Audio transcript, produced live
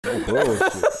Bullshit.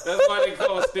 That's why they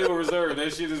call it still reserved.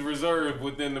 That shit is reserved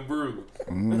within the brew.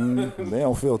 They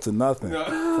don't filter nothing.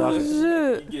 Fuck it.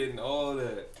 You getting all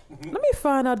that. Let me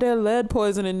find out they're lead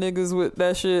poisoning niggas with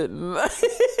that shit.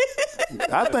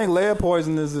 I think lead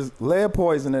poisoning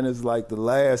is like the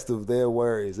last of their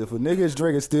worries. If a nigga is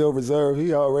drinking still reserve,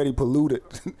 he already polluted.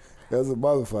 That's a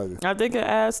motherfucker. I think it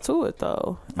adds to it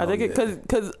though. I think it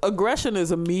because aggression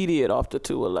is immediate off the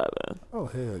 211. Oh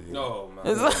hell yeah. No, man.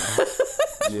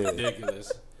 Yeah.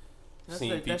 Ridiculous.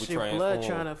 That's your blood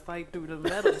trying to fight through the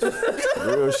metal.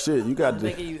 Real shit. You got to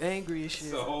making you angry and shit.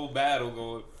 It's a whole battle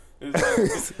going.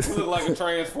 It look like a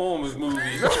Transformers movie.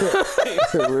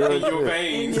 Real in your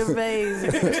veins. In your veins.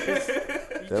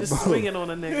 You just swinging on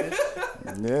a nigga.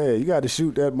 Yeah, you got to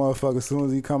shoot that motherfucker as soon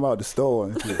as he come out the store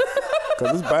and shit.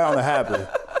 Cause it's bound to happen.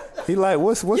 He like,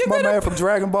 what's my man from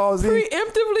Dragon Ball Z?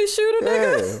 Preemptively shoot a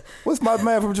nigga? Yeah. What's my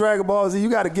man from Dragon Ball Z? You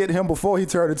got to get him before he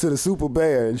turned into the Super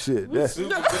Bear and shit.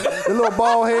 The little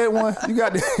bald head one. You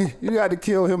got to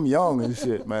kill him young and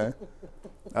shit, man.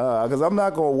 Cause I'm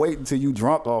not gonna wait until you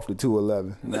drunk off the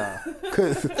 211. Nah.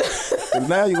 Cause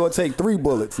now you're gonna take 3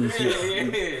 bullets and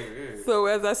shit. Yeah. So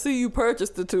as I see you purchase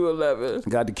the 211.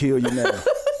 Got to kill you now.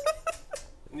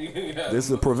 This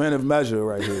is a preventive measure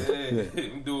right here.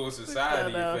 Yeah. Doing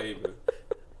society a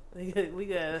favor. We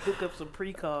gotta hook up some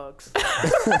precogs.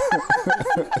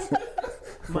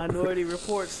 Minority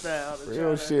Report style.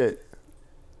 Real shit.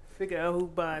 Figure out who's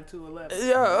buying 211.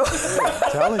 Yo.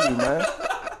 I'm telling you, man.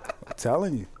 I'm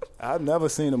telling you. I've never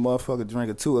seen a motherfucker drink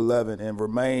a 211 and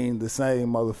remain the same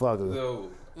motherfucker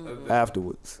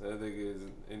afterwards. That nigga is,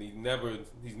 and he's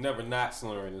never not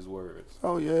slurring his words.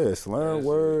 Oh yeah, slurring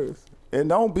words. And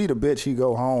don't be the bitch he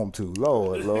go home to.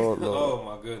 Lord. Oh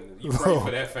my goodness. You pray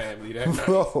for that family that night.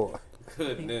 Lord.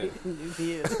 Goodness.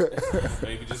 Yeah.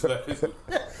 Maybe just let it.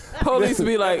 Police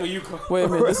be like, wait a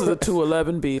minute, this is a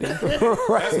 211 beating.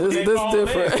 Right. This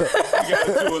different. You got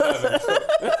a 211.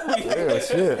 Yeah,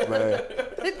 shit, man.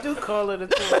 They do call it a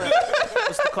 211.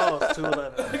 What's the cost?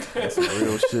 211. That's some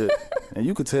real shit. And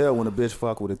you could tell when a bitch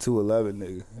fuck with a 211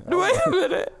 nigga. Wait a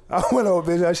minute. I went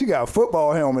over bitch, she got a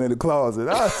football helmet in the closet.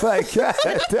 I was like, God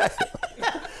damn.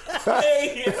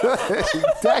 Hey, is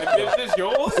this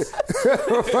yours?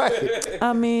 Right.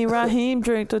 I mean, Raheem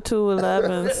drank the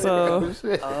 211, so.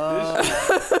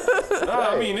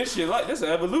 I mean, this shit like this an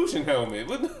evolution helmet.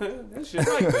 This shit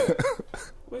like that.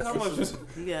 Wait, how much is?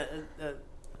 He got a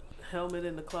helmet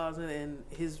in the closet and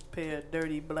his pair of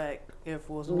dirty black Air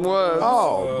Force Ones.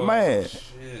 Oh, man.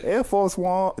 Shit. Air Force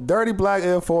One, dirty black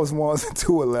Air Force Ones and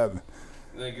 211.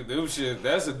 Nigga, them shit,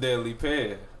 that's a deadly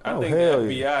pair. I think the hell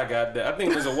FBI got that. I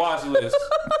think there's a watch list.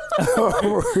 If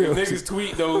niggas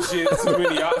tweet those shit too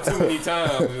many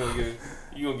times,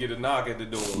 you gonna get a knock at the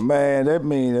door. Man, that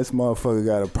mean this motherfucker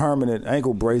got a permanent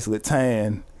ankle bracelet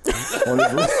tan on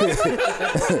his wrist.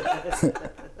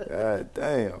 God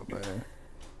damn, man.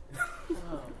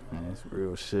 That's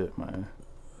real shit, man.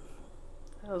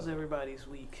 How's everybody's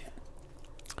week?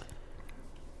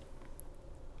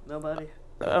 Nobody?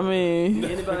 I mean,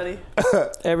 Anybody?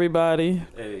 everybody.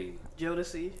 Hey,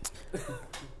 Jodeci?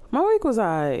 My week was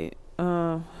alright.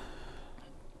 Yeah,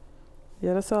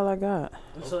 that's all I got.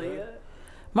 So yeah.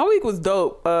 My week was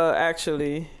dope,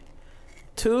 actually.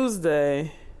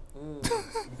 Tuesday,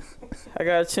 I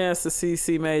got a chance to see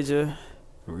C Major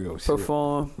Real shit.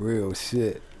 perform. Real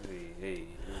shit. hey.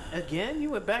 Again? You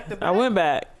went back to back? I went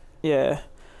back, yeah.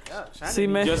 Gosh, I See,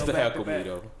 didn't man. even Just go to back heckle back. me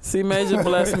though. C Major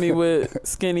blessed me with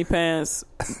skinny pants,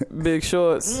 big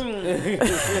shorts. And then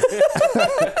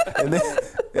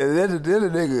the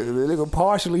nigga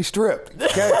partially stripped.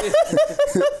 Okay?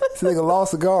 This nigga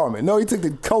lost a garment. No, he took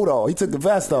the coat off. He took the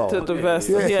vest off. Took the vest.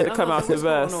 Yeah. He had to come out the What's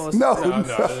going vest. on? No.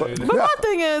 But my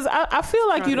thing is, I feel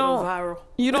like Trying to go viral.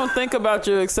 you don't think about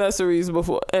your accessories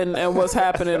before and what's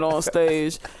happening on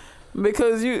stage,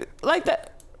 because you like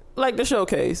the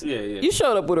showcase. Yeah. You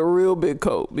showed up with a real big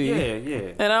coat, B.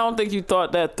 Yeah. And I don't think you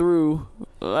thought that through.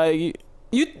 Like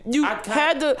you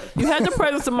had the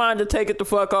presence of mind to take it the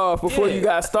fuck off before you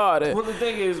got started. Well, the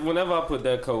thing is, whenever I put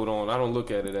that coat on, I don't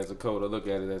look at it as a coat. I look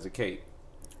at it as a cape.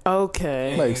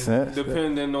 Okay. Makes sense.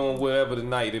 Depending on whatever the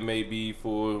night, it may be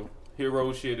for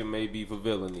hero shit, it may be for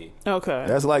villainy. Okay.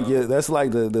 That's like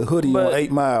the hoodie But- on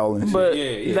 8 Mile and shit. But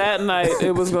Yeah. that night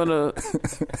it was gonna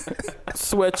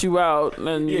sweat you out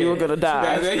and you were gonna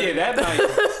die. That night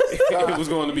it was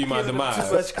going to be my Too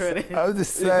demise. much credit. I was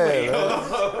just saying.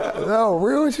 No,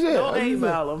 real shit. Don't aim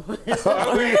at him.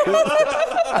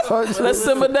 Let's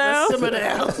simmer down. Simmer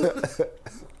down.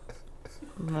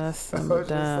 Let's I'm simmer just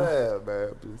down. saying, man.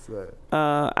 I'm just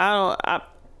saying.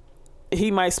 he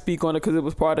might speak on it because it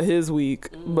was part of his week.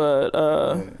 But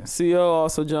CO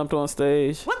also jumped on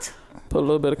stage. What? Put a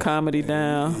little bit of comedy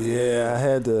down. Yeah, I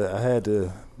had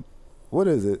to. What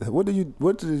is it? What did you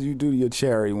do to your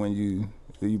cherry when you?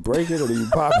 Do you break it or do you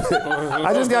pop it?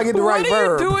 I just gotta get the right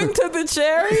verb. What are you doing to the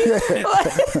cherry?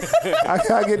 I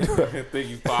gotta get the I think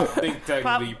you pop. I think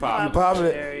technically you pop. popping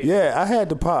it. Yeah, I had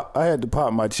to pop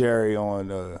my cherry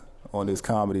on this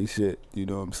comedy shit. You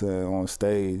know what I'm saying? On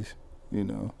stage, you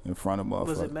know, in front of motherfuckers.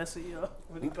 Was it messy, yo?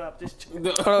 When he popped this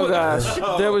cherry? Oh gosh,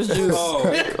 there was juice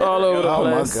all over the Oh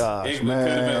my place. gosh, It could have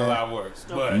been a man, lot worse,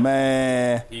 but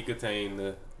man. he contained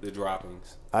the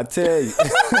droppings. I tell you.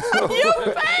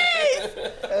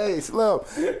 Hey, Slim.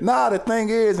 Nah, the thing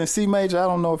is, in C major, I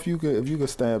don't know if you could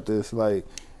stamp this. Like,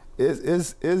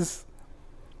 it's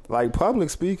like public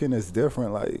speaking is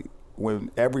different. Like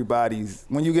when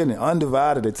you get an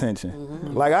undivided attention.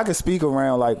 Mm-hmm. Like I could speak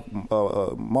around like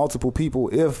multiple people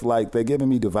if like they're giving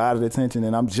me divided attention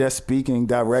and I'm just speaking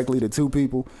directly to 2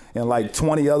 people and like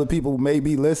 20 other people may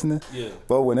be listening. Yeah.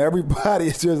 But when everybody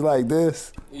is just like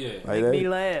this, Yeah. like Make me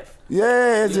laugh.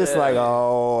 yeah, it's just like,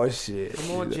 oh shit.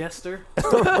 Come on, Jester.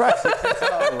 Right.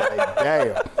 I'm like,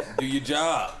 damn. Do your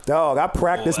job. Dog, I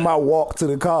practiced my walk to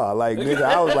the car. Like, nigga,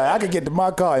 I was like, I could get to my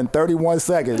car in 31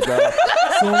 seconds, dog. As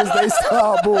soon as they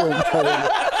start booing.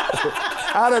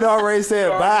 I done already said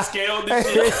bye. Scaled Hey,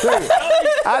 this shit.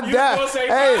 I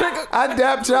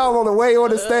dapped y'all on the way on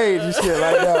the stage and shit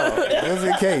like that. Just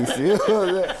in case. You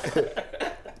know what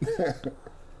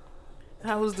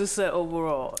How was the set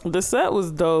overall? The set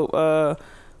was dope.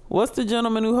 What's the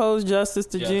gentleman who holds Justice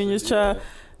the Genius Child?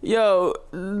 Yo,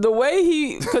 the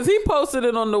way because he posted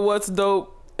it on the What's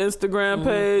Dope Instagram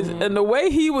page, and the way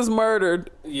he was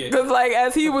murdered, because like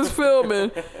as he was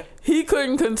filming, he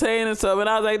couldn't contain himself, and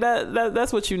I was like,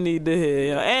 that's what you need to hear.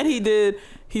 You know? And he did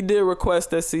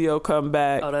request that CO come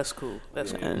back. Oh, that's cool.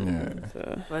 That's cool. And,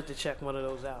 We'll have to check one of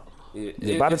those out.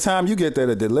 Yeah, by the time you get there,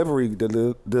 the delivery.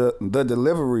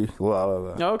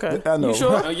 Well, okay, I know. you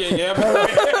sure?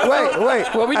 Wait.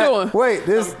 What we doing? Wait,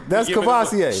 that's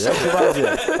Cavassier. That's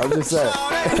Cavassier. I'm just saying.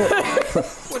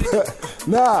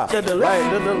 Nah, right.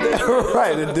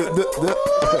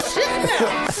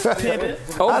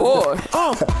 Oh boy!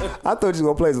 I thought you was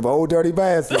gonna play some old dirty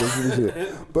bastards and shit.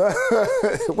 But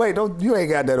wait, you ain't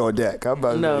got that on deck. I'm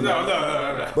about to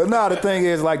No. But now the thing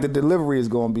is, like, the delivery is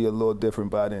gonna be a little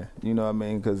different by then. You know what I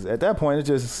mean? Because at that point, it's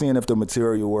just seeing if the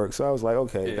material works. So I was like,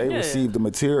 okay, they received the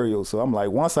material. So I'm like,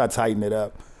 once I tighten it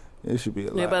up, it should be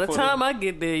a lot. Yeah, by the time I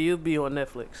get there, you'll be on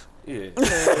Netflix. Yeah.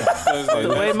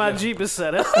 The way my Jeep is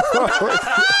set up.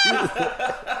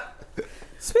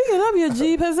 Speaking of your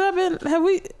Jeep, have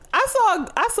we?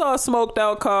 I saw a smoked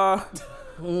out car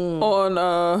on.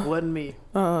 Wasn't me.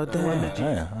 Oh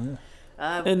damn!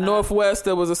 Yeah. In Northwest,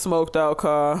 there was a smoked out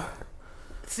car.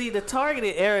 See, the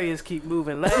targeted areas keep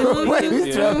moving. Last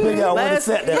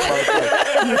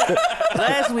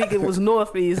week it was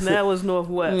Northeast, now it's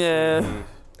Northwest. Yeah.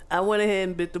 I went ahead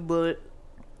and bit the bullet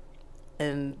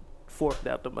and forked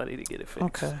out the money to get it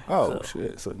fixed. Okay. Oh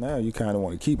shit! So now you kind of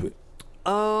want to keep it.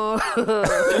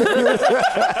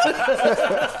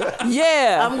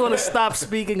 Yeah. I'm gonna stop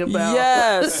speaking about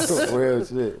Real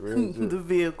shit. the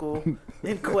vehicle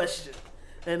in question,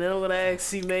 and then I'm gonna ask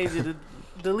C Major to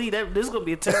delete that. This is gonna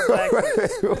be a terrible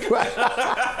accident.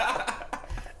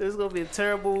 There's gonna be a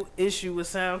terrible issue with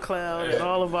SoundCloud and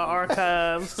all of our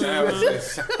archives.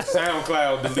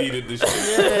 SoundCloud deleted the shit.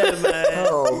 Yeah, man.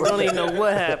 Oh, Don't even know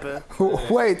what happened.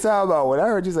 Wait, time out. When I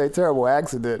heard you say terrible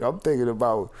accident, I'm thinking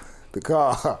about the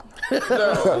car.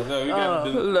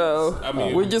 No. I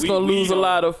mean, we're just gonna lose a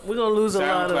lot of. We're gonna lose a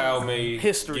lot SoundCloud of may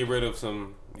history. get rid of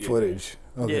some Footage.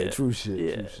 Okay, Yeah. true shit.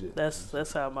 Yeah, True shit.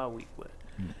 that's how my week went.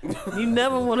 You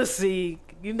never want to see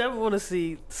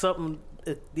something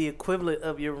the equivalent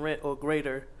of your rent or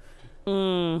greater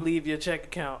leave your check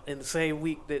account in the same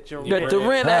week that your rent. The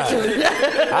rent actually.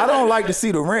 I don't like to see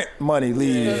the rent money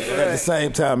leave at the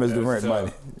same time as the rent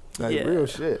money. Like real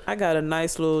shit. I got a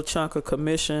nice little chunk of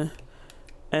commission,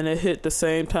 and it hit the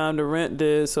same time the rent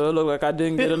did, so it looked like I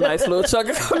didn't get a nice little chunk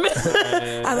of commission.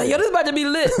 I was like, yo, this about to be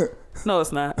lit. No,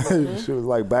 it's not. She was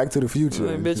like Back to the Future.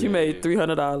 Like, bitch, you made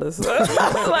 $300.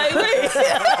 Like, wait.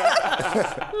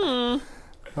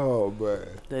 Oh man,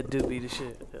 That do be the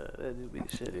shit. That do be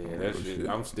the shit. Yeah, that shit.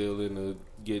 I'm still in the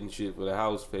getting shit for the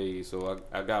house paid, so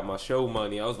I got my show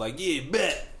money. I was like, yeah,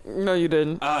 bet. No, you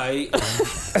didn't. Alright.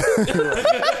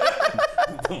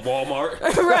 Walmart.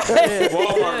 Right.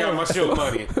 Walmart got my show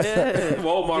money.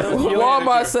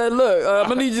 Walmart said, "Look,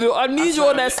 I need you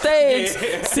on that stage,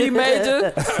 C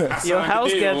Major. Your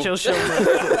house got your show money.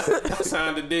 I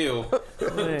signed a deal.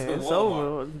 Man, it's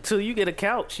over. Until you get a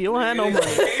couch, you don't have no money.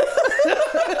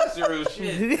 That's real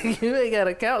shit. You ain't got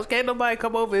a couch. Can't nobody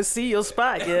come over and see your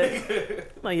spot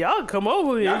yet. Like, y'all can come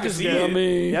over here. Y'all can see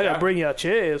it. Y'all gotta bring y'all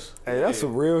chairs. Hey, that's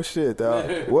some real shit,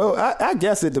 dog. Well, I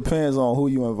guess it depends on who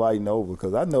you inviting over,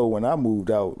 because I know when I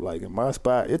moved out, like in my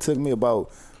spot, it took me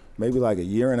about maybe like a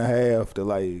year and a half to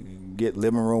like get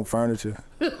living room furniture.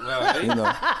 You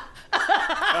know.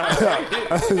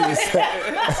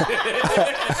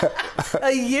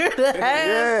 A year and a half.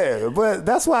 Yeah, but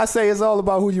that's why I say it's all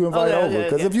about who you invite over.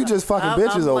 Because if you just fucking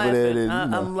bitches over there, then you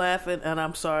know. I'm laughing, and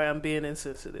I'm sorry, I'm being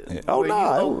insensitive. Yeah. Oh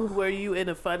no, were you in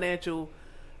a financial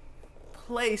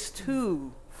place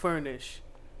to furnish,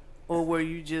 or were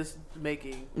you just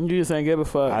making? You just ain't give a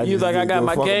fuck. You just like, I got didn't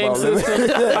my give a fuck game about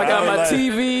system. I got my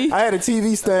TV. I had a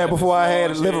TV stand before I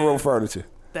had living room furniture.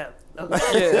 That.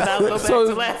 Okay. Yeah. I'll go back to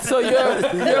laughing. So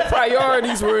your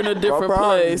priorities were in a different My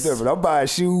priorities place. different. I'm buying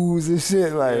shoes and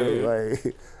shit. Like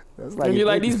that's like. And you're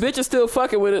like, these bitches still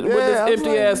fucking with it with Yeah, this I'm empty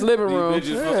like, ass living room.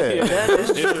 Bitches, Yeah. That is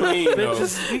it's true. clean though.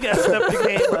 Bitches, you got to step the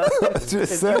game up. Just If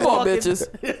saying. Come on, walking- bitches.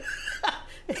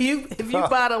 If you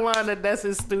buy the line that's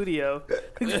his studio,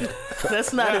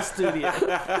 that's not his studio.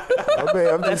 I mean,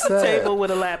 I'm That's just a saying. table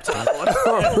with a laptop on it.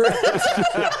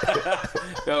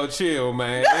 Yo, chill,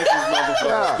 man. That's his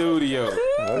motherfucking studio.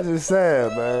 I'm just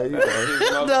saying, man. You know.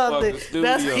 His No, motherfucking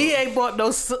studio. he ain't bought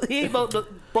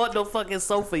no fucking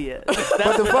sofa yet. But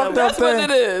the fucked up That's what thing.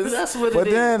 it is. That's what But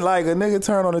it is. then, like, a nigga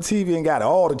turned on the TV and got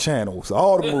all the channels,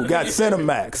 all the movies, got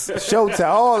Cinemax, Showtime,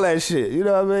 all that shit. You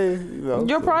know what I mean? You know,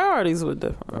 Your priorities were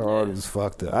different. Oh, it was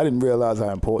fucked up. I didn't realize how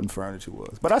important furniture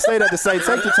was. But I say that to say,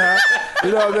 take your time. You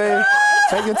know what I mean?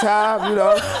 Take your time, you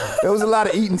know. There was a lot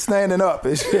of eating standing up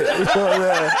and shit. You know what I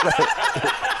mean? Like,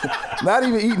 not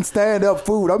even eating stand-up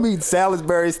food. I'm eating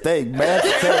Salisbury steak, mashed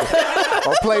potato,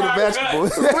 or plate of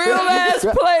vegetables. Real ass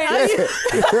plate.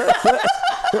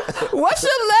 What's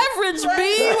your leverage,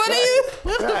 B? What are you?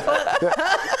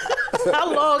 How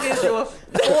long is your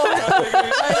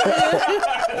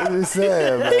I'm just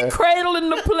saying, He man. cradling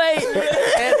the plate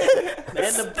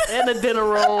and the dinner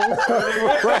roll?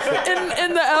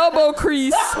 in the elbow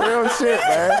crease. Real shit,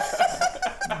 man.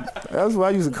 That's why I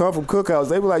used to come from cookouts.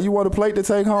 They were like, "You want a plate to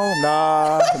take home?"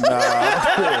 Nah.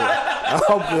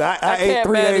 I ate can't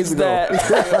 3 days ago. manage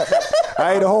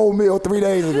I ate a whole meal 3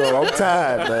 days ago. I'm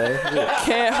tired, man.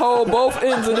 Can't hold both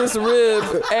ends of this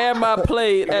rib and my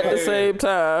plate at the same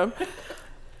time.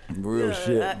 Real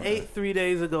shit. I ate 3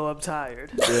 days ago. I'm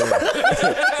tired.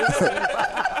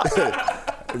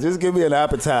 Just give me an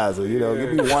appetizer, you know.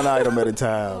 Give me one item at a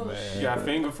time, You man. got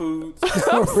finger foods.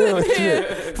 Real here shit.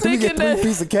 Let me thinking get 3 that-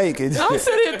 pieces of cake and I'm shit.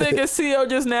 sitting here thinking CO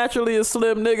just naturally a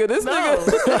slim nigga. This No.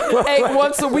 nigga ate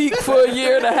once a week for a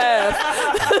year and a half.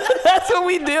 That's what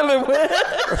we dealing with.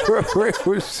 Real shit.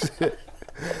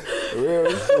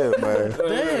 Real shit, man.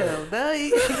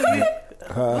 Damn.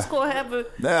 Now what's gonna happen?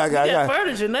 Now I You got got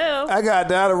furniture now. I got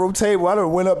down the room table. I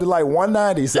done went up to like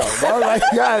 190 something. I was like,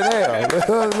 God damn. You know what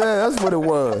I'm saying? That's what it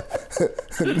was.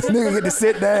 This nigga get to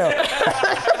sit down.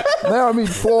 Now I'm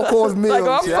eating 4-course meals. Like,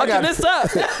 oh, I'm shit. I fucking got this up.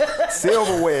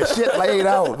 silverware, shit laid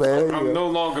out, man. I'm no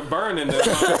longer burning the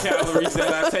amount of calories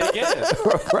that I take in.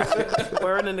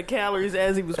 Burning the calories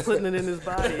as he was putting it in his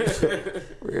body.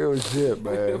 Real shit,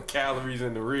 man. Calories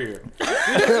in the rear. This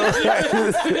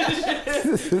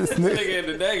nigga- Nigga in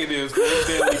the negatives for his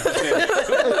daily percentage.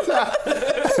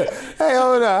 Hey,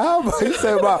 hold on. How about you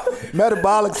say about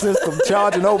metabolic system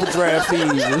charging overdraft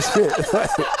fees and shit?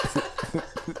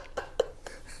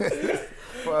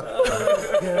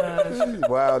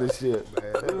 Wild as shit,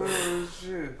 man. Oh,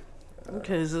 shit.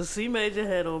 Okay, so C Major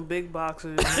had on big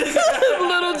boxers.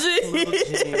 Little G. Little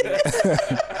jeans.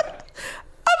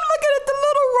 I'm looking at the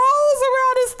little rolls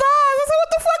around his thighs. I said, what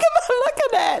the fuck am I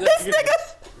looking at? This nigga.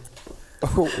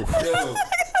 Yo.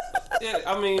 Yeah,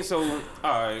 I mean, so,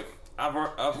 all right. I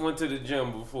went to the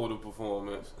gym before the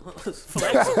performance. Let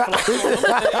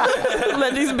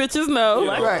these bitches know.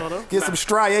 Yeah. Right. Get some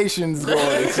striations going.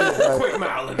 and shit, like- Quick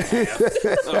mile and a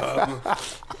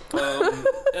half.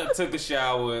 I took a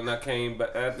shower and I came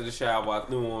back. After the shower, I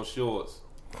threw on shorts.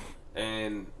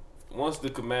 And once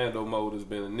the commando mode has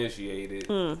been initiated,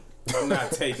 I'm not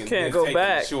taking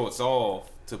back. the shorts off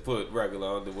to put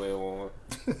regular underwear on.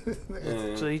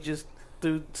 So he just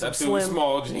threw I some threw slim.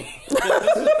 small jeans,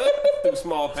 threw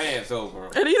small pants over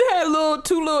them. And he had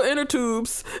two little inner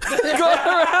tubes going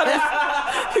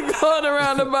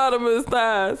around the bottom of his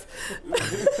thighs.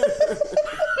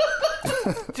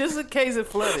 Just in case it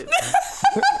flooded.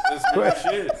 That's good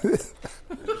shit. This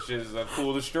shit is like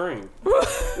pull the string.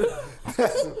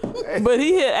 But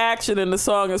he hit action and the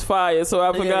song is fire, so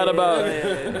I forgot about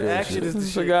Action is the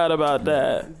shit. forgot about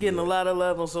that. Getting a lot of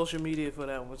love on social media for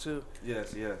that one too.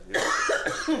 Yes.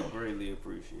 Greatly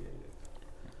appreciate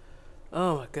it.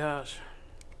 Oh my gosh.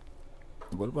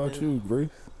 What about you, Bree?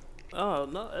 Oh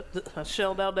no, I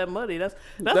shelled out that money. That's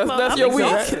That's your week.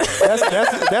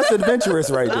 That's adventurous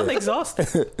right I'm there.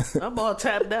 exhausted. I'm all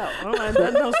tapped out. I don't have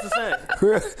nothing else to say.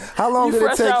 How long You did it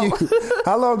fresh take out. you?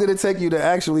 How long did it take you to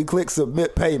actually click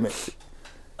submit payment?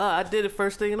 I did it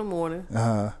first thing in the morning,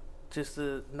 just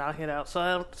to knock it out, so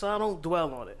I don't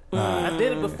dwell on it. I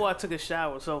did it before I took a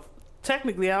shower, so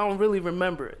technically I don't really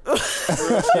remember it. Real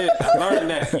shit. I learned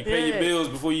that. You pay your bills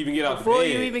before you even get out the bed. Before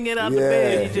you even get out the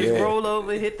bed, you just roll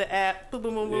over, hit the app, boom,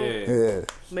 boom, boom, boom. Yeah.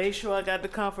 Make sure I got the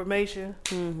confirmation.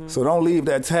 So don't leave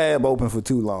that tab open for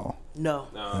too long. No.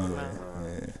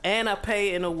 And I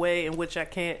pay in a way in which I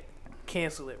can't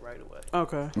cancel it right away.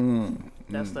 Okay.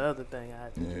 That's the other thing I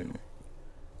do.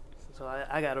 So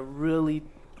I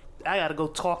gotta go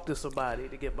talk to somebody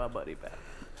to get my money back.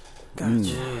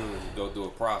 Gotcha. Go through a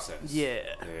process. Yeah,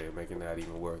 making that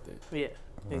even worth it. yeah,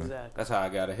 exactly. That's how I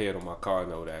got ahead on my car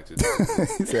note accident.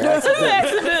 He said,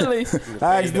 Accidentally.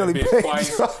 I accidentally paid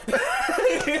twice.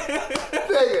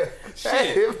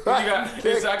 Shit.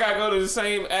 I gotta go to the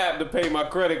same app to pay my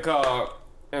credit card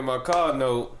and my car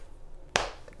note.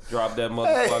 Drop that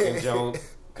motherfucking joint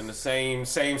in the same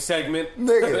segment.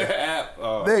 Nigga. App.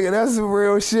 Nigga, that's some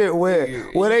real shit.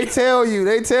 Where they tell you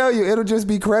it'll just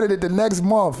be credited the next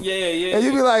month. Yeah. And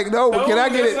you be like, no, can I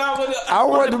get it? I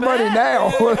want the money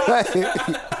now. Like,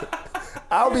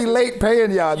 I'll be late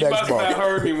paying y'all You next must have month.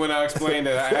 heard me when I explained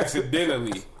that I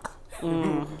accidentally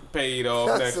paid off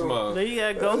That's next a- month. Then you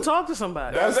gotta go talk to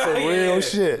somebody. That's some real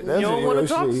shit. That's you don't want to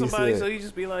talk to shit, he somebody, said. so you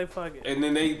just be like, fuck it. And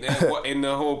then in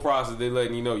the whole process, they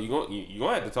letting you know you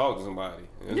gonna have to talk to somebody.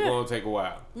 It's gonna take a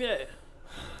while. Yeah.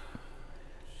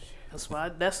 That's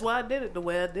why I did it the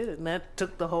way I did it, and that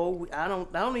took the whole week. I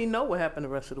don't even know what happened the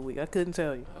rest of the week. I couldn't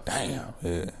tell you. Damn.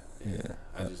 Yeah.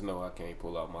 I just know I can't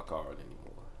pull out my card anymore.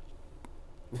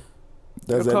 Does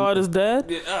Your that, card is dead?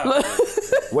 Yeah,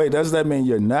 wait, does that mean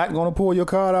you're not going to pull your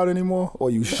card out anymore?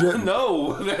 Or you shouldn't?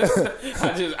 no,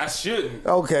 I shouldn't.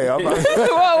 Okay. I'm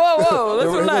Whoa. Let's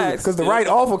relax. Because the right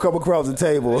offer come across the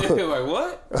table. Like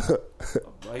what?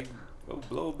 Like go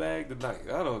blow bag tonight.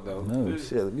 I don't know. No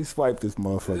shit. Let me swipe this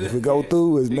motherfucker. If it go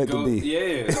through, it's meant to be. Yeah,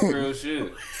 it's real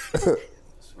shit.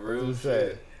 It's real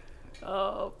shit.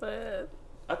 Oh man.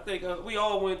 I think we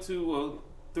all went to.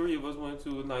 3 of us went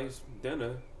to a nice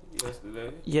dinner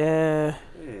yesterday. Yeah.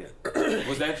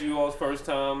 Was that you all's first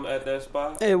time at that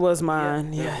spot? It was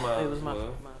mine. Yeah. It was my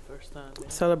first time. Yeah.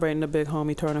 Celebrating the big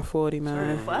homie turning 40,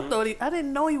 man. I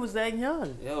didn't know he was that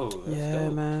young. Yo, that's Yeah,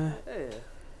 dope. man. Yeah.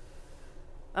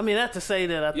 I mean, not to say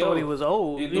that I thought he was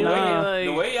old.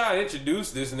 The way y'all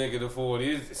introduced this nigga to 40,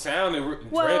 it sounded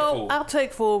dreadful. I'll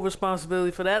take full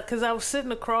responsibility for that because I was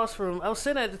sitting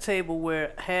at the table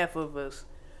where half of us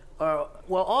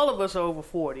all of us are over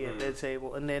 40 at that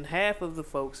table, and then half of the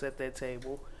folks at that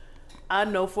table, I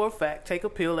know for a fact, take a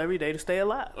pill every day to stay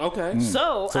alive. Okay.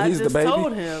 So I he's the just baby?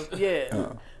 told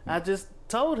him, I just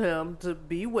told him to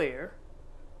beware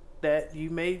that you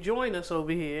may join us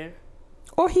over here.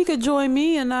 Or he could join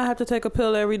me and not have to take a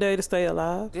pill every day to stay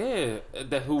alive. Yeah,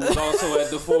 who was also at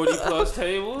the 40 plus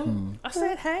table. I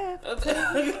said half.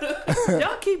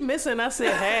 Y'all keep missing. I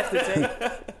said half the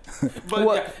table.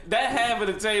 But that half of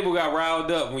the table got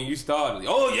riled up when you started.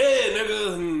 Oh yeah,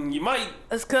 nigga, you might.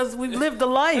 That's because we've lived a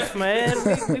life, man.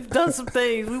 We've done some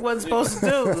things we wasn't supposed to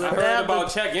do. I heard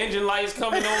about check engine lights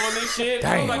coming on and shit.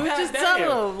 I was like, We God just damn.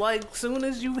 tell them, like, soon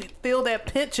as you feel that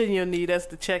pinch in your knee, that's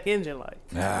the check engine light.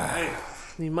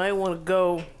 You might want to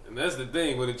go. And that's the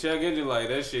thing with a check engine light.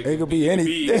 That shit It could be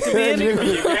anything. It could be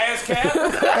your gas cap.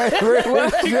 It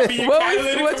could be your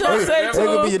catalytic What y'all say It to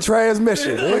could be him? your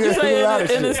transmission. It You could be say a lot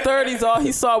of in his shit. 30s, all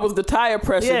he saw was the tire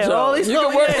pressure Yeah, jump. all he You saw-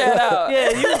 can work yeah. that out. Yeah,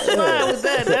 you was fine with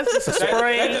that. That's just a That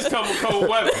sprain. just come with cold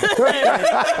weather.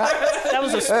 That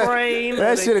was a sprain.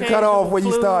 That They shit have came cut with off the when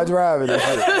you flu. start driving. And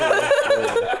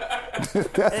shit.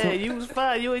 Hey, you was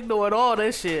fine. You ignored all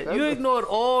that shit. You ignored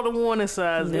all the warning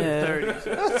signs in the 30s.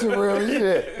 That's some real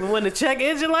shit. But when the check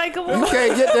engine light come You on,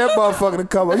 can't get that motherfucker to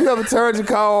come on. You ever turned your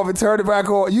car off and turned it back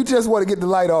on? You just want to get the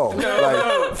light off.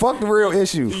 Like, fuck the real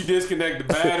issue. You disconnect the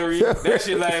battery. That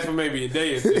shit lasts for maybe a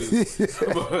day or two.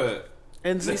 But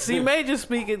and C Major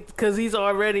speaking because he's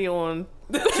already on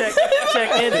check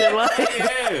engine light.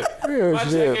 yeah, Real my check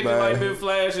shit, engine light man. been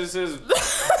flashing since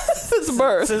Since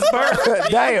birth. Since birth.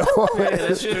 Damn.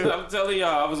 that shit. I'm telling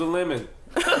y'all, I was a lemon.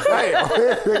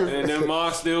 And then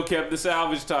Ma still kept the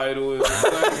salvage title. And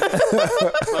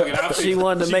She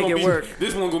wanted to make it work.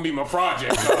 This one gonna be my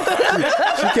project.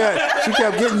 She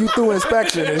kept getting you through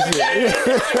inspection and shit.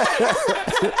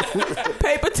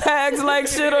 Paper tags like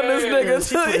shit on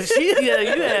this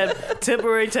nigga. You had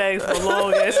temporary tags for a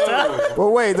long ass time. But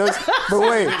wait,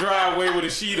 The driveway with a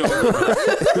sheet on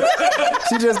it.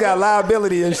 she just got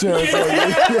liability insurance on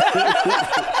you.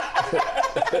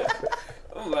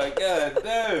 I'm like, God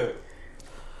damn.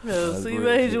 See,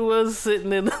 Major was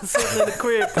sitting in the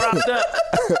crib, propped up.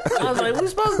 I was like, "We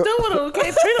supposed to do with him? We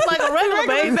can't treat him like a regular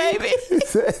baby."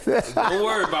 Don't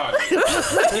worry about it.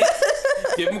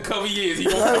 Give him a couple years. He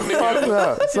gonna come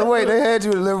together. So wait, they had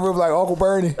you in the living room like Uncle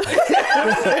Bernie,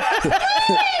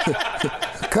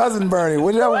 Cousin Bernie,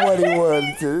 whichever one he was.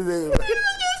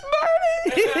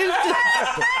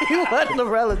 He wasn't a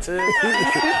relative.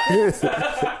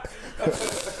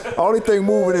 Only thing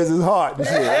moving is his heart and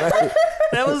shit. Right?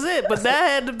 That was it. But that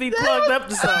had to be plugged up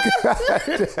to something.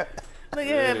 We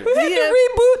had to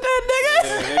reboot that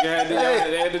nigga.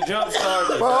 They had to jump start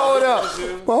it. But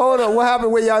hold up. What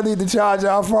happened when y'all need to charge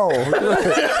our phone?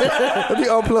 Let me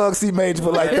unplug C Major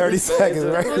for like 30 seconds,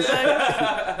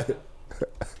 right?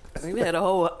 We had a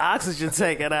whole oxygen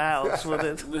tank in the house.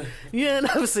 You ain't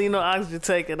never seen no oxygen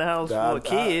tank in the house for a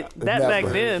kid. That never. back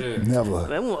then. Never.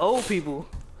 Them were old people.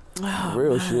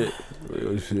 Real shit.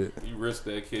 You risked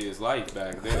that kid's life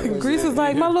back then. Grease was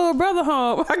like, my little brother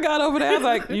home. I got over there. I was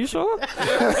like, you sure? Is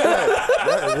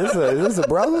this a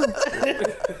brother?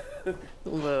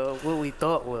 Well, what we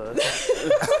thought was.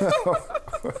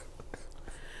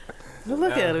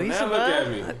 Look at him. He Now look at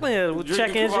me. Man, with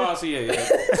check engine.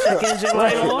 Check engine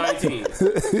light on. 19.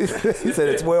 He said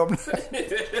it's 12.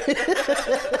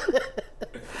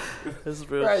 This is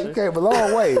real Right, shit. you came a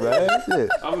long way, man. Shit.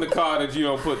 I'm the car that you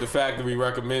don't put the factory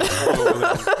recommended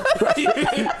photos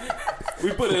in.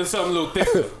 We put it in something a little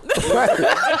thicker. Right.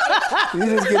 You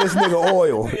just get this nigga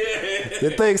oil.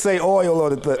 The thing say oil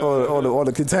on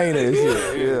the container and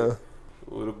shit. Yeah.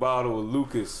 With a bottle of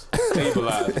Lucas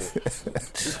stabilizer.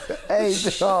 Hey,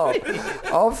 dog.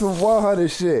 Off some 100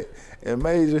 shit. And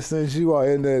Major, since you are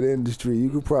in that industry, you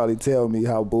could probably tell me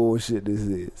how bullshit this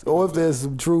is, or if there's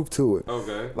some truth to it.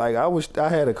 Okay. Like I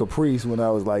had a Caprice when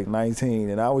I was like 19,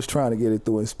 and I was trying to get it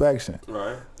through inspection.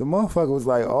 Right. The motherfucker was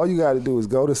like, all you got to do is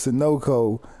go to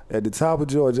Sunoco at the top of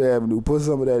Georgia Avenue, put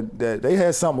some of that they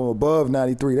had something above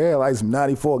 93. They had like some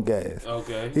 94 gas.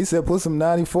 Okay. He said, put some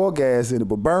 94 gas in it,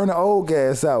 but burn the old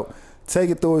gas out,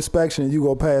 take it through inspection, and you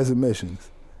go pass emissions.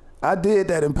 I did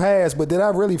that and passed, but did I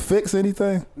really fix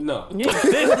anything? No.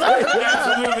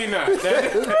 Absolutely not.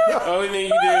 The only thing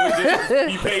you did was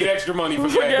just you paid extra money for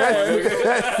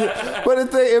gas. But the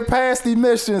thing, it passed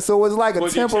emissions, so it was like a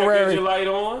Was temporary. your light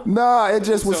on? Nah, it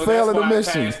just was So failing that's why it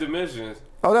emissions. passed emissions.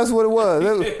 Oh, that's what it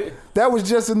was. That was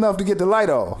just enough to get the light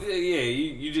off. Yeah,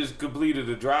 you just completed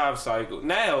the drive cycle.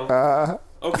 Now,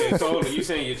 okay, so hold on, you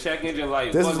saying your check engine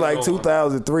light This is wasn't like on.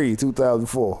 2003,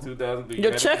 2004. 2003.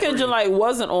 Your check engine light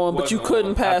wasn't on, but you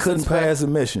couldn't pass. I couldn't pass It was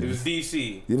emissions.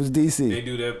 DC. It was They DC.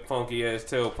 do that funky ass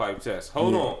tailpipe test.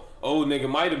 Hold on. Old nigga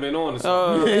might have been on to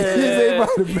Oh, something. yeah.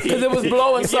 Because it was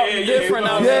blowing something Yeah, different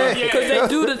out yeah, there. Because they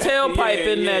do the tailpipe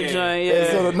in that yeah. joint, And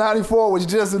so yeah. the 94 was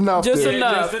just enough. Just to,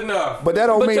 enough. Just enough. But that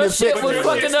don't But mean your it shit fixed was it.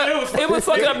 fucking up. It was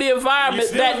fucking up the environment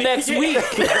still- that next week.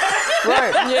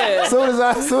 Right. Yeah. As soon as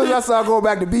I started going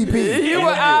back to BP. You were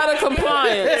out of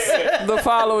compliance the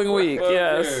following week,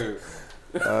 yes.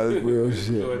 That's real You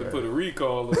shit. had to put a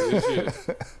recall on this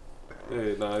shit.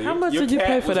 Yeah, nah, How much did you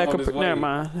pay for that? Never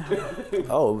mind.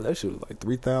 Oh, that shit was like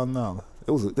 $3,000.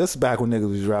 This is back when niggas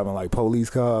was driving like police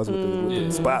cars with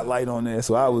the spotlight on there.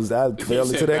 So I fell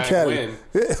into said that back category.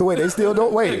 Wait, they still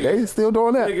don't they still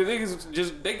doing that? Niggas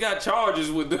just they got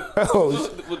charges with the Oh,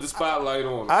 with the spotlight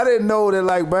on. I didn't know that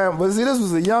like bam, but see this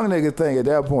was a young nigga thing at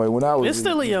that point when I was It's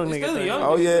still a young nigga Still a thing. young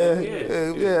Oh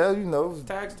nigga. yeah, you know, It's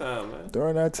tax time, man.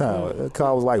 during that time, that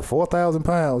car was like 4,000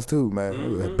 pounds too, man. It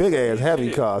was a big ass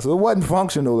heavy car, so it wasn't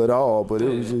functional at all. But it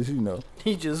was just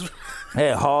He just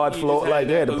had hard You floor just like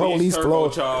that. The police floor.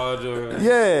 charge or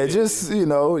Yeah, just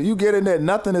you get in there,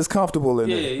 nothing is comfortable in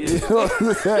there. Yeah. You know what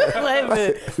I'm saying? wait a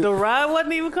minute. The ride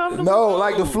wasn't even comfortable. No,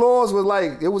 like the floors was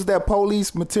like it was that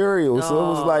police material, so it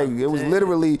was like it was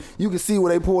literally you could see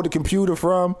where they pulled the computer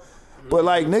from. But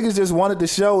like niggas just wanted to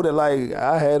show that like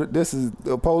this is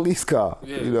a police car,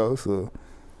 Yeah. So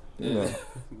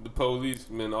the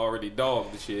policemen already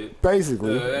dogged the shit.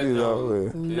 basically, That you know,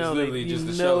 It's literally just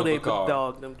a shell of they a car.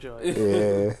 dog them joints.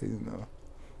 yeah.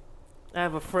 I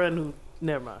have a friend who.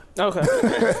 Never mind. Okay.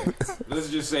 Let's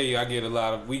just say we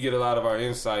get a lot of our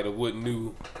insight of what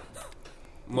new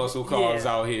muscle cars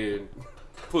Yeah. out here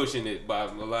pushing it by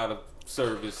a lot of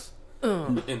service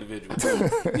individuals.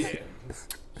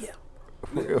 Yeah.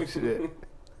 Real shit.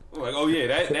 Like, oh yeah,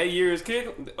 that year is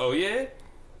kick. Oh yeah.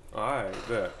 All right,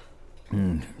 bet.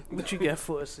 What you got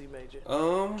for us, C Major?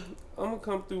 I'm gonna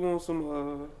come through on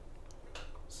some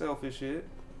selfish shit.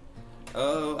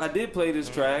 I did play this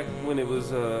track when it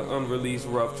was unreleased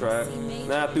rough track.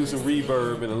 Now I threw some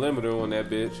reverb and a limiter on that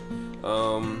bitch.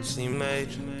 C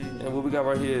Major. And what we got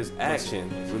right here is Action,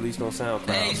 released on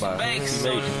SoundCloud by C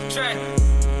Major.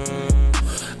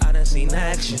 I done seen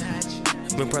action.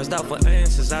 Been pressed out for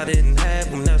answers, I didn't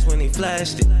have them, that's when he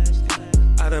flashed it.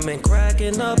 I done been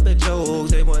cracking up at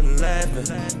jokes, they wasn't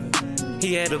laughing.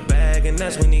 He had a bag and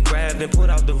that's when he grabbed and put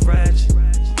out the ratchet.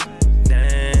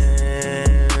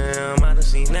 Damn, I done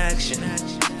seen action.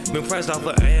 Been pressed out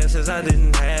for answers, I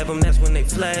didn't have them, that's when they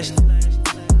flashed.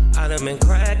 I done been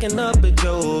cracking up at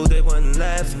jokes, they wasn't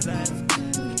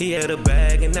laughing. He had a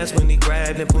bag and that's when he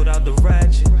grabbed and put out the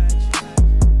ratchet.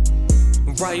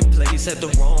 Right place at the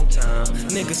wrong time.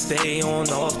 Niggas stay on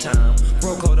off time.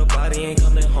 Broke out the body, ain't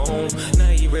coming home. Now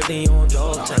he really on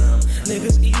dog time.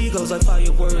 Niggas egos like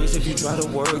fireworks. If you try to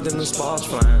work, then the sparks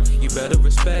flying. You better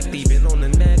respect even on the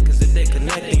net, cause if they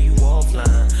connect, then you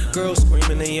offline. Girls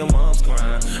screaming and your mom's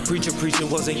crying. Preaching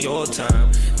wasn't your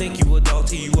time. Think you a dog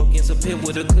till you up against a pit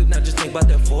with a clip. Now just think about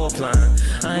that fourth line.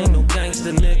 I ain't no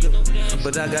gangster nigga,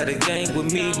 but I got a gang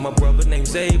with me. My brother named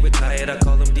Zay, retired, I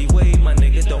call him D-Wade. My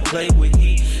nigga don't play with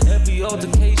heat. Every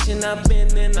altercation I've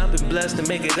been in, I've been blessed to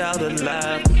make it out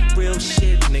alive. Real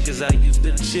shit, niggas I used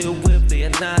to chill with, they are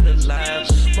not alive.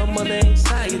 My mother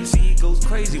anxiety goes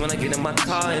crazy when I get in my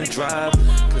car and drive.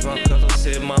 Cause my cousin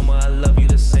said, mama, I love you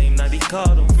the same night he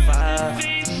called him 5.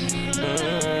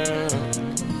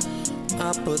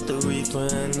 I put the reefer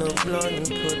in the blunt and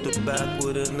put the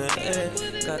backwood in the air.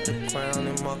 Got the crown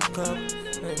in my cup.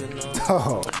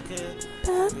 Oh.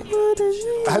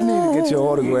 I need to get your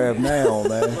autograph now,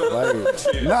 man.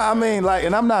 Like, nah, I mean, like,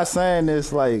 and I'm not saying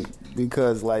this like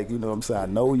because, like, you know what I'm saying, I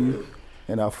know you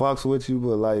and I fucks with you,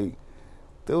 but like,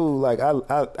 dude, like, I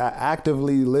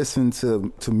actively listen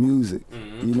to music.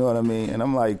 You know what I mean? And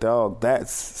I'm like, dog,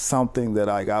 that's something that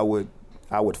like I would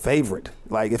favorite.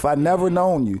 Like, if I never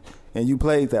known you and you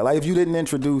played that, like, if you didn't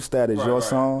introduce that as your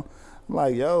song, I'm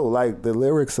like, yo, like, the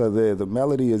lyrics are there, the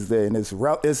melody is there, and it's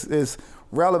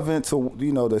relevant to,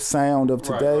 you know, the sound of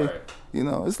today. Right. You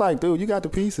know, it's like, dude, you got the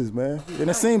pieces, man. And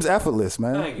it seems effortless,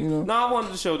 man. You know? No, I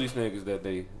wanted to show these niggas that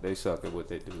they suck at what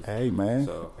they do. Hey, man.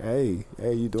 So, hey,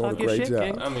 you doing a great job.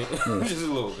 King. I mean, just a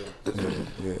little bit.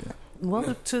 Yeah.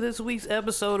 Welcome to this week's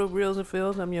episode of Reels and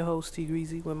Feels. I'm your host, T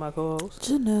Greasy, with my co-host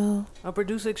Janelle, our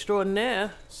producer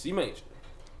extraordinaire, C Major,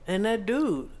 and that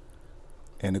dude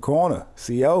in the corner,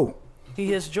 CO.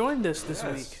 He has joined us this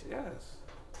week. Yes.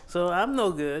 So I'm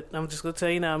no good. I'm just gonna tell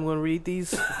you now. I'm gonna read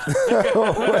these.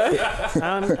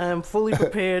 I'm fully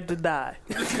prepared to die.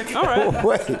 All right.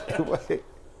 Wait.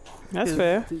 That's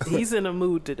fair. He's in a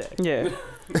mood today. Yeah.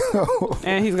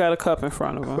 And he's got a cup in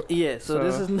front of him. Yeah. So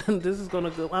this is gonna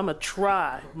go. I'm gonna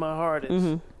try my hardest.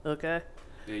 Mm-hmm. Okay.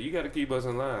 Yeah, you got to keep us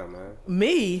in line, man.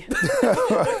 Me.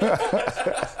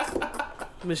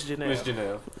 Miss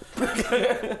Janelle.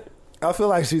 I feel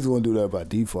like she's gonna do that by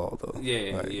default, though.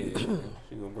 Yeah, like, yeah.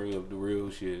 She's gonna bring up the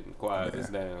real shit and quiet us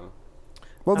down.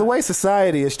 Well, the way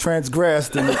society is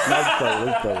transgressed. And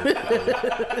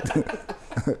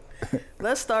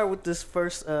Let's start with this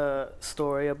first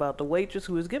story about the waitress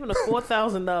who was given a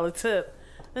 $4,000 tip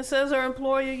and says her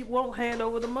employer won't hand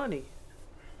over the money.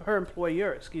 Her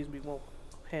employer, won't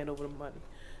hand over the money.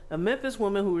 A Memphis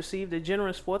woman who received a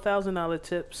generous $4,000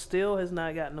 tip still has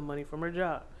not gotten the money from her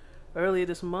job. Earlier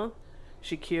this month,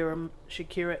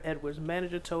 Shakira Edwards'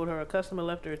 manager told her a customer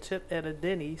left her a tip at a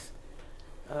Denny's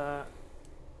off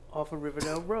of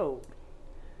Riverdale Road.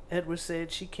 Edwards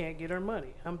said she can't get her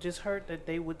money. I'm just hurt that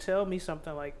they would tell me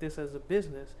something like this as a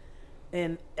business,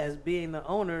 and as being the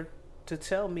owner, to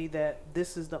tell me that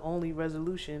this is the only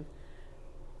resolution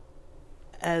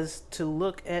as to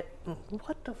look at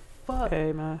what the fuck.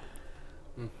 Hey, man.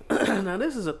 Now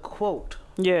this is a quote.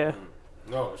 Yeah.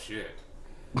 Oh shit.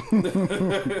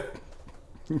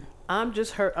 I'm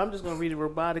just hurt. I'm just gonna read it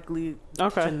robotically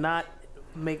to not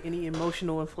make any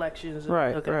emotional inflections.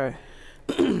 Right. Right.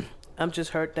 I'm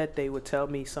just hurt that they would tell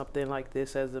me something like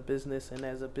this as a business, and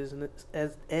as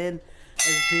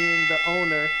being the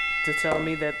owner, to tell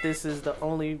me that this is the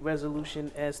only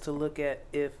resolution as to look at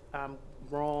if I'm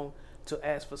wrong to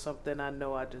ask for something I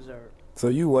know I deserve. So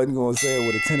you wasn't gonna say it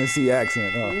with a Tennessee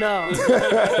accent, huh? No.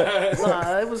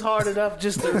 It was hard enough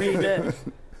just to read that.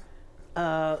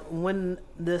 When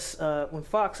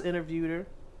Fox interviewed her,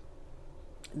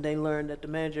 they learned that the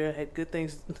manager had good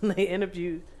things. They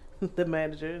interviewed the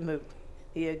manager, and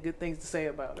he had good things to say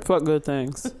about her. Fuck good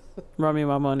things. Run me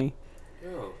my money.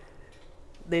 Yo.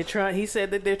 He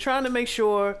said that they're trying to make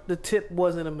sure the tip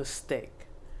wasn't a mistake.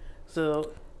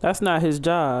 So That's not his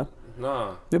job.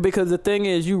 Nah. Because the thing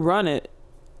is, you run it,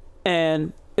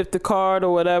 and if the card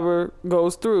or whatever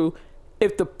goes through,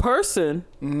 if the person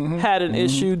had an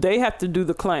issue, they have to do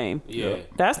the claim. Yeah.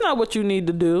 That's not what you need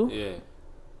to do. Yeah.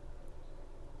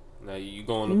 Now you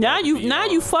going. Now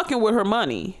you fucking with her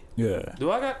money. Yeah. Do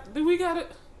we got it?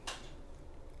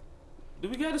 Do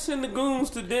we got to send the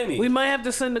goons to Denny? we might have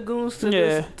to send the goons to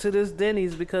this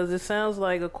Denny's, because it sounds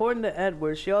like, according to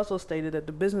Edwards, she also stated that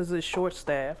the business is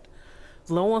short-staffed,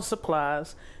 low on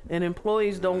supplies, and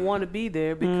employees don't want to be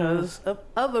there because of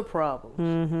other problems.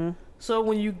 Mm-hmm. So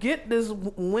when you get this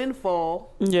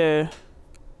windfall, Yeah.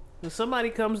 and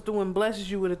somebody comes through and blesses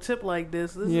you with a tip like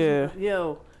this,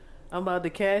 I'm about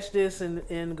to cash this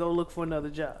and go look for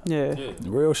another job. Yeah.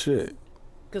 Real shit.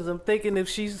 Because I'm thinking if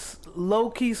she's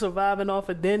low-key surviving off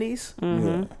of Denny's,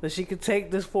 that she could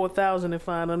take this $4,000 and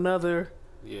find another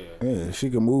Yeah, she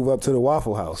can move up to the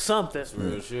Waffle House. something.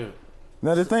 Real shit.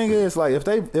 Now the thing is, like,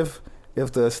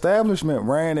 if the establishment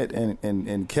ran it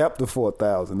and kept the $4,000,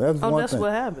 that's one That's thing.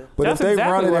 what happened. But That's if they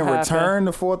exactly run it what and happened. return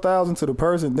the $4,000 to the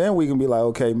person, then we can be like,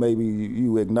 okay, maybe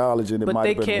you acknowledge it. It But might they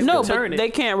have been can't a No, mistake. return but it. they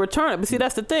can't return it. But see,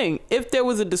 that's the thing. If there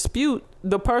was a dispute,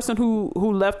 the person who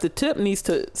left the tip needs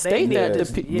to state need that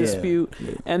to- dispute,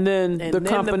 and then And the then the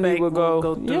company bank would will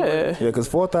go, go through yeah. it. Yeah, because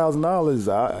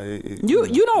 $4,000.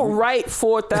 You don't write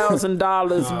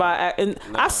 $4,000 by and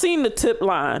I've seen the tip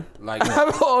line Like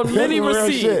on many Real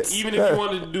receipts. shit. even if you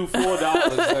wanted to do $4,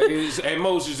 like, at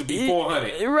most it should be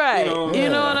 $400. Right, You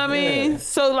know? what I mean.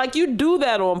 So like you do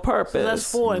that on purpose. So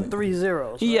that's 4 and 3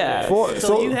 zeros. right? Yeah.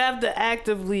 So you have to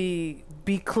actively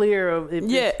be clear of if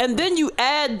Yeah, and then you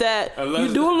add that. Unless-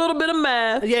 you do a little bit of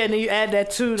math Yeah, and then you add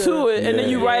that to it, and then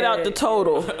you write out the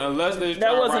total. Unless they That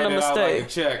try to wasn't write a it out like a mistake.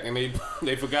 check and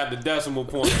they forgot the decimal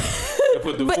point. They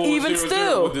put the But 4 even 0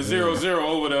 still. with the 0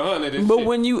 over the 100 and But shit.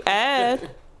 when you add,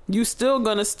 you still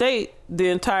gonna state the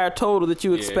entire total that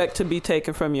you expect to be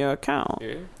taken from your account.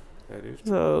 Yeah, that is true.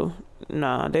 So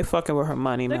nah, they fucking with her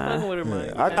money, They fucking man. with her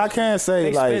money. I can't say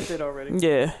They like spent it already.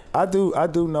 Yeah, I do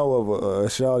know of a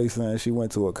shawty saying she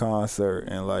went to a concert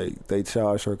and like they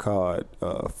charged her card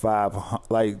 $500,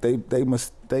 like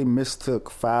they mistook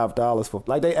 $5 for,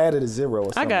 like they added a zero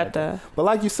or something. I got like that. But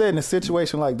like you said, in a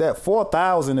situation like that,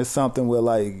 $4,000 is something where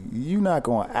like you're not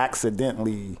gonna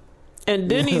accidentally. and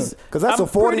Denny's Because that's I'm a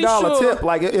 $40 pretty sure tip.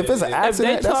 Like if it's an If they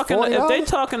accident, that's talking, $40. if they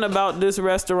talking about this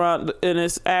restaurant and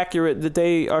it's accurate that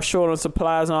they are short on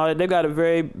supplies and all that, they got a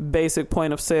very basic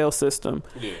point of sale system,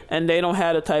 Yeah. and they don't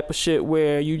have the type of shit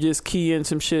where you just key in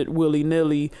some shit willy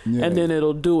nilly Yeah. and then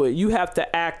it'll do it. You have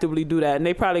to actively do that, and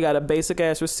they probably got a basic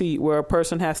ass receipt where a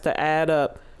person has to add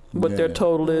up what their Yeah.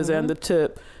 total is and the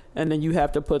tip. And then you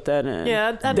have to put that in.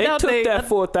 Yeah, I they doubt took they- that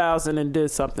 4,000 and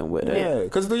did something with it. Yeah,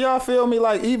 because do y'all feel me?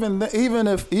 Like even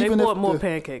if They bought more the-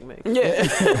 pancake mix.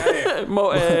 Yeah,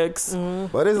 more eggs.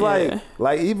 But it's Yeah.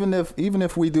 like even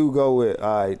if we do go with,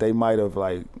 all right, they might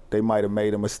have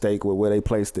made a mistake with where they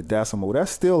placed the decimal.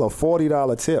 That's still a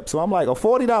 $40 tip. So I'm like, a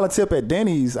 $40 tip at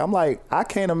Denny's. I'm like, I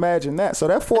can't imagine that. So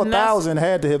that 4,000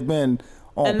 had to have been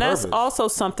on And purpose. that's also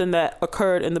something that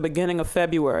occurred in the beginning of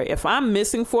February. If I'm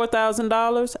missing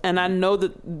 $4,000 and I know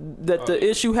that the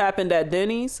issue happened at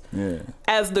Denny's, Yeah.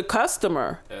 as the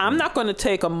customer, I'm not going to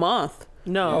take a month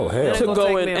No, Oh, hell. it ain't to gonna go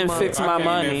take in me a and month. fix I my came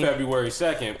money. in February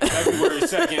 2nd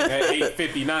at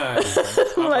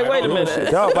 8:59. I'm like, wait a hold on.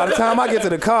 minute. Yo, by the time I get to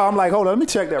the car, I'm like, hold on, let me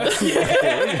check that receipt.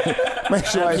 Make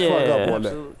sure I ain't fuck up on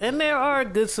that. And there are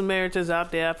good Samaritans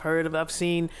out there. I've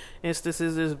seen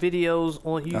instances. There's videos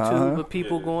on YouTube of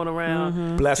people going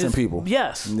around Blessing just- people.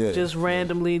 Yes, Yeah. just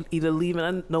randomly either leaving.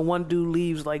 I know one dude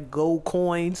leaves like gold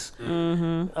coins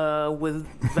with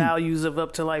values of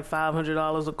up to like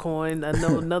 $500 a coin. I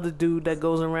know another dude that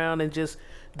goes around and just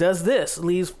does this,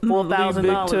 leaves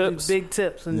 $4,000, big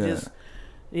tips, and Yeah. just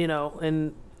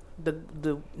and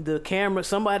the camera,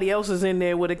 somebody else is in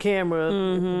there with a camera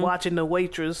watching the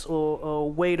waitress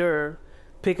or waiter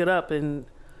pick it up and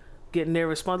getting their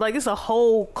response. Like, it's a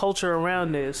whole culture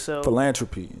around this. So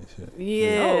Philanthropy and shit.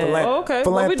 yeah, Oh, okay.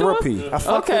 What we doing? Philanthropy. I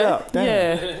fucked it Okay. up. Damn.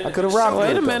 Yeah. I could have rocked Wait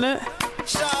with a it, though. minute.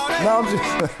 No, I'm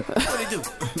just.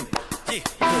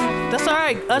 that's all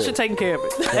right. Usher taking care of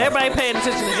it. Everybody paying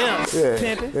attention to him. Yeah,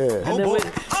 Pimping. yeah. And then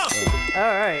all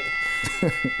right.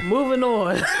 Moving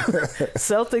on.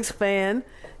 Celtics fan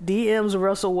DMs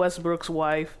Russell Westbrook's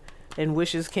wife and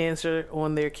wishes cancer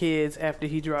on their kids after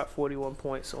he dropped 41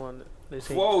 points on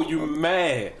Whoa, you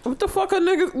mad? What the fuck are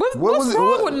niggas? What's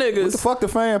wrong with niggas? What the fuck the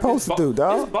fan supposed to do,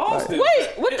 dog? It's Boston.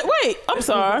 Wait, I'm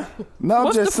sorry. No, I'm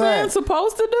What's just the fan saying,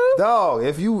 supposed to do? dog.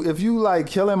 If you like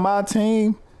killing my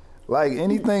team, like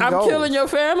anything I'm goes. killing your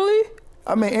family?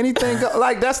 I mean, anything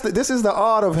like this is the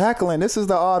art of heckling. This is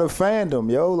the art of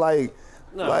fandom, yo. Like,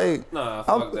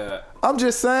 Fuck that. I'm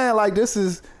just saying, like, this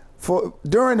is for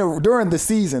during the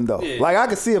season though. Yeah. Like, I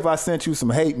could see if I sent you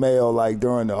some hate mail like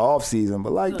during the off season,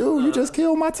 but like, dude, you just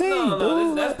killed my team,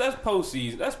 dude. That's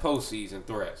postseason. That's postseason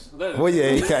threats. Well,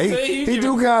 yeah, he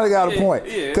do kind of got a point.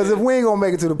 Because if we ain't gonna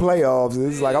make it to the playoffs,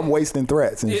 it's like I'm wasting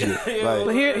threats and shit. Like,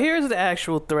 But here's the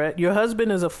actual threat. Your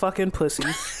husband is a fucking pussy.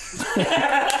 But you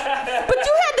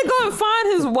had to go and find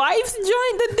his wife's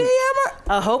joint to DM her?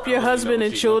 I hope your I don't even husband know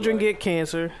and what she children look like. get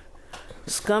cancer.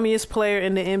 Scummiest player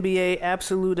in the NBA,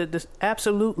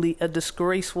 absolutely a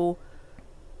disgraceful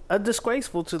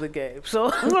to the game.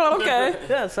 So, Oh, okay.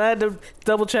 yes, I had to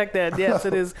double check that. Yes,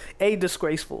 it is a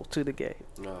disgraceful to the game.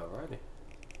 Alrighty.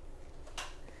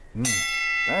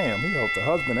 damn, he hope the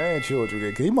husband and children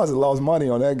get. He must have lost money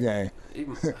on that game.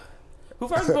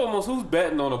 First and foremost, who's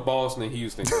betting on a Boston and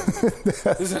Houston game?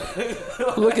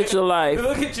 Look at your life.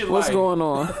 Look at your What's life. going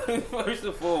on? First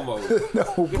and foremost.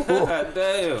 No,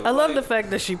 Damn. I love the fact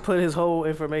that she put his whole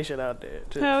information out there.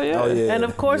 Too. Hell yeah. Oh yeah, And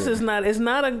of course, yeah. it's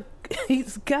not a.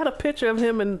 He's got a picture of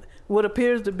him and what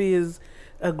appears to be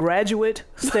a graduate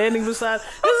standing beside.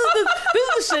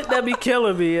 This is the shit that be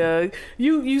killing me.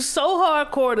 You so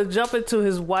hardcore to jump into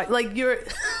his wife, like you're.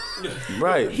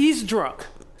 right. He's drunk.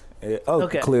 Yeah, oh,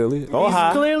 Okay. clearly. Oh, He's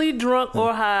hi. clearly drunk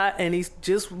or high, and he's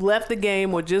just left the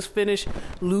game or just finished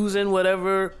losing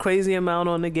whatever crazy amount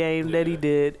on the game that he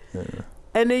did. Yeah.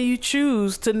 And then you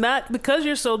choose to not, because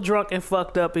you're so drunk and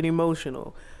fucked up and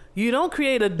emotional, you don't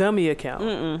create a dummy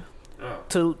account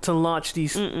to launch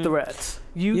these threats.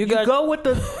 You go with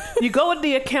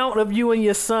the account of you and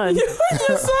your son.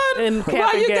 Your son. And Why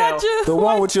cap and you gown. got your The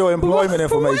one with your employment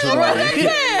information on it.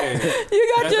 Yeah.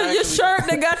 You got That's your actually- shirt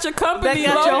that got your company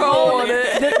That got your logo whole, on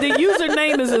it. the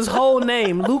username is his whole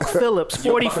name, Luke Phillips,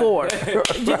 44.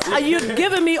 You're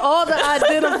giving me all the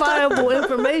identifiable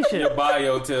information. Your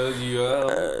bio tells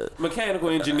you mechanical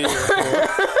engineer.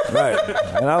 Right.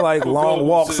 And I like long global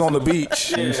walks on the system.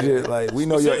 beach and Yeah. shit. Like, we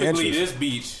know your Specifically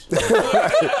interests. this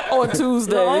beach. On Tuesdays.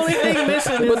 The only thing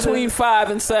missing is between 5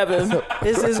 and 7.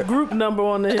 his group number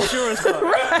on the insurance card.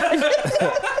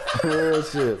 Real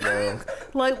shit, man.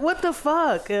 Like, what the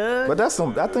fuck? But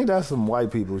I think that's some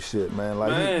white people shit, man.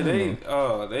 Like, Man,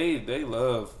 they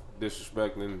love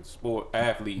disrespecting sport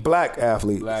athletes. black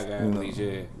athletes. Black you know. athletes,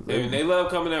 yeah. They love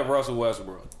coming at Russell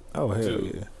Westbrook. Oh, hell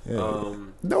too. yeah.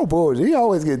 No bullshit. He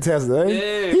always get tested. Ain't he?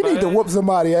 Yeah, He need to man. whoop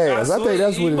somebody's ass. I think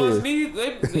that's what it is.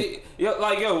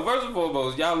 First and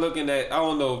foremost, y'all looking at, I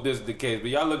don't know if this is the case, but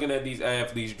y'all looking at these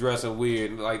athletes dressing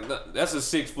weird. Like, that's a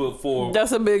 6'4".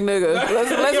 That's a big nigga.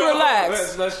 Let's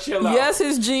relax. Let's chill out. Yes,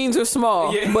 his jeans are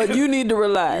small, Yeah. but you need to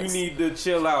relax. You need to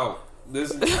chill out.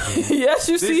 This Yes,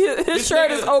 you see his this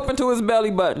shirt nigga- is open to his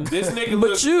belly button. this nigga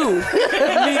But looks, you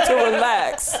need to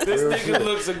relax. this nigga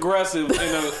looks aggressive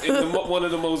in one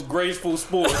of the most graceful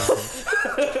sports.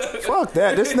 Fuck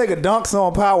that. This nigga dunks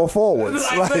on power forwards.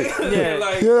 Like, Yeah.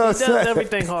 like, you know what I'm He does saying?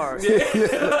 everything hard.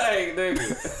 like,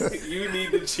 nigga, you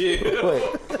need to chill.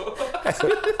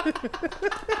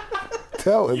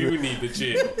 You need to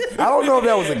chill. I don't know if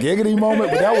that was a giggity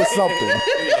moment, but that was something.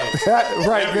 That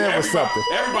right there was something.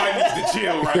 Everybody needs to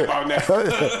chill right about now.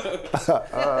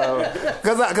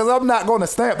 Because I'm not going to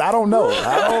stamp. I don't know.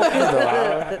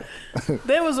 I don't.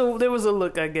 There was a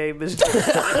look I gave this.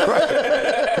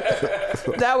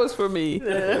 That was for me.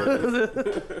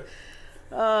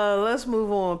 Let's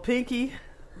move on. Pinky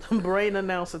Brain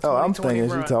announced a Oh, I'm 2020 thinking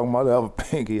she run. talking about the other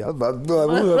Pinky. I was about to be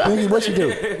like, Pinky, what she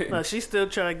do? No, she's still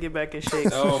trying to get back in shape.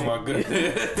 Oh my goodness.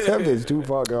 That bitch too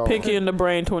far gone. Pinky in the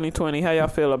Brain 2020. How y'all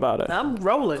feel about it? I'm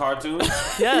rolling. Cartoon?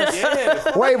 Yes.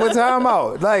 Yeah. Wait, but time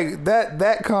out. Like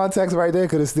that context right there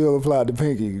could have still applied to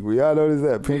Pinky. Y'all notice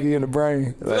that Pinky in the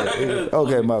Brain? Like,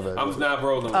 okay, my bad. I'm not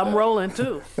rolling with I'm that. rolling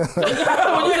too. When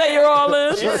you say you're all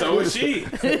in, So is she.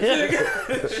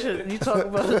 Shit, you talking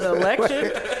about the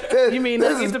election? You mean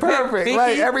this that is the perfect. Pinky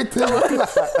Like everything.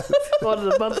 or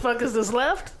the motherfuckers that's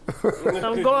left?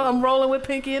 I'm rolling with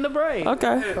Pinky in the Brain.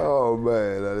 okay. Oh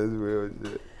man, that is real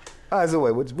shit. All right, so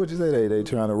wait, what you say? They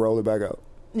trying to roll it back out?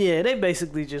 Yeah, they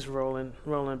basically just rolling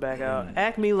back out.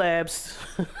 Acme Labs,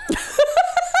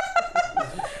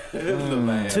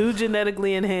 two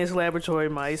genetically enhanced laboratory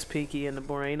mice, Pinky and the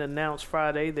Brain, announced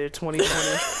Friday their 2020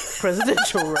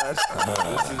 presidential run.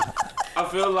 I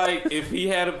feel like if he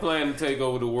had a plan to take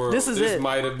over the world, This is it.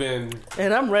 might have been.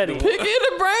 And I'm ready. Pinky and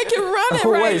the Brain can run it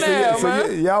right Wait, now, so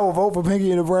man. y'all will vote for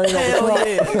Pinky and the Brain over Hell Trump?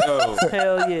 yeah. Oh,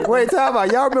 Hell yeah. Wait, time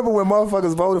out. Y'all remember when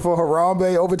motherfuckers voted for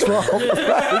Harambe over Trump? Like,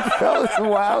 that was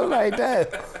wild like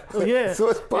that. Yeah. So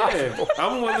it's possible. yeah.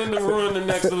 I'm willing to ruin the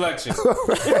next election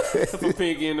for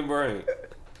Pinky and the Brain.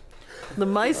 The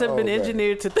mice have been Okay.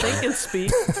 engineered to think and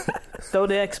speak, though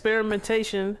the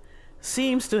experimentation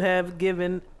seems to have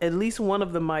given at least one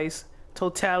of the mice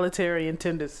totalitarian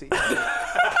tendencies.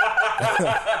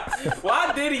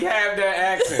 Why did he have that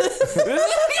accent?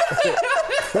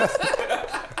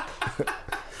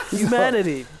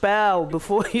 Humanity, bow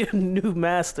before your new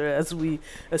master as we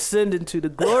ascend into the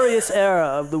glorious era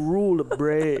of the rule of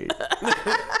Brain.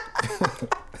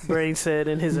 Brain said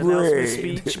in his announcement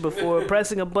speech before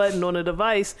pressing a button on a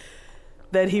device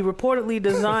that he reportedly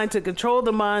designed to control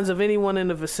the minds of anyone in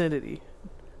the vicinity.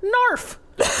 Narf!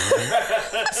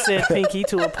 said Pinky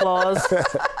to applause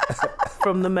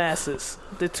from the masses.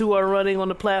 The two are running on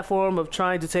the platform of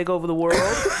trying to take over the world.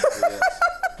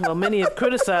 While many have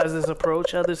criticized this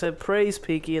approach, others have praised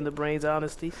Pinky and the Brain's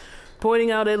honesty,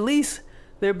 pointing out at least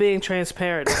they're being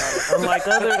transparent about it. Unlike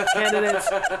other candidates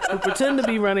who pretend to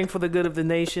be running for the good of the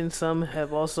nation, some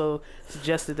have also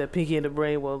suggested that Pinky and the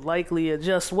Brain will likely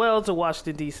adjust well to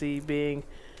Washington, D.C. being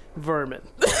vermin.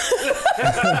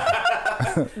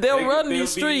 They'll run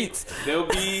these streets. They'll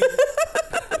be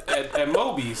at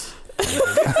Moby's.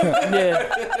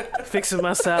 Yeah, fixing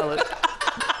my salad.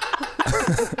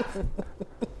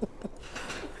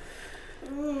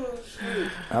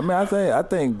 I mean, I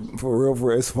think for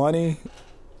real, it's funny,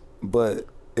 but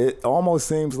it almost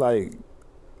seems like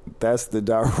that's the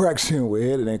direction we're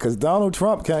headed in. Because Donald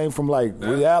Trump came from like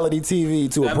reality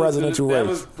TV to a presidential That race.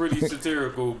 was pretty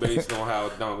satirical based on how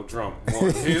Donald Trump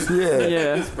won his,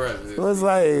 Yeah. his presidency. So it's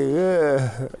like,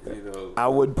 yeah, You know, I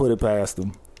wouldn't put it past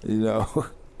him. You know,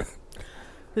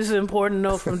 This is an important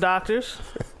note from doctors.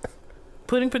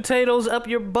 Putting potatoes up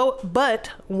your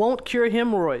butt won't cure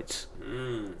hemorrhoids.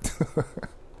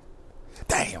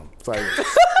 damn. It's like,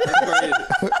 that's crazy.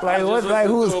 like what? Like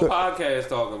who's? a podcast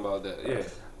talking about that? Yeah.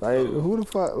 Like who the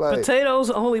fuck? Like Potatoes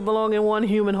only belong in one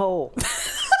human hole.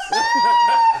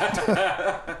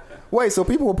 wait, so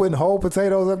people were putting whole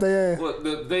potatoes up their ass? Well,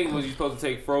 the thing was you're supposed to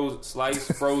take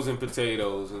sliced frozen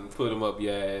potatoes and put them up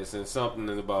your ass, and something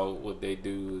about what they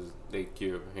do is they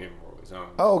cure hemorrhoids. I don't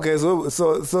know. Oh, okay,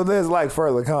 so there's like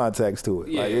further context to it.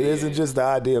 Yeah, like it yeah, isn't yeah. just the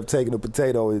idea of taking a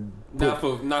potato and Not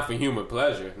for human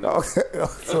pleasure. No. okay.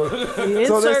 so they're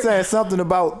Insert- saying something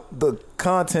about the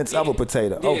contents of a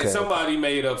potato. Yeah, Okay. somebody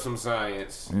made up some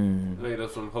science. Made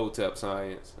up some Hotep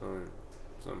science.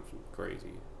 Some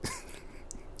crazy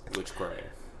witchcraft.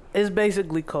 It's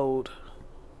basically cold.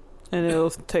 And it'll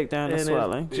take down the And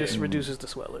swelling. it just reduces the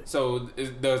swelling. So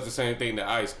it does the same thing that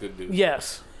ice could do.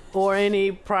 Yes. Or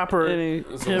any proper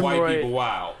So white hemorrhoid. people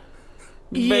wild.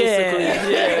 Basically, Yeah.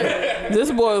 yeah.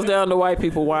 This boils down to white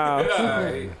people. Wow. All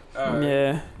right.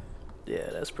 Yeah. Yeah,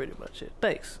 that's pretty much it.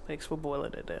 Thanks for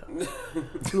boiling it down.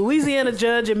 Louisiana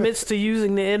judge admits to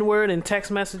using the N-word in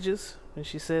text messages, and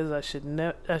she says I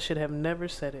should have never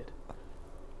said it.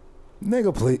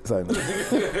 Nigga, please. Like,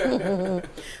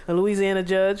 A Louisiana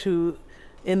judge who,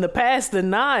 in the past,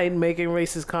 denied making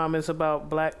racist comments about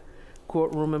black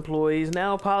courtroom employees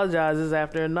now apologizes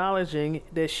after acknowledging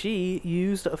that she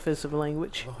used offensive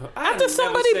language. After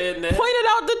somebody said that. pointed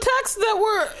out the texts that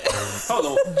were.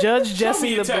 Hold on. Judge Show me Jesse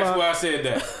your text LeBlanc. where I said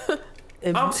that.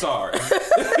 I'm sorry.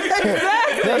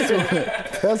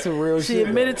 that's a real She shit.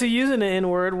 admitted to using the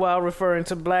N-word while referring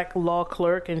to black law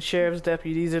clerk and sheriff's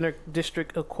deputies in her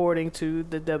district, according to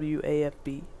the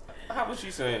WAFB. How was she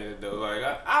saying it though? Like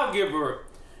I'll give her.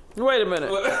 Wait a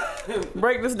minute.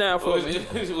 Break this down for me.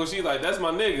 Was she like, that's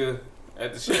my nigga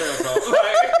at the sheriff's office?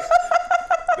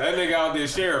 Like, that nigga out there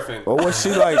sheriffing. Or was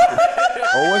she like?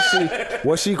 Or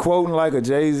was she quoting like a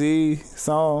Jay-Z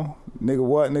song? Nigga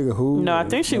what? Nigga who? No, I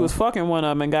think she was fucking one of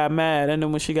them and got mad. And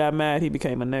then when she got mad, he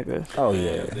became a nigga. Oh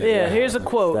yeah. Yeah, here's a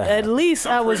quote. At least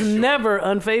I was pretty sure. never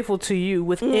unfaithful to you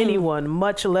with anyone,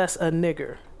 much less a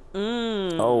nigger.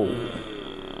 Oh.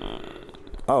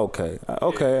 Okay.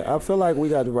 Okay. I feel like we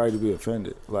got the right to be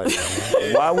offended. Like,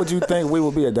 why would you think we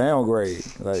would be a downgrade?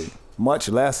 Like, much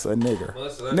less a nigger.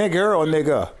 Nigger or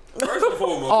nigga? First and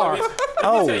foremost, let me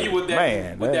Oh, tell you what that,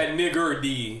 man. what that nigger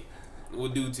D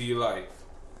would do to your life.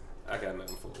 I got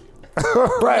nothing for you.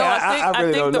 Right. No, I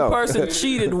really think don't the know. person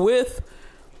cheated with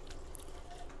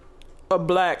a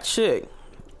black chick.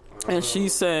 And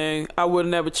she's saying, I would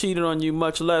have never cheated on you,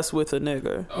 much less with a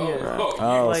nigga.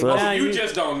 So you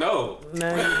just don't know.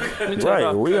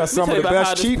 Right, we are some of the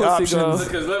best cheat options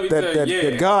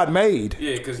that God made.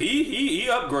 Yeah, because he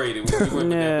upgraded when he went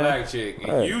with that black chick.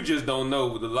 And right. You just don't know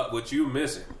what you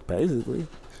missing. Basically.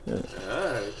 Yeah.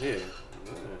 Yeah.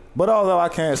 But although I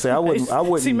can't say I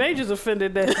wouldn't. See, Major's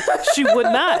offended that she would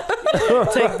not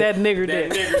take that nigger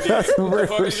dick. What the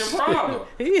fuck is your problem?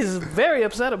 He is very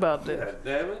upset about that. God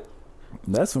damn it.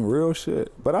 That's some real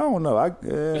shit. But I don't know.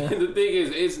 The thing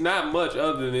is, it's not much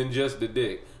other than just the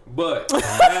dick. But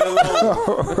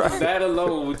that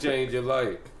alone will change your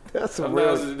life. That's some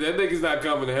real. That nigga's not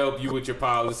coming to help you with your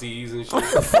policies and shit.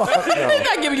 He's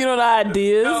not giving you no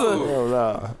ideas.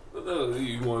 No.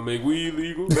 You want to make weed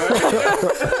legal?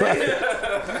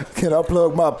 Can I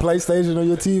plug my PlayStation on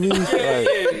your TV?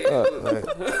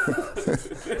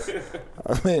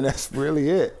 I mean, that's really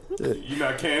it. You're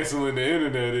not canceling the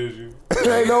internet, is you?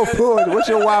 Ain't no point. What's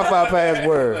your Wi-Fi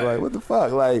password? Like, what the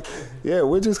fuck? Like, yeah,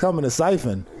 we're just coming to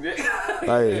siphon.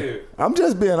 Like, I'm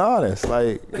just being honest.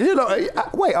 Like, you know,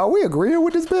 wait, are we agreeing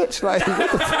with this bitch? Like,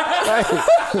 what the fuck? Like,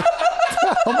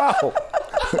 I'm out.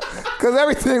 Because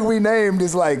everything we named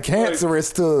is like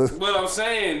cancerous to what I'm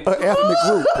saying, an ethnic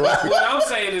group. Like, what I'm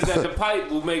saying is that the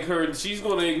pipe will make her, she's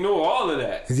going to ignore all of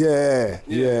that. Yeah.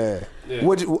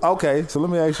 Would you, okay, so let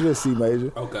me ask you this, C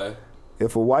Major. Okay.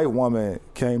 If a white woman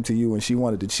came to you and she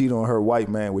wanted to cheat on her white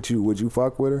man with you, would you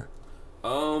fuck with her?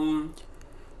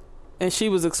 And she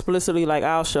was explicitly like,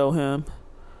 I'll show him.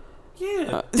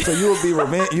 Yeah. So you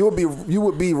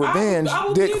would be revenge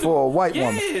dick for a white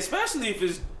woman. Yeah, especially if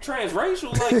it's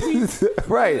transracial. Like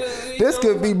right. This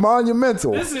could be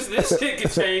monumental. This shit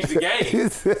could change the game.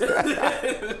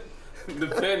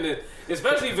 Depending,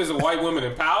 especially if it's a white woman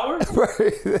in power.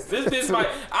 Right. This might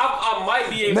I might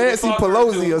be able Nancy to fuck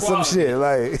Pelosi or some shit.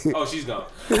 Like, oh, she's gone.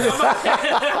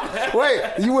 Wait,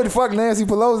 you wouldn't fuck Nancy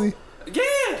Pelosi? Yeah.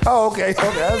 Oh, okay.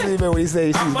 I was even when he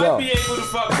said she's gone. I might be able to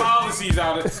fuck policies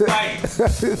out of like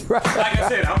I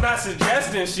said, I'm not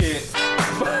suggesting shit.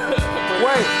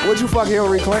 Wait, would you fuck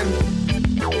Hillary Clinton?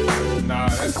 Nah,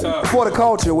 that's tough. For the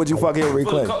culture, would you fuck Hillary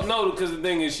Clinton? No, because the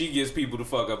thing is, she gets people to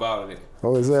fuck up out of it.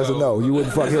 Oh, it's a no. You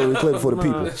wouldn't fuck Hillary Clinton for the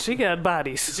people. She got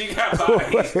bodies. She got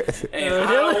bodies. And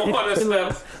I don't want to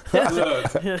step.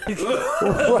 Look.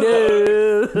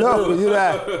 No, you're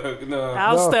not. No.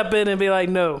 I'll step in and be like,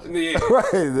 no. Yeah.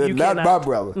 Right, not my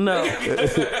brother. No.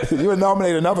 You would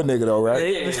nominate another nigga though,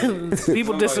 right?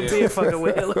 People disappear fucking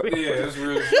with Hillary. Yeah, that's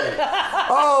real shit.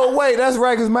 Oh, wait, that's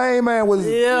right, because main man was...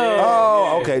 Yeah.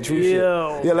 Oh, okay, true shit.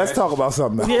 Yeah, let's talk about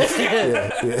something else.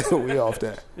 Yeah, we off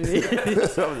that.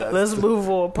 Let's move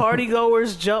on. Party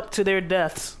goers jump to their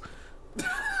deaths.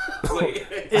 Wait.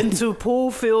 Into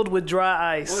pool filled with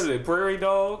dry ice. What are they, prairie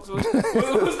dogs? What's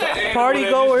that? Party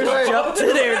goers jump to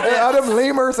their deaths. Hey, are them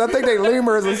lemurs? I think they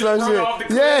lemurs or some shit.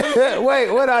 Yeah, wait,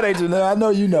 what are they, Janelle? I know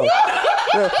you know.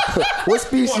 What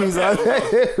species are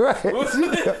they? Right.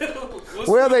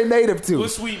 Where are they native to?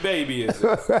 What sweet baby is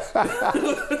it?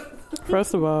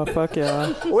 First of all, fuck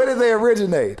y'all. Where did they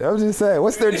originate? I'm just saying.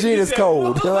 What's their genus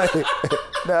code? Like,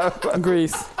 no.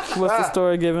 Greece. What's the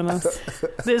story giving us?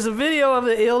 There's a video of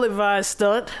the ill-advised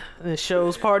stunt that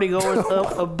shows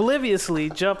partygoers obliviously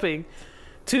jumping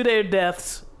to their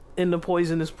deaths in the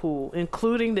poisonous pool,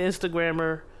 including the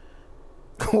Instagrammer.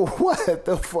 What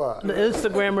the fuck? The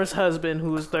Instagrammer's husband,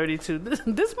 who was 32.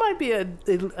 This might be a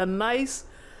nice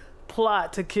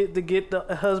plot to get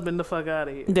the husband the fuck out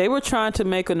of here. They were trying to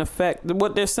make an effect.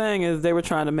 What they're saying is they were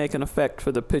trying to make an effect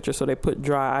for the picture, so they put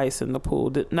dry ice in the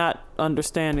pool, not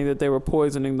understanding that they were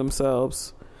poisoning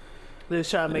themselves. They were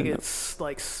trying to make it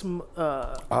like smoky.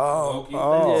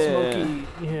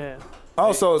 Yeah.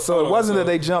 Oh, so it wasn't that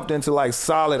they jumped into like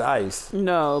solid ice.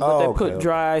 No, but they put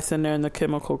dry ice in there and the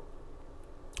chemical.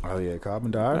 Oh yeah,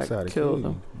 carbon dioxide killed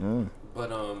them. Mm.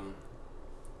 But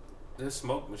there's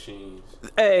smoke machines.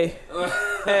 Hey,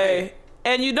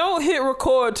 and you don't hit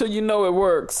record till you know it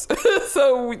works.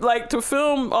 So, like, to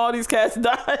film all these cats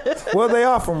die. Well, they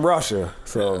are from Russia,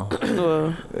 so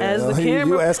as the camera,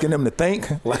 you asking them to think?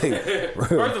 Like,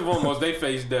 first and foremost, they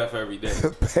face death every day.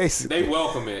 Basically, they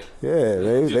welcome it. Yeah,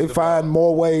 they find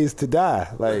more ways to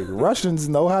die. Like, Russians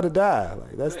know how to die.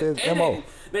 Like, that's their MO.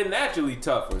 They're naturally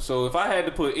tougher. So if I had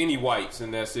to put any whites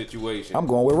in that situation, I'm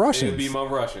going with Russians. It'd be my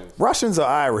Russians. Russians are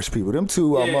Irish people. Them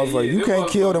two are motherfuckers. You can't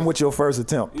kill them with your first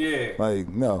attempt. Yeah. Like,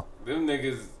 no. Them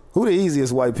niggas. Who the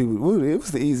easiest white people? It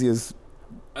was the easiest.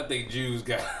 I think Jews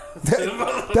got.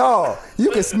 Dog,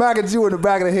 you can smack a Jew in the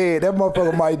back of the head. That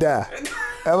motherfucker might die.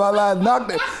 Am I lying? Knock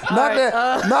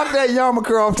that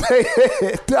yarmulke off their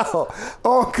head. No.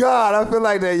 Oh God, I feel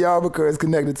like that yarmulke is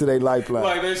connected to their lifeline.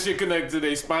 Like that shit connected to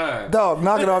their spine. Dog,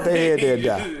 knock it off their head there,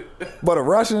 guy. But a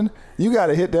Russian, you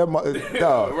gotta hit that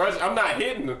dog. I'm not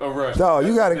hitting a Russian. Dog,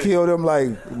 you gotta kill them like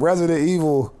Resident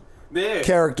Evil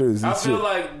characters and I feel shit.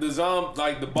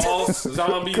 like the boss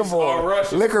zombies Come are on,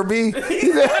 Russian. Liquor B.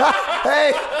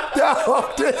 Hey,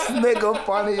 dog, this nigga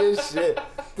funny as shit.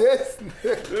 This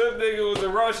nigga was a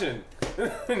Russian.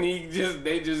 And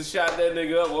they just shot that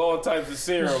nigga up with all types of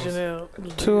serums.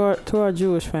 Janelle, To our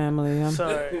Jewish family, I'm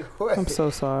so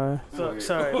sorry.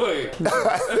 sorry.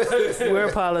 We're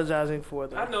apologizing for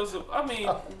that. I know some. I mean,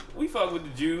 we fuck with the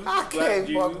Jews. I Black can't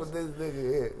Jews. fuck with this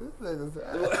nigga here. This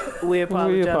nigga's We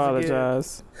apologize. We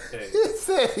apologize. he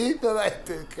said he felt like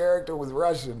the character was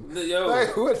Russian. Yo,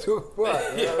 Like, what the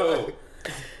fuck? yo,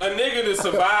 a nigga to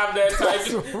survive that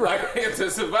type, like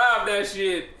to survive that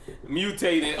shit,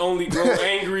 mutate and only grow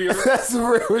angrier. That's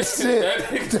real shit. That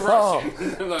nigga's Dog.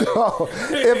 Russian. Like, Dog.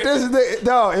 If this nigga,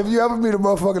 dog, if you ever meet a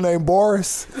motherfucker named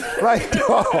Boris, like,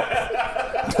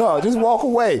 dog, just walk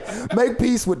away. Make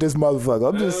peace with this motherfucker.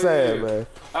 I'm just saying, man.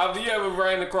 Have you ever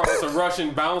ran across a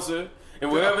Russian bouncer?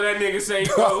 And whatever that nigga say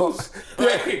goes.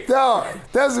 Like, Dog,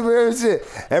 that's some real shit.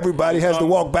 Everybody has to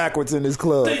walk backwards in this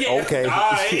club. Okay.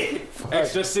 All right.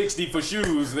 Extra 60 for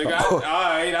shoes, nigga. All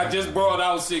right, I just brought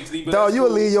out 60. But Dog, that's you'll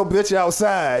cool. leave your bitch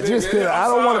outside. Just Nigga, I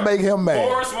don't want to make him mad.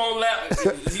 Boris won't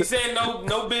let. He said no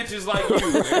bitches like you.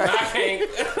 And I can't.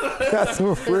 That's some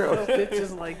real,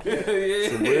 Bitches like you.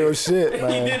 some real shit, He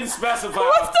man. didn't specify.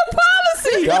 What's the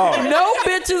policy? Dog. No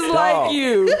bitches like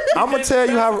you. I'm gonna tell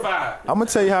you how. Specify. I'm gonna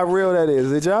tell you how real that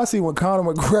is. Did y'all see when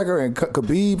Conor McGregor and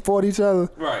Khabib fought each other?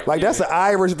 Right, Like yeah. that's an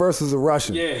Irish versus a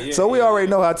Russian. Yeah, so we yeah, already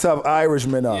yeah. know how tough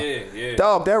Irishmen are. Yeah.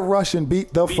 Dog, that Russian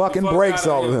beat the fucking fuck brakes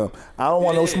out off of of him. I don't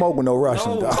want no Yeah. smoke with no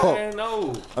Russian, No, dog. man,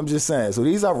 no. I'm just saying. So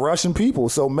these are Russian people.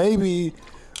 So maybe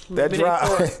that Maybe dry.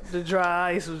 they thought the dry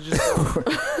ice was just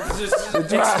Just,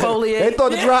 exfoliate. They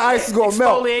thought the dry ice was gonna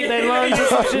melt. exfoliate their lungs or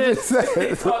some I'm shit. just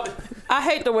saying. I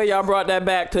hate the way y'all brought that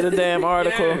back to the damn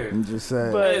article. I'm just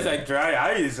saying. But- it's like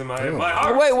dry ice in my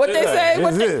heart. Wait, what they say?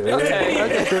 What This they,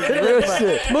 is okay. real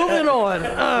shit. Moving on.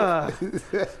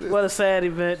 What a sad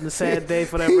event and a sad day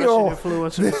for that He Russian on-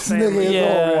 influencer This nigga family. is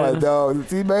Yeah. on one, dog.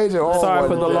 T Major on Sorry one.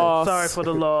 for the today. loss. Sorry for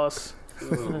the loss.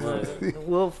 Oh, man.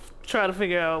 We'll try to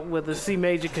figure out whether C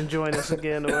Major can join us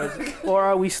again or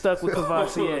are we stuck with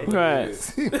Cavassier. Right.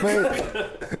 T Major.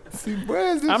 See,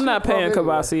 where's this I'm not shit paying from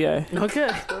Cavassier. Okay.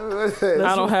 anyway?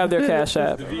 I don't have their cash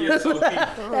app. The VSOP.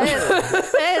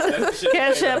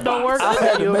 Cash App don't work I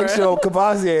had for to you, make right? sure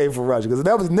Cavassier ain't for Russia because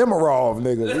that was Nemirov,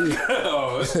 nigga.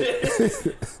 Oh,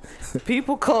 shit.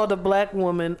 People called a black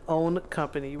woman owned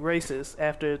company racist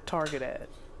after a Target ad.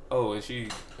 Oh, and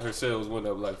her sales went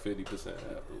up like 50%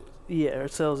 afterwards. Yeah, her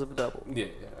sales have doubled. Yeah,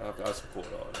 I support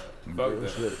all that. Fuck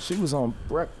that. She was on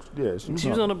breakfast. Yeah, She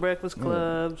was on the Breakfast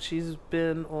Club. She's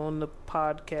been on the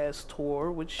podcast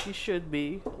tour, which she should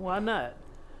be. Why not?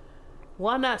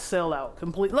 Why not sell out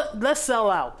complete? Let's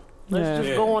sell out. Let's Yeah. just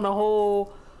Yeah. go on a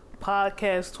whole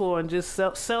podcast tour and just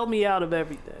sell me out of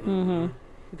everything. Mm-hmm.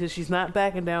 Because she's not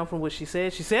backing down from what she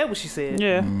said. She said what she said.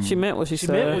 Yeah, she meant what she, She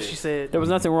said. meant what she said. There was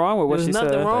nothing wrong with what There was she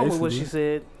nothing said. wrong with what she basically.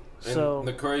 said. And So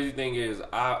the crazy thing is,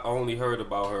 I only heard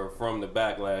about her from the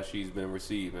backlash she's been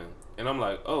receiving, and I'm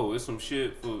like, oh, it's some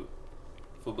shit for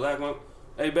black women.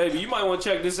 Hey, baby, you might want to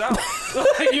check this out.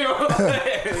 You know what I'm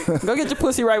saying? Go get your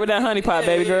pussy right with that honey pot,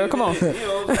 baby girl. Come on. You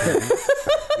know what I'm saying?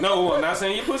 No, I'm not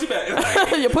saying your pussy back.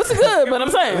 Your pussy good, but I'm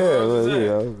saying. Yeah, well, you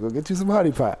know, go get you some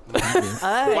honey pot.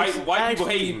 White people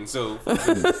hating, so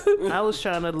I was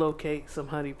trying to locate some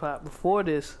honey pot before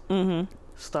this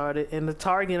started, and the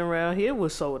Target around here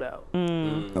was sold out.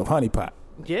 Of honey pot.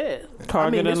 Yeah,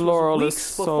 Target this and was Laurel weeks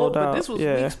is before, sold but out. this was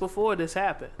Yeah. weeks before this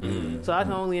happened. So I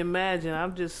can only imagine.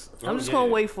 I'm just Oh, gonna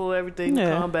yeah. wait for everything to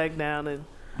Yeah. calm back down and.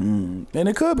 And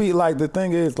it could be like the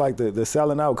thing is like the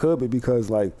selling out could be because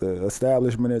like the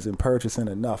establishment isn't purchasing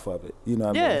enough of it. You know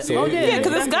what I Yeah. mean? Oh, yeah. Yeah,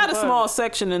 because it's That's got a fine. small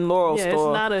section in Laurel Yeah, store.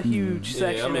 it's not a huge yeah,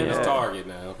 section. I mean, at it's all. Target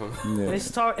now. Yeah.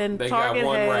 It's and They got Target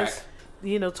one has, rack.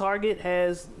 you know, Target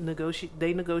has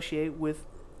they negotiate with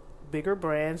bigger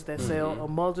brands that sell a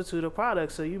multitude of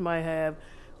products. So you might have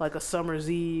like a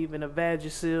Summer's Eve and a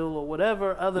Vagisil or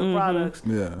whatever other products.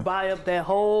 Yeah. Buy up that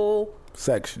whole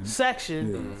Section.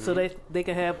 section so they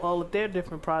can have all of their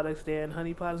different products there. And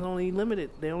Honey Pot is only limited.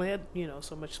 They only had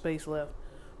so much space left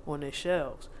on their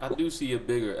shelves. I do see a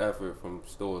bigger effort from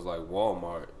stores like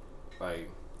Walmart. Like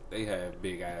they have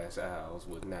big ass aisles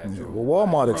with natural. Well,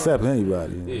 Walmart accept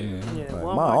anybody. Yeah. Yeah, Like,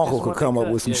 Walmart my just uncle could want come their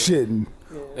up with some cut. shit and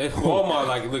And Walmart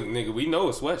like, look, nigga, we know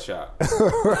a sweatshop.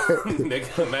 They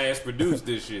can mass produce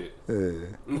this shit.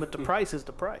 But the price is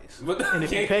the price. But And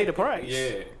if you pay the price,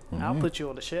 yeah, I'll put you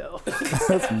on the shelf.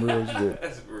 That's some real shit.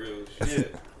 that's real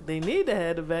shit. They need to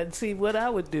have the vet and see what I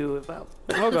would do if I.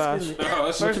 Oh gosh. Oh,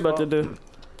 that's What you about to do?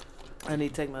 I need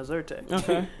to take my Zyrtec.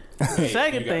 Okay. The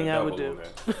second You got thing a I would double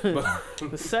do.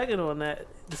 on that.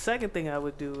 The second thing I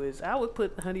would do is I would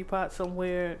put Honey Pot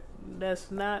somewhere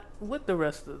that's not with the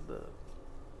rest of the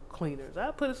cleaners.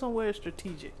 I'd put it somewhere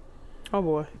strategic. Oh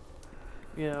boy.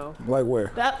 You know, Like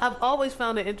where? I've always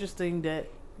found it interesting that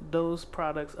those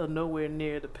products are nowhere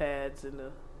near the pads and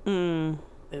the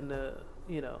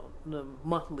the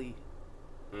monthly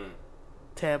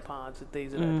tampons and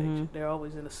things of that nature. They're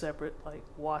always in a separate like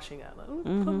washing out. Like,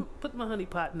 put my Honey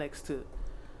Pot next to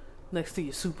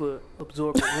your super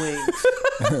absorbent wings.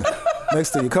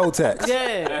 Next to your Kotex.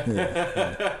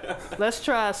 Yeah. Let's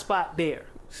try a spot there.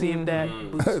 See if that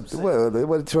boosts. Well,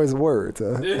 what a choice of words,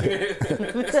 huh?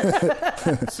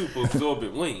 Super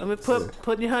absorbent wings. I mean,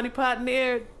 put your Honey Pot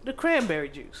near the cranberry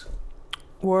juice.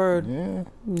 Word. Yeah.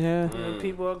 Yeah. You know,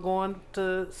 people are going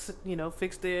to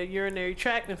fix their urinary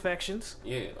tract infections.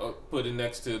 Yeah, put it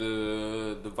next to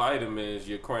the vitamins,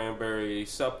 your cranberry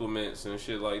supplements and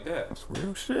shit like that. That's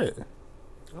real shit.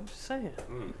 I'm just saying.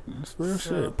 That's real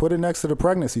shit. Put it next to the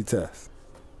pregnancy test.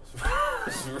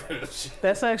 It's real shit.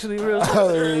 That's actually real.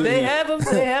 They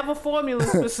have a formula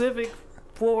specific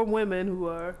for women who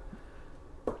are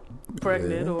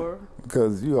pregnant or.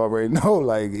 Because you already know,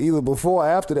 like, either before or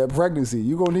after that pregnancy,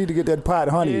 you're going to need to get that pot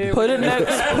honey. Yeah. Put it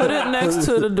next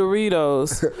to the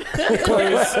Doritos.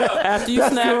 Because after you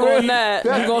snack on that,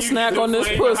 you're going to snack on this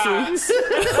pussy.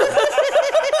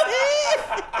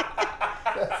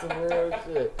 That's some real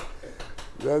shit.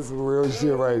 That's some real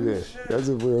shit right there. That's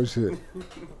some real shit.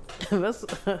 That's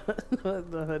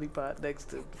the Honey Pot next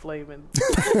to flaming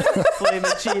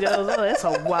Cheetos. Oh, that's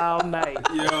a wild night.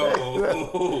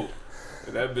 Yo,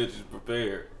 that bitch is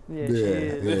prepared. Yeah, she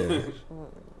is.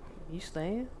 You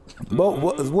staying? But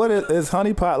what is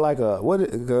honey pot like a what?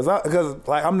 Because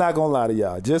like I'm not gonna lie to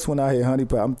y'all. Just when I hear honey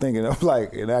pot, I'm thinking of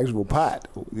like an actual pot.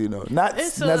 You know, not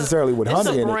necessarily with honey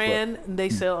in it. It's a brand. They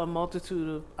sell a multitude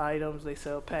of items. They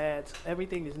sell pads.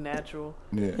 Everything is natural.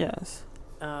 Yeah. Yes.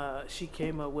 She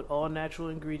came up with all natural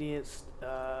ingredients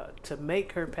to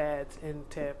make her pads and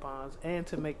tampons, and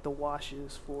to make the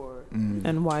washes for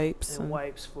And wipes. and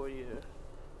wipes for your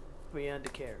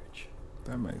undercarriage.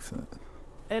 That makes sense.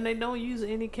 And they don't use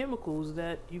any chemicals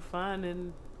that you find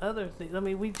in other things. I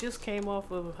mean, we just came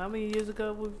off of how many years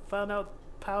ago we found out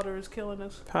powder is killing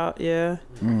us. Yeah.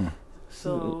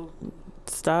 So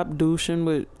Stop douching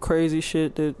with crazy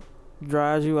shit that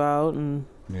dries you out and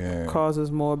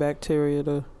causes more bacteria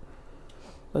to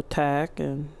attack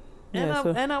and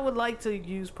I would like to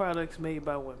use products made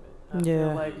by women. I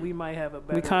feel like we might have a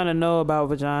better. We kind of know about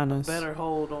vaginas. Better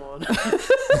hold on.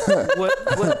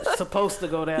 what's supposed to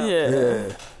go down?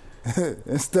 Yeah.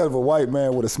 Instead of a white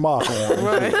man with a smock on.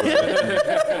 Right.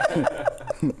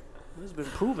 It's been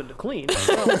proven to clean.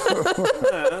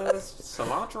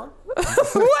 Cilantro?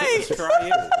 Wait. Try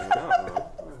it. I don't know.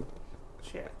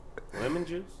 Shit. Lemon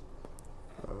juice?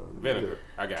 Vinegar.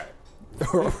 I got it.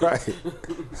 Right.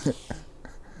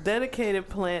 Dedicated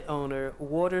plant owner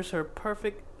waters her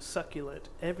perfect succulent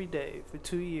every day for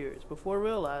 2 years before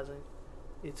realizing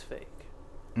it's fake.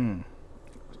 Make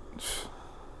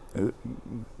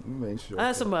sure. I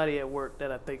have somebody at work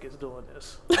that I think is doing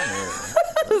this.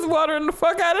 Just watering the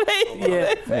fuck out of it.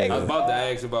 Yeah. I was about to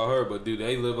ask about her, but do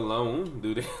they live alone?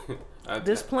 Do they?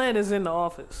 This plant is in the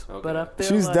office, but I feel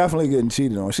She's like definitely getting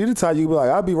cheated on. She the type you be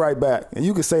like, I'll be right back. And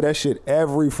you can say that shit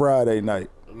every Friday night.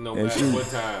 No matter what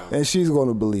time. And she's going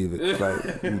to believe it.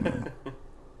 Like, you know.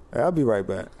 I'll be right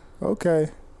back. Okay.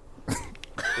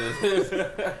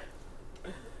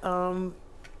 I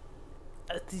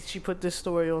think she put this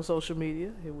story on social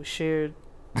media. It was shared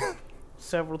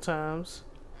several times.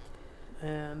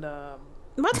 And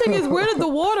My thing is, where did the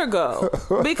water go?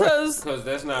 Because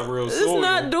that's not real it's soil.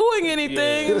 not doing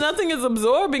anything. Yeah. Nothing is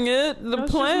absorbing it. The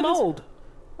it's plant just is- mold.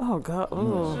 Oh God. It's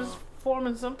Oh. just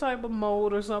forming some type of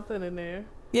mold or something in there.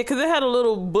 Yeah, because it had a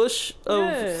little bush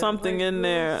of something like in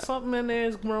there. Something in there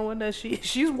is growing that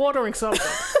she's watering something.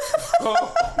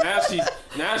 Oh, now she's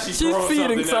She's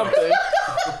feeding something.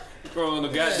 Throwing the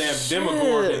goddamn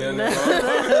Demogorgon in there.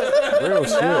 Real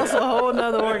shit. That's a whole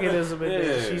nother organism in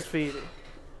there Yeah. she's feeding.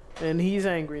 And he's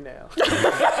angry now.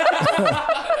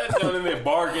 Down in there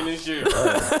barking and shit.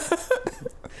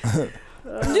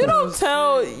 You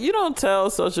don't tell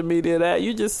social media that.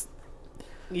 You just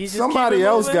Somebody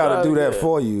else got to do that Yeah.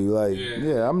 for you. Like,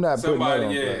 yeah, I'm not Somebody,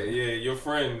 putting that on. yeah, your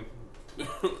friend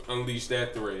unleash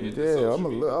that thread. Yeah, I'm a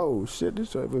little. Oh shit,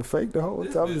 this shit been fake the whole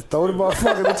time. Just throw the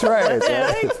motherfucker in the trash. Yeah,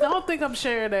 man. I don't think I'm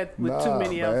sharing that with too Nah,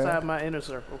 many man. outside my inner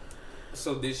circle.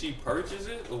 So did she purchase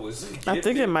it or was it? I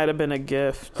think it might have been a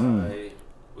gift. Like,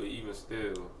 but even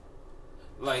still,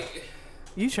 like,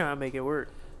 You trying to make it work?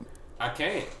 I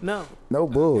can't. No. No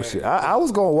bullshit. I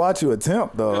was gonna watch you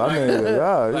attempt though. I mean,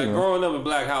 yeah, Like you know. growing up in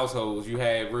black households, you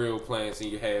had real plants and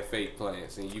you had fake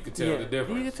plants, and you could tell the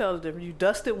difference. You can tell the difference. You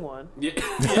dusted one. Yeah.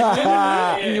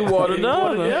 You watered the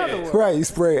Water other. the other one. Right, you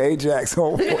spray Ajax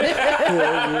on.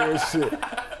 yeah, shit.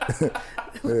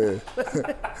 Yeah.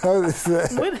 How was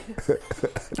that? When,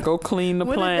 Go clean the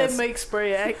when did plants. they make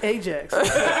spray Ajax?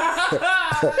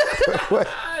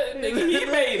 Nigga, he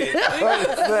made it. What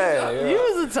is that? You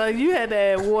was the time you had to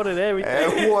add water to everything.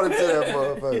 Add water to that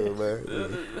motherfucker,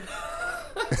 man.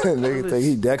 Nigga think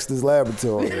he Dexter's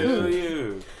Laboratory. Hell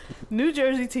yeah. New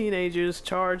Jersey teenagers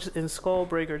charged in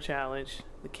Skullbreaker challenge,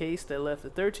 the case that left a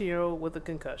 13-year-old with a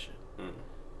concussion.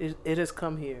 It has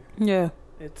come here. Yeah.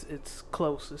 It's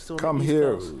close. It's still Come on the East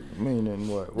here, Coast. meaning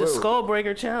what? The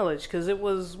Skullbreaker challenge, because it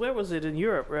was where was it in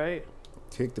Europe, right?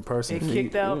 Kick the person. It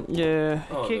kicked out. Yeah.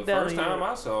 Oh, the Kicked out first of time here.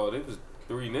 I saw it, it was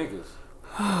 3 niggas.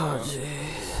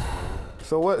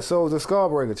 So what? So the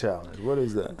Skullbreaker challenge. What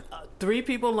is that? 3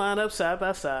 people line up side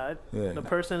by side. Yeah. The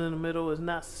person in the middle is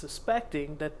not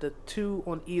suspecting that the 2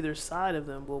 on either side of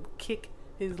them will kick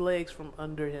his legs from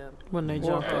under him, When they Or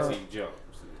jump As up. he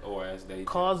jumps, or as they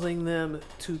causing them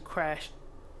to crash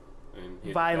jump and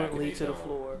hit violently the back to of the their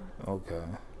floor. Okay.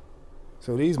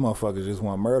 So these motherfuckers just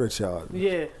want murder charges.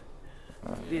 Yeah.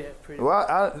 Yeah, pretty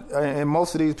Well, and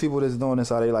most of these people that's doing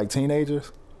this, are they like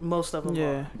teenagers? Most of them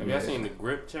Yeah. are. Have y'all seen the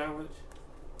grip challenge?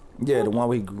 Yeah, the one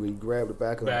we grabbed the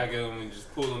back of. Back of them and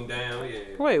just pull them down. Yeah.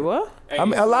 Wait, what? Hey, I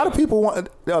mean, a lot of people want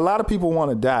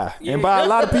to die, Yeah. and by a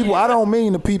lot of people, I don't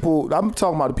mean the people. I'm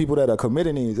talking about the people that are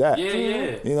committing these acts. Yeah,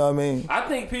 yeah. You know what I mean? I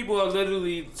think people are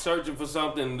literally searching for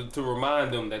something to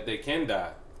remind them that they can die.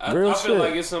 I Real feel shit.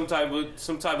 like it's some type of Wait,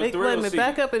 thrill. wait a minute, seeking.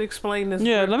 back up and explain this.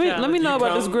 Yeah, grip let me challenge. know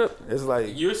about this come- grip. It's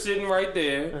like You're sitting right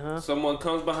there. Uh-huh. Someone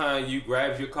comes behind you,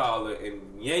 grabs your collar, and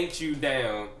yanks you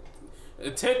down,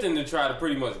 attempting to try to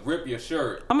pretty much rip your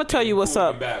shirt. I'm gonna tell you what's pull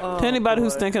up. backwards. To anybody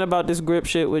who's boy. thinking about this grip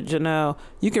shit with Janelle,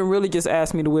 you can really just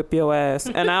ask me to whip your ass,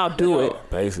 and I'll do it.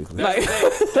 basically. Like,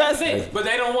 That's it. But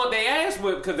they don't want their ass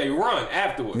whipped because they run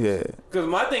afterwards. Yeah. Because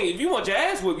my thing, if you want your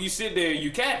ass whipped, you sit there and you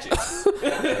catch it.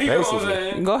 You know what I'm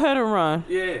saying? go ahead and run,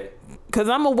 Yeah. cause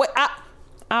I'm a wait.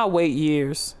 I'll wait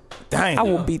years. Damn. I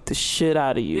will beat the shit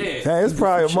out of you. Yeah. Damn, it's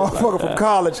probably a motherfucker from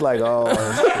college. Like, oh,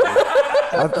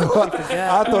 I thought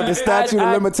the statute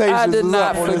of limitations I did was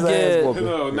not up on his ass forget. whooping.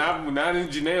 No, not in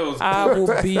Janelle's. I will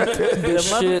beat the The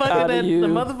shit out motherfucker, of you. the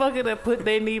motherfucker that put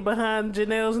their knee behind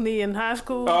Janelle's knee in high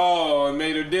school. Oh, and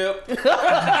made her dip. the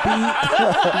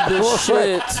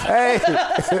shit. Hey,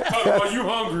 Are you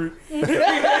hungry?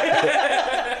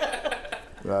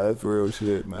 nah, that's real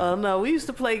shit, man. Oh no, we used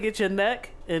to play Get Your Neck,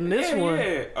 and this Yeah, one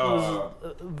yeah. was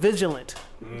vigilant.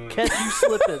 Catch you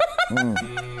slipping.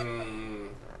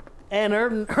 And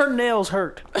her nails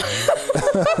hurt.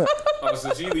 Oh,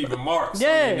 so she leaving marks on your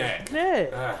Yeah, neck. yeah.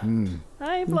 Ah,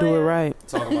 I ain't Do playing. it right.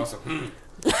 talking about some.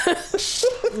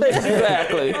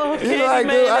 Exactly. Okay, You like,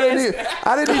 man, dude,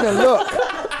 I didn't even look.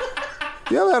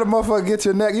 You ever had a motherfucker get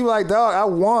your neck? You like, dog, I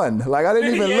won. Like, I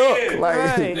didn't even Yeah, look. Like,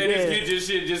 right. They just Yeah. get your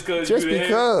shit just because. just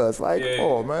because. Like, Yeah.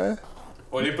 oh, man.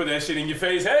 Or they put that shit in your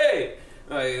face. Hey.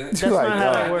 Like, That's like, not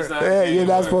how dog, it works. Yeah, you're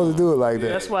not supposed to do it like that.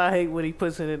 That's why I hate when he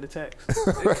puts it in the text.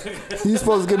 You're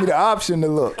supposed to give me the option to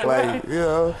look. Like, you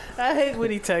know. I hate when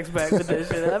he texts back with that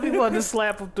shit. I be wanting to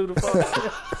slap him through the phone.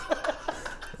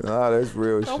 Nah, that's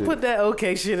real Don't shit. put that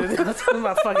okay shit in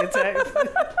my fucking text.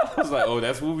 I was like, oh,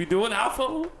 that's what we do on our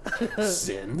phone?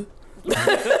 Send.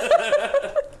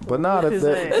 But nah, His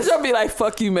that, ass. It's gonna be like,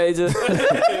 fuck you, Major.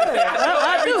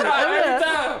 I do. Every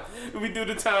time we do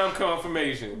the time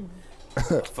confirmation.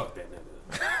 Fuck that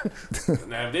nigga.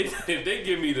 Now if they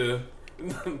give me the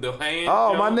hand.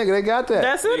 oh, my jump, nigga, they got that.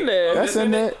 That's in there. That's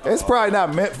in there. It's probably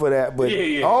not meant for that, but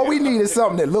Yeah. all we need is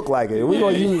something that look like it. We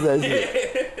gonna use that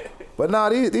shit. But nah,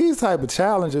 these type of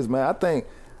challenges, man.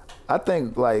 I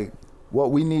think like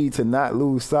what we need to not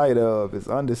lose sight of is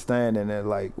understanding that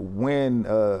like when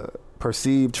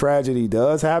perceived tragedy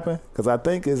does happen, because I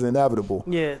think it's inevitable.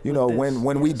 Yeah, You know, this-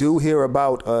 when we do hear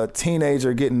about a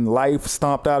teenager getting life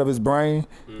stomped out of his brain,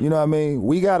 you know what I mean?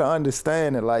 We got to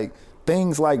understand that like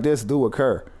things like this do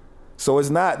occur. So it's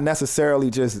not necessarily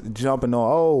just jumping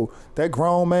on, oh, that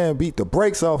grown man beat the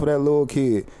brakes off of that little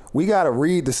kid. We got to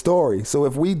read the story. So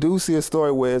if we do see a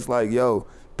story where it's like, yo,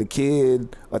 the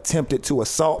kid attempted to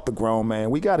assault the grown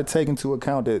man, we got to take into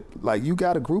account that, like, you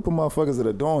got a group of motherfuckers that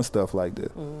are doing stuff like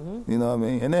this. You know what I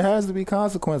mean? And there has to be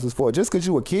consequences for it. Just because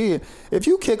you a kid, if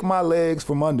you kick my legs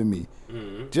from under me,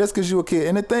 just because you a kid.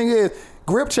 And the thing is,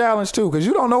 grip challenge too, because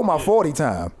you don't know my 40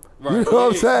 time. Right. You know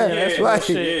what I'm saying? Yeah, That's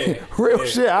like real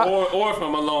shit. Or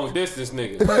from a long distance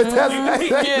nigga.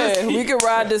 Yeah, we can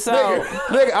ride this out.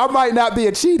 Nigga, I might not be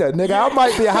a cheetah, nigga. I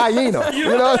might be a hyena. You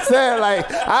know what I'm saying?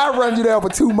 Like, I run you there for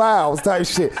 2 miles type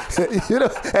shit. You know,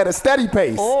 at a steady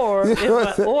pace. Or You know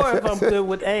if I'm good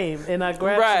with aim and I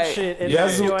grab some shit and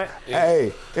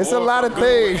hey, it's Or a lot if of I'm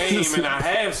good with things. aim and I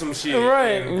have some shit.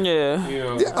 Right. And, Yeah. you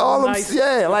know, All them, Nice.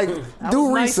 like,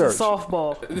 do nice research. in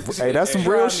softball. Hey, that's some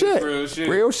real shit.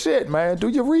 Real shit. Man. Do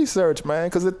your research, man.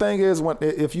 Because the thing is,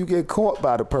 if you get caught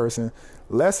by the person,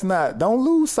 don't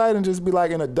lose sight and just be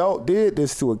like, an adult did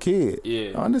this to a kid.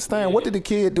 Yeah. Understand, what did the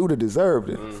kid do to deserve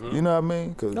this? You know what I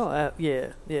mean? 'Cause, No, yeah.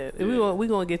 We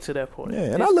gonna get to that point. yeah,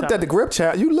 and I looked at the grip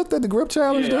challenge. You looked at the grip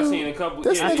challenge, Yeah, I dude? seen a couple.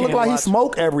 This yeah, nigga I look seen like he watch-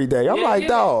 smoke every day. I'm like,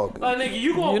 dog. Like, nigga,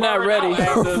 you gonna You're not burn ready. out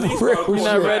after at least Real about a shit.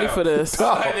 You're not ready for this.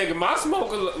 Like, nigga, my smoke,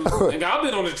 nigga, I've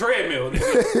been on the treadmill.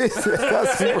 Nigga.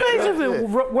 He's just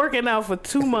been working out for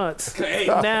 2 months. Hey,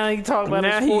 Now he talking about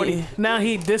Now his he- 40. Now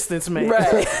he distance man.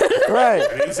 Right. Right.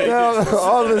 didn't say Now, this.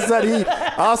 all of a sudden, he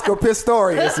Oscar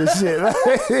Pistorius and shit.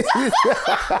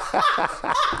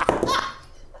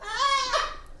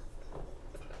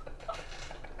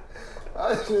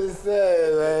 I just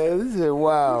said, man, this is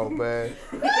wild, man.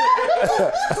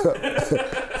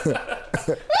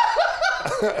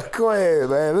 Go ahead,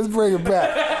 man. Let's bring it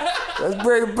back. Let's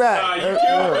bring it back. Nah, you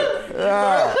killed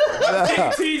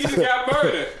me. T just got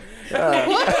murdered.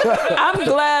 I'm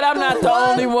glad I'm not the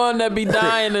only one that be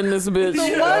dying in this bitch.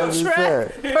 The one just track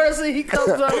saying. person he comes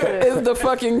up with. Is the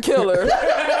fucking killer.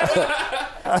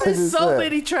 There's so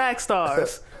many track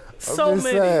stars. So I'm just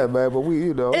many. saying, man, but we,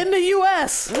 you know. In the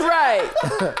U.S. Right.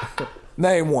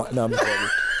 Name one. No, I'm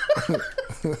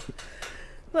kidding.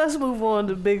 Let's move on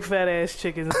to big fat ass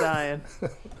chickens dying.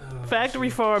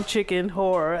 Factory farm chicken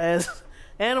horror as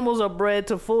animals are bred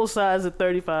to full size at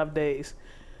 35 days.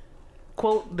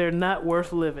 Quote, they're not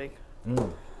worth living.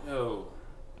 Yo.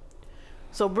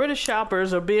 So British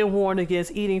shoppers are being warned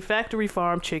against eating factory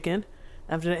farm chicken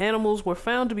after the animals were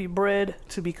found to be bred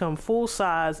to become full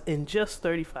size in just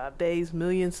 35 days.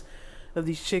 Millions of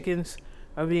these chickens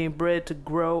are being bred to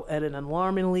grow at an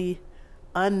alarmingly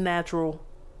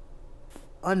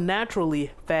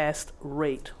unnaturally fast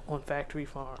rate on factory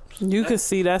farms. You can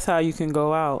see that's how you can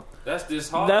go out. That's this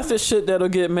hard. That's the shit that'll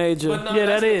get major. But no, Yeah,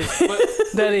 that that's- is. But,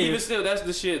 That even is. still, that's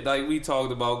the shit like we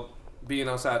talked about being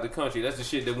outside the country. That's the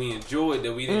shit that we enjoyed,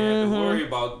 that we didn't have to worry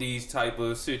about these type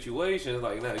of situations.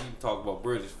 Like now you talk about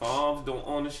British farms don't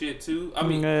own the shit too. I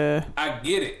mean, Yeah. I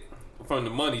get it from the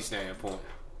money standpoint,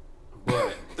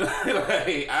 but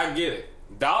like, I get it.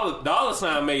 Dollar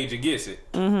sign major gets it,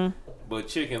 but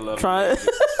chicken loving Try it.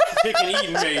 major, chicken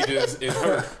eating majors is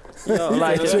hurt.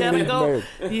 Like You Chicken gotta eating go.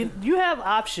 baby. You have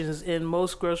options in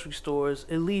most grocery stores.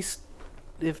 At least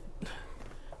if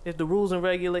the rules and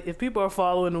if people are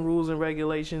following the rules and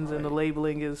regulations and the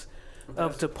labeling is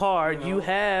up to par, you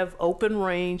have open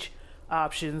range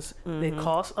options. They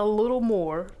cost a little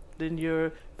more than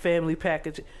your family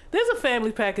package. There's a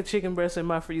family pack of chicken breasts in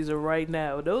my freezer right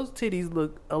now. Those titties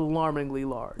look alarmingly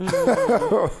large.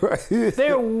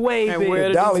 They're way And big. where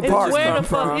did Dolly these Parton bitches Where come the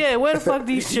fuck? from? Yeah, where the fuck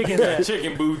these chickens at?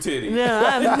 Chicken boo titty.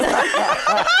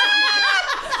 Yeah,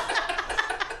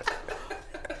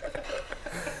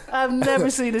 I've never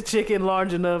seen a chicken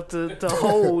large enough to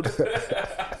hold.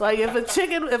 Like if a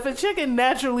chicken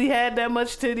naturally had that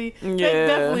much titty, they Yeah.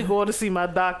 definitely going to see my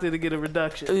doctor to get a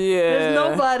reduction. Yeah. There's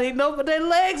nobody, their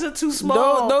legs are too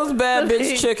small. Those bad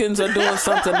bitch chickens are doing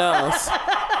something else.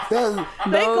 That's-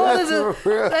 They going that's to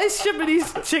real. they shipping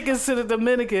these chickens to the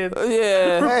Dominican.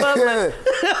 Yeah.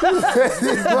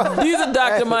 These are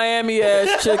Dr. Miami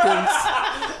ass chickens.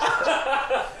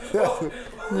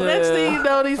 Next thing you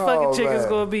know, these fucking Oh, chickens man.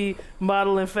 gonna be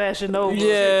modeling Fashion Nova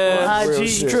Yeah. on Real IG.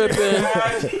 shit. Stripping.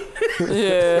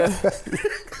 Yeah.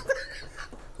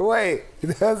 Wait,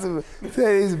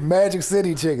 these Magic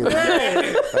City chickens.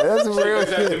 That's some real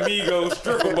Chickens at the shit. Migos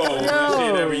stripper bowls and Yo.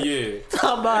 shit every year.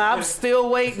 I'm still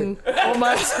waiting on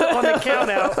the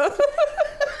count out.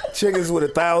 Chickens with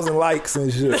 1,000 likes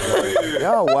and shit.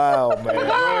 Y'all wild, man.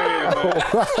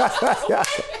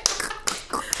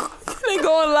 They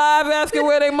going live asking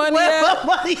where they money Where at.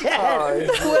 my money at?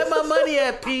 Where my money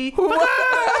at, P?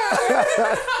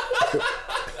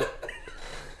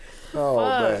 Oh,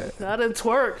 man. I done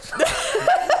twerked.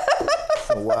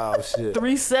 Some wild shit.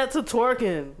 3 sets of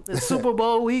twerking. It's Super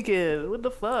Bowl weekend. What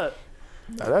the fuck?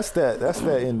 Now, that's that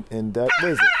in that.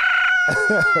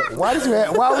 What is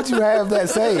it? Why would you have that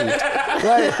saved?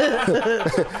 Like,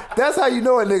 that's how you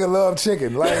know a nigga love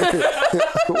chicken. Like,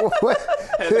 what?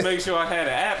 Had to make sure I had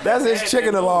an app. That's his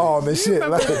chicken alarm and shit.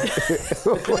 Like,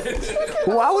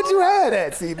 why would you have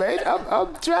that? See, man,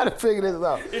 I'm trying to figure this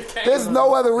out. There's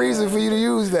no other reason for you to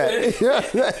use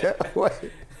that.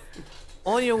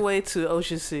 On your way to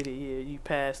Ocean City, you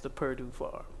pass the Purdue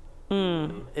farm.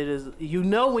 Mm. It is, you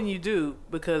know when you do,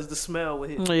 because the smell will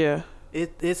hit you. Yeah.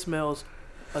 It smells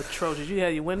atrocious. You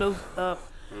have your windows up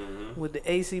with the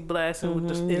AC blasting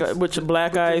with your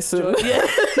black ice. Yeah.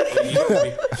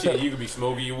 You could be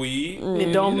smoking your weed.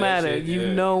 It don't matter. Shit,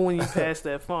 you know when you pass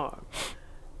that farm.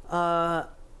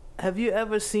 Have you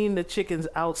ever seen the chickens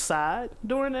outside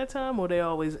during that time, or they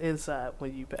always inside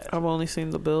when you pass? I've only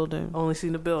seen the building. Only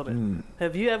seen the building.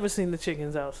 Have you ever seen the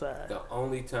chickens outside? The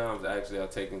only times actually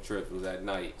I've taken trips was at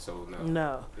night, so no.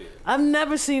 No. Yeah. I've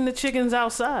never seen the chickens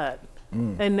outside.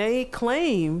 And they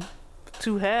claim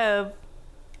to have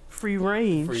free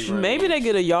range. Maybe they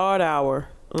get a yard hour.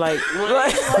 Like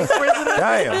prisoners?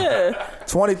 Damn. Yeah.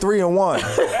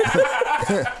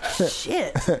 23-1.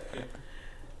 Shit.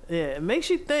 Yeah, it makes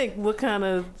you think what kind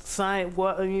of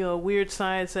weird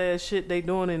science ass shit they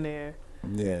doing in there.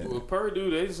 Yeah. Well, Purdue,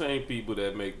 they the same people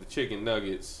that make the chicken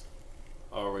nuggets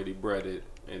already breaded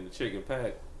and the chicken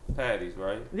patties,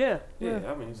 right? Yeah.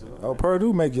 I mean, so. Oh,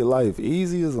 Purdue make your life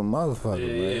easy as a motherfucker,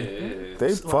 man. Yeah.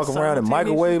 They fuck around and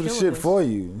microwave the shit for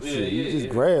you. Yeah, you just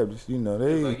grab, they.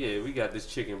 Like, we got this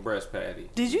chicken breast patty.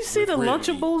 Did you see the red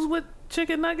Lunchables with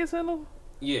chicken nuggets in them?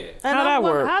 Yeah. And How'd that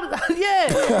work? Yeah.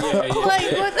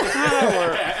 Like, what? How'd that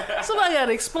work? Somebody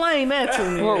gotta explain that to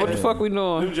me. What the fuck we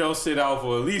doing? Them Jones sit out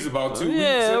for at least about 2 weeks.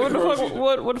 Yeah, what the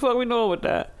fuck we doing with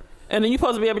that? And then you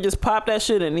supposed to be able to just pop that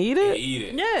shit and eat it? Eat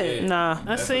it. Yeah. Nah. That's I've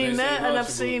what seen they that, say, and I've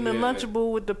seen the Lunchable,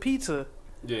 Lunchable with the pizza.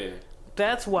 Yeah.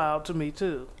 That's wild to me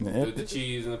too. With the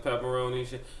cheese and the pepperoni and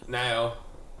shit. Now.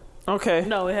 Okay.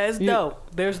 No, it has dough.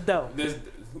 There's dough. There's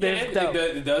dough.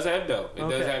 It does have dough. It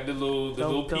does Okay. have the little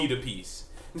Dough. pita piece.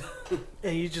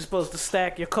 And you're just supposed to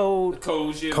stack your cold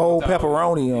Cold shit. Cold on top of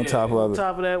pepperoni it. on top Yeah. of on it.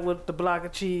 top of that with the block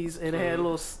of cheese, and it had a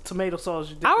little tomato sauce.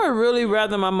 You dip I would really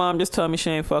rather my mom just tell me she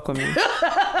ain't fuck with me.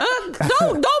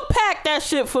 Don't pack that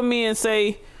shit for me and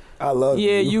say, I love you.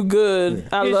 yeah, you good.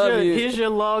 I love you. Here's your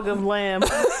log of lamb,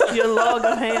 your log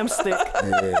of ham stick.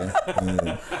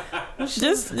 Yeah.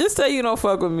 Just say you don't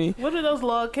fuck with me. What are those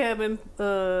log cabin?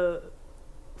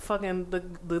 Fucking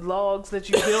the logs that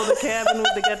you build a cabin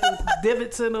with. They got the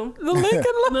divots in them. The Lincoln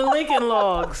The Lincoln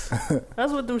logs.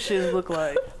 That's what them shits look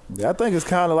like. Yeah, I think it's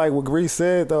kind of like what Grease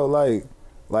said though. Like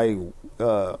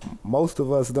most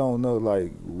of us don't know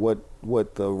like what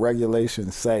the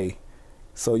regulations say.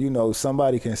 So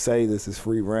somebody can say this is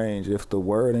free range if the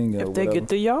wording or if they whatever. get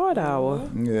the yard hour.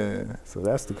 Yeah, so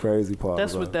that's the crazy part.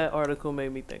 That's about what that article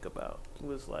made me think about. It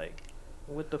was like,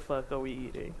 what the fuck are we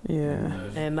eating? Yeah.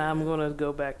 And I'm gonna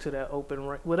go back to that open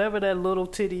range. Whatever that little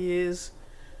titty is,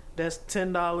 that's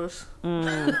 $10.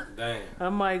 Damn. I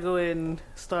might go ahead and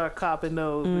start copping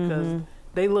those because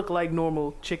they look like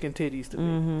normal chicken titties to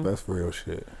me. That's real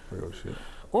shit. Real shit.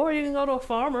 Or you can go to a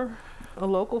farmer, a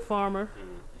local farmer.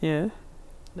 Yeah.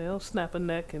 They'll snap a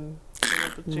neck and bring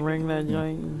up a chicken. Ring that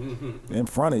joint. In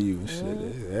front of you and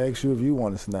shit. They ask you if you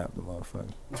want to snap the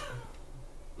motherfucker.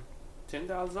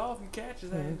 $10 off, you catch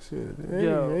his ass. Shit.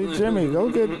 Yo. Hey Jimmy, go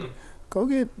get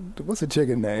what's the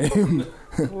chicken name?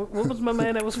 What was my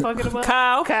man that was fucking about?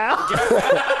 Kyle. Kyle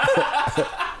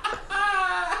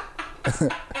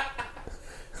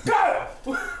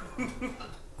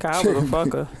was a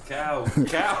fucker. Cow.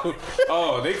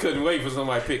 Oh, they couldn't wait for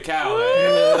somebody to pick cow.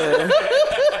 Yeah.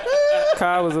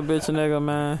 Kyle was a bitch nigga,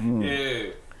 man.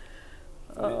 Yeah.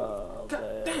 God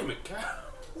damn it, cow.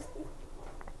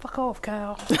 Fuck off,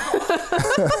 Kyle. He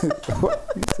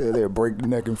said they'll break the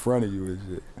neck in front of you and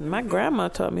shit. My grandma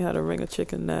taught me how to wring a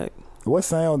chicken neck. What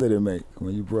sound did it make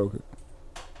when you broke it?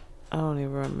 I don't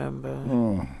even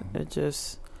remember. It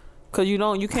just, cause you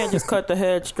can't just cut the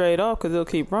head straight off, cause it'll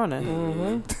keep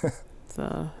running.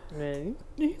 So Man,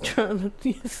 you trying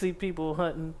to see people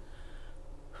hunting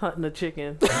a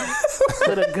chicken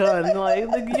with a gun? Like,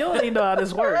 you don't even know how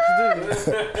this works, do you?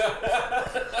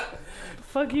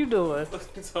 Fuck you doing?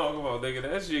 Talk about, nigga,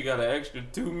 that shit got an extra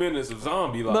 2 minutes of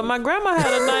zombie life. but my grandma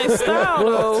had a nice style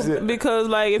though, because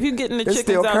like if you getting the It's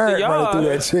chickens still out the current running through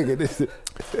yard, that chicken.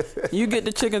 you get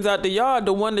the chickens out the yard.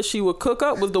 The one that she would cook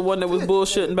up was the one that was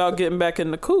bullshitting about getting back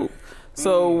in the coop.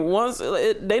 So once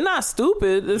they not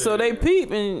stupid, and so they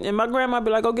peep, and my grandma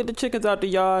be like, "Go get the chickens out the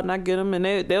yard," and I get them, and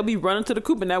they'll be running to the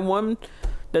coop, and that one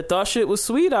that thought shit was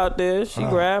sweet out there. She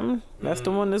grabbed him. That's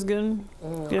the one that's getting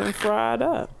fried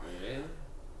up.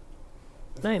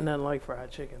 There ain't nothing like fried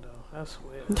chicken though. I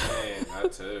swear. Man, I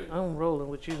tell you. I'm rolling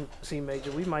with you, C Major.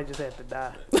 We might just have to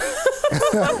die.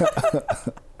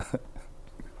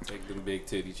 Take them big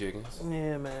titty chickens.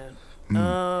 Yeah, man.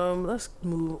 Let's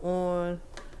move on.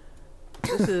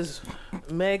 This is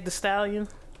Meg the Stallion.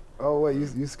 Oh wait,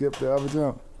 you skipped the other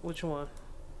jump. Which one?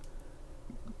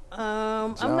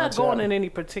 I'm John not going Chapman. in any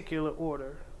particular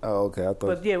order. Oh, okay. I thought.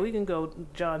 But yeah, we can go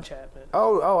John Chapman.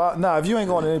 No. If you ain't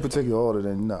going in any particular order,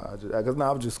 then no. Because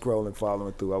I was just scrolling,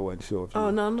 following through. I wasn't sure. If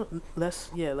you No.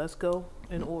 Let's go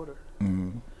in order.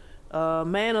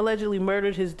 Mm-hmm. Man allegedly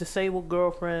murdered his disabled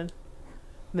girlfriend,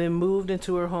 then moved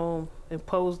into her home and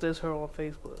posed as her on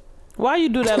Facebook. Why you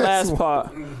do that last part?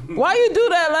 Why you do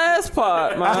that last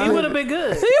part, man? He would have been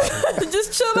good.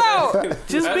 Just chill out.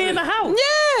 Just be in the house.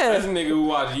 That's a Yeah. nigga who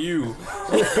watch You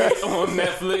on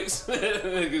Netflix.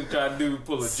 Niggas try to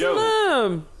pull a joke.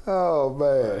 Slim. Oh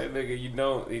man. That nigga, you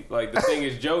don't like. The thing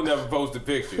is, Joe never posted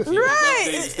pictures. He Right.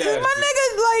 just updated My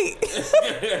statuses.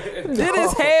 nigga like did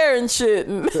his hair and shit.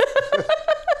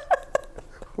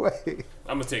 Wait.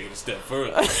 I'm gonna take it a step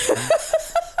further.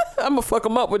 I'm gonna fuck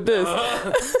him up with this.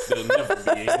 They'll never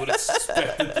be able to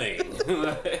suspect a thing.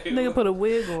 Nigga put a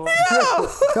wig on.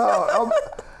 No,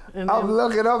 And I'm then-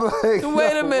 looking. I'm like,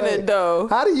 Wait a minute though.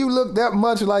 How do you look that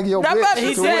much like your I'm bitch? about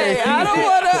to say,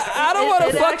 I don't wanna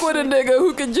It fuck with a nigga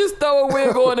who can just throw a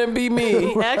wig on and be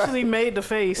me. He actually made the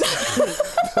face.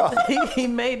 he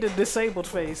made the disabled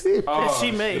face Oh, that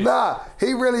she made. Nah,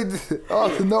 he really did.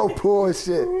 Oh, no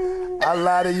bullshit. I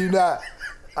lie to you not.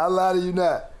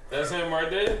 That's him right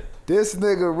there. This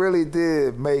nigga really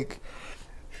did make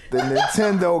the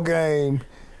Nintendo game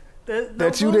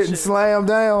that you didn't slam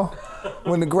down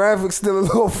when the graphics still a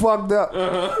little fucked up.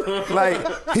 Like,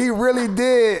 he really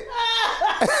did.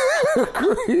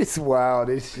 He's wild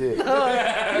as shit.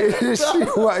 This shit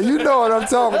wild. You know what I'm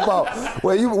talking about.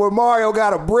 Where Mario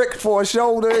got a brick for a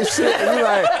shoulder and shit. And you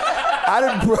like,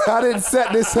 I didn't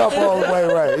set this up all the way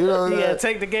right. You know what I'm Yeah, saying?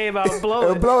 take the game out and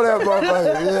blow it. Blow that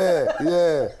motherfucker.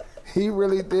 Yeah. He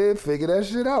really did figure that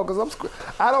shit out. Cause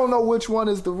I don't know which one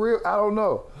is the real. I don't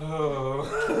know. I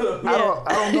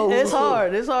don't know. It's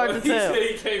hard. It's hard to He tell. said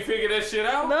he can't figure that shit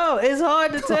out. No, it's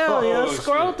hard to tell. You know, Oh,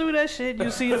 scroll shit. through that shit.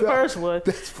 You see the first one,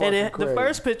 That's fucking and the crazy.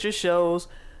 first picture shows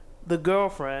the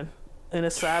girlfriend in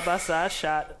a side-by-side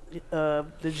shot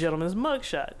of the gentleman's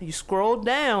mugshot. You scroll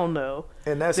down though,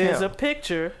 And that's there's him. a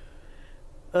picture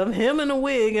of him in a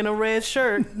wig and a red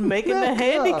shirt making the Nigga.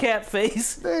 handicap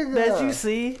face Nigga. that you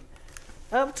see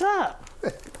up top.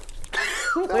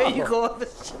 Where you going?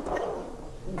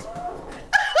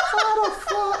 How the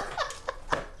fuck?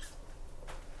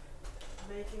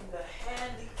 Making the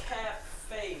handicap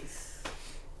face.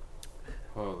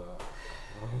 Hold up.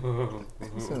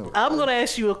 I'm gonna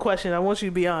ask you a question. I want you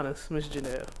to be honest, Miss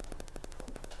Janelle.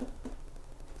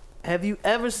 Have you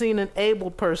ever seen an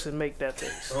able person make that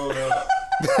face? Hold up.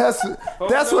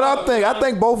 That's what I think. I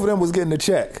think both of them was getting a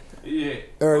check Yeah.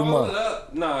 every Hold month.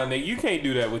 up. Nah, nigga, you can't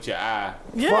do that with your eye.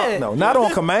 Yeah, Fuck no, not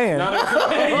on command. Nah.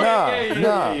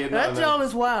 that John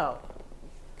is wild.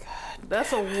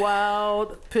 That's a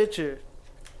wild picture.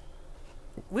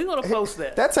 We're gonna post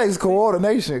that. That takes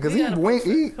coordination because We he gotta wink,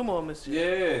 post he that. Come on, Miss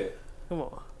Janelle. Yeah. Come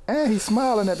on. and he's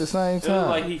smiling at the same It looked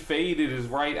like time. he faded his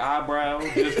right eyebrow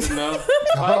just enough.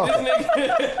 Like this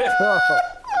nigga.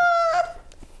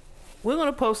 We're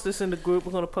gonna post this in the group.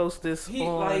 We're gonna post this He,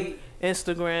 on like-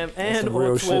 Instagram and some on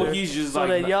real Twitter, shit. He's just so like-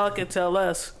 that y'all can tell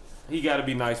us. He got to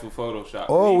be nice with Photoshop.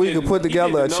 Or He we did- could put he did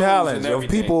together the a nose challenge and of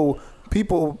everything.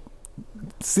 people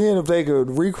seeing if they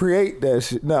could recreate that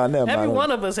shit. Nah, never Every mind.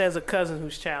 one of us has a cousin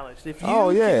who's challenged. If you, Oh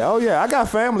yeah. I got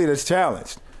family that's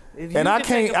challenged, if you and I can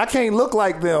take can't. I can't look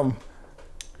like them,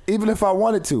 even if I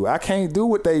wanted to. I can't do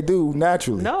what they do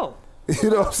naturally. No, You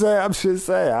know what I'm saying? I'm just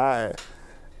saying.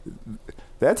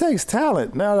 That takes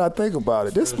talent. Now that I think about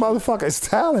it, this motherfucker is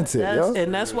talented, yo.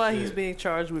 and that's why he's being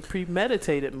charged with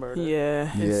premeditated murder.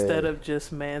 Yeah. Instead of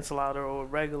just manslaughter or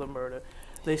regular murder.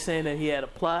 They saying that he had a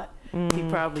plot. He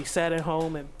probably sat at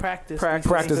home and practiced. these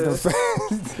Practice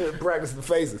things. practice the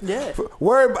faces. Yeah.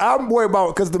 I'm worried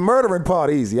about because the murdering part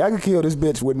easy. I can kill this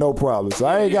bitch with no problem, so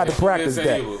I ain't got to practice He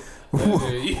that. was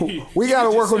We got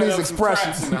to work on these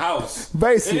expressions. In the house.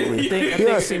 Basically. I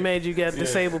think she made you got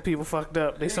disabled people fucked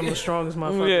up. They some of the strongest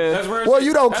motherfuckers. Yeah. That's where Well,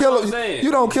 you don't that's kill what I'm them. saying.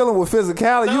 You don't kill them with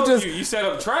physicality. No, You just you set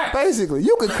up traps. basically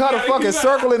you could cut a fucking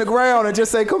circle in the ground and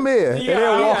just say, "Come here," and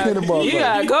then walk in the You motherfucker.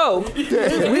 gotta go.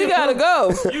 We gotta go.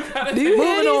 You gotta Do you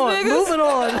hear Moving on. these niggas? Moving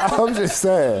on. I'm just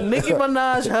saying. Nicki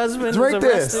Minaj's husband Drink was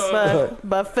this. arrested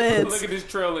by look feds at this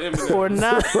trail of Eminem. for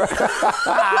not.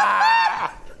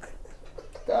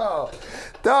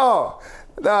 Dog,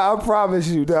 I promise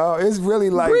you, dog. It's really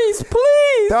like, Breeze,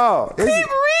 please. dog. Keep reading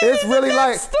It's really that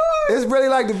like, story. it's really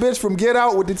like the bitch from Get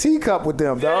Out with the teacup with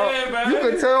them, dog. Yeah, man. You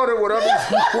can tell that whatever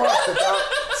you want, dog.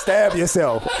 Stab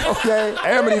yourself, okay?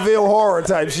 Amityville horror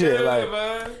type shit, Yeah, like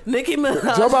man. Nicki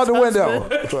Minaj jump out the window.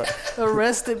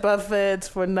 arrested by feds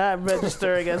for not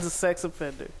registering as a sex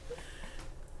offender.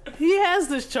 He has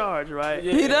this charge, right?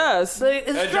 He does. The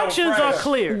instructions are fresh.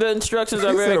 clear. The instructions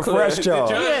are He very said a clear. fresh The charge.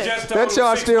 judge Yeah. just told That him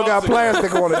charge 6 still got months ago.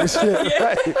 plastic on it and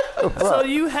shit. So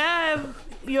you have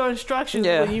your instructions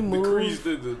Yeah. when you Decrease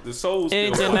move. the soul still.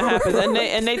 Anything that happens,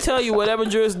 and they tell you whatever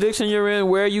jurisdiction you're in,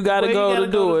 where you gotta where go you gotta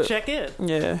to do it. check in.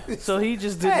 Yeah, So he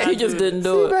just did not he just do it. didn't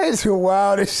do it. He made some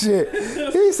wild as shit.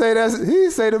 He say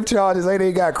them charges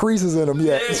ain't got creases in them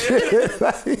yet.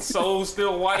 Like, Soul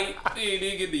still white. He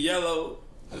didn't get the yellow.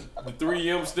 The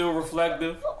 3M still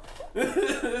reflective. This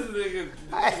nigga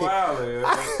wild, man.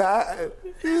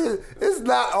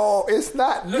 it's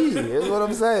not me. Is what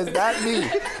I'm saying. It's not me.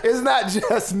 It's not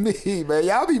just me, man.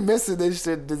 Y'all be missing this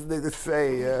shit this nigga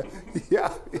say,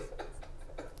 yeah.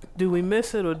 Do we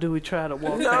miss it or do we try to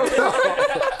walk?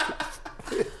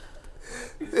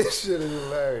 This shit is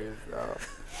hilarious, dog.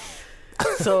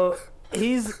 So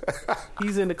he's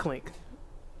in the clink,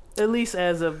 at least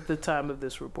as of the time of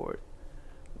this report.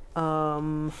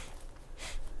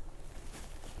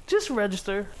 Just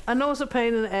register. I know it's a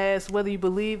pain in the ass whether you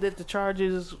believe that the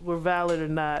charges were valid or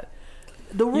not.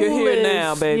 The rule You're here is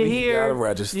now, baby. You're here. You gotta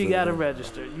register. You gotta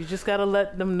register. You just gotta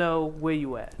let them know where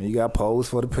you at. You got pose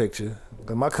for the picture.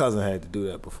 'Cause my cousin had to do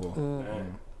that before.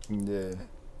 Yeah.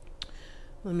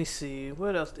 Let me see.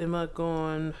 What else? Am I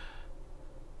going?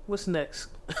 What's next?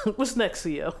 What's next,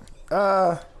 CEO?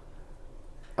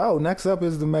 Next up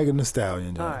is the Megan Thee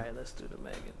Stallion. All right, let's do the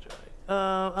Megan joint.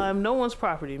 I'm no one's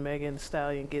property. Megan Thee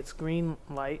Stallion gets green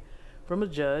light from a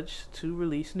judge to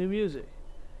release new music.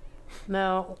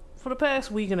 Now, for the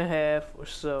past week and a half or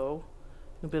so,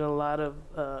 there've been a lot of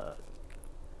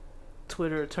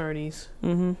Twitter attorneys,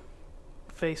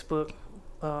 Facebook,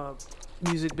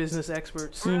 music business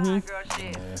experts.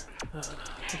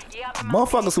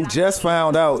 Motherfuckers who just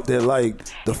found out that like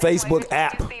the Facebook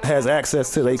app has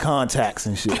access to their contacts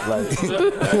and shit. Like,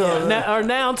 Are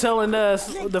now telling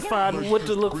us what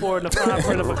to look for in the fine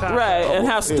print of a contract. Right, and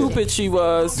how stupid she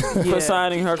was Yeah. for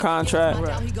signing her contract.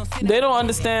 They don't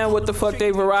understand what the fuck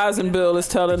their Verizon bill is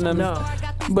telling them. No.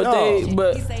 But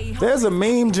there's a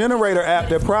meme generator app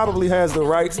that probably has the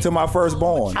rights to my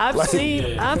firstborn. I've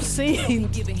seen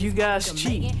you guys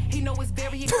cheat.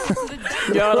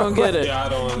 y'all don't get it. Yeah, I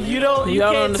don't. You Y'all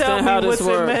can't tell understand me how this what's in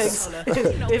works.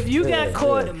 Megs. If you got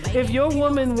caught, if your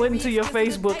woman went into your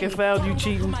Facebook and found you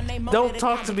cheating, don't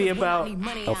talk to me about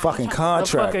A fucking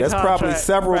contract. fucking That's probably contract.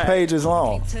 several Right. pages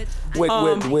long with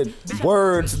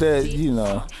words that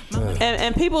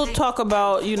And people talk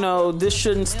about, this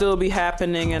shouldn't still be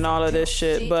happening and all of this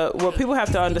shit. But what people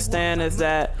have to understand is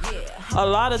that a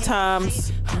lot of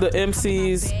times the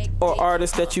MCs or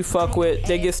artists that you fuck with,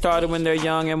 they get started when they're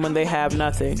young and when they have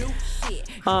nothing.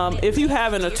 If you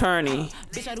have an attorney,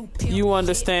 you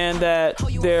understand that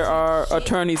there are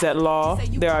attorneys at law,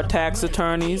 there are tax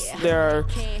attorneys, there are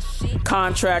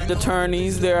contract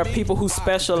attorneys, there are people who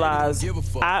specialize.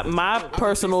 My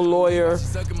personal lawyer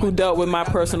who dealt with my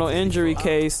personal injury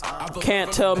case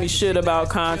can't tell me shit about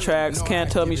contracts,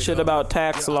 can't tell me shit about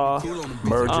tax law.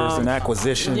 mergers and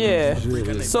acquisitions. Yeah.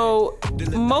 So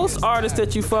most artists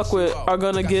that you fuck with are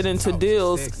gonna get into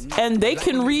deals and they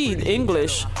can read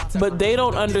English, but they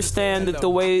don't understand that the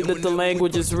way that the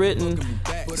language is written,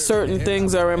 certain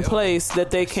things are in place that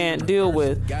they can't deal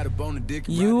with.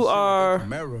 You are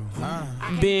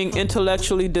being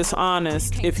intellectually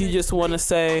dishonest if you just want to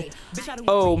say,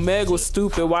 oh, Meg was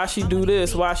stupid, why she do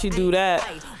this, why she do that.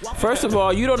 First of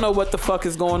all, you don't know what the fuck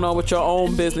is going on with your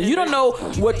own business. You don't know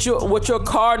what your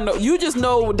car you just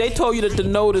know they told you that the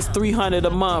note is $300 a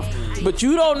month, but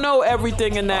you don't know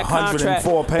everything in that contract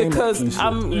 104 payments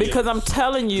because I'm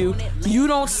telling you, you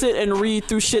don't sit and read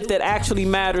through shit that actually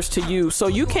matters to you. So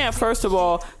you can't first of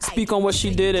all speak on what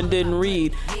she did and didn't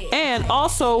read. And And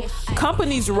also,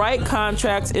 companies write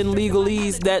contracts in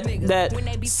legalese that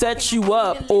sets you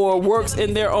up or works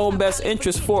in their own best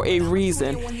interest for a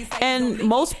reason. And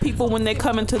most people, when they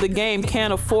come into the game,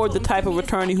 can't afford the type of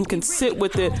attorney who can sit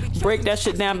with it, break that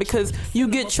shit down, because you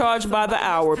get charged by the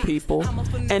hour, people,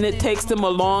 and it takes them a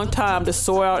long time to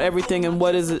sort out everything and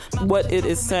what it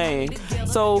is saying.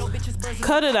 So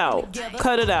cut it out.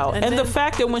 And the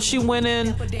fact that when she went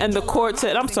in and the court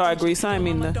said, I'm sorry, Grease, I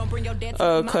didn't mean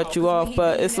to cut you off,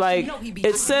 but it's like,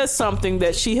 it says something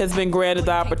that she has been granted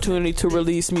the opportunity to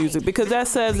release music, because that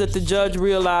says that the judge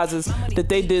realizes that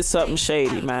they did something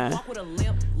shady, man.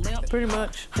 Pretty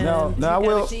much. No, I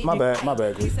will. My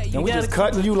bad, Grease. And we just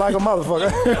cutting you like a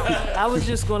motherfucker. I was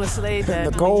just gonna say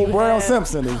that Nicole Brown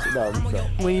Simpson is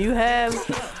when you have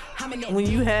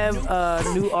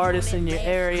new artists in your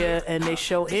area and they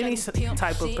show any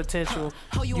type of potential,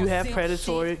 you have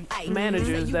predatory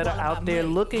managers that are out there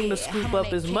looking to scoop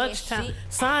up as much time,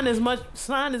 sign as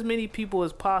many people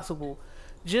as possible,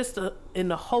 just in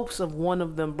the hopes of one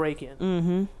of them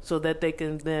breaking, so that they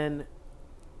can then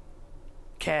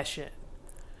cash in.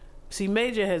 See,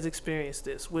 Major has experienced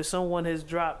this, where someone has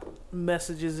dropped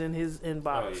messages in his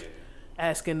inbox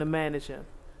asking to manage him,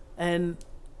 and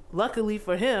luckily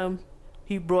for him,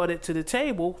 he brought it to the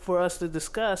table for us to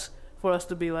discuss, for us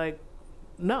to be like,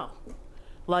 no.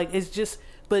 Like, it's just,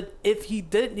 but if you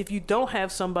don't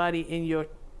have somebody in your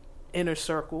inner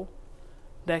circle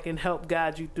that can help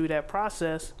guide you through that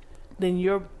process, then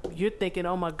you're thinking,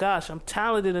 oh my gosh, I'm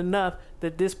talented enough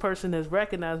that this person has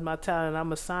recognized my talent and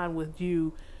I'm assigned with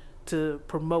you to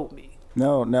promote me.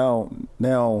 Now,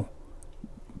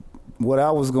 what I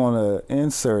was going to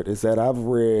insert is that I've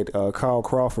read Carl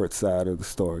Crawford's side of the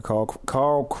story.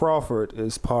 Carl Crawford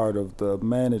is part of the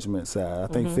management side. I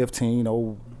think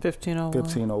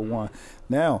 1501.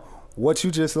 Now, what you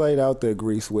just laid out there,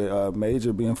 Grease, with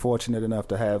Major being fortunate enough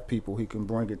to have people he can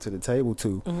bring it to the table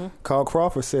to. Carl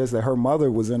Crawford says that her mother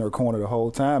was in her corner the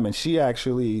whole time, and she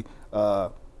actually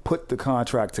put the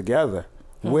contract together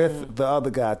with the other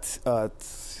guy,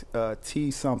 T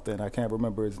something. I can't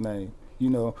remember his name. You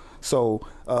know, so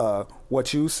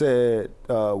what you said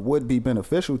would be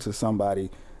beneficial to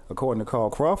somebody, according to Carl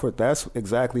Crawford. That's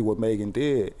exactly what Megan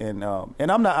did, and I'm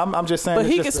just saying. But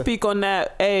he can speak on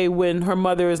that. When her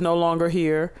mother is no longer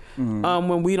here,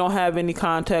 when we don't have any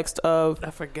context of, I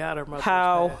forgot her mother.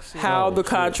 How the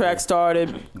contract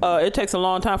started. It takes a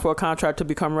long time for a contract to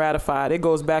become ratified. It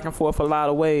goes back and forth a lot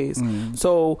of ways.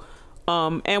 So.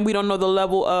 And we don't know the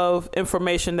level of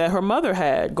information that her mother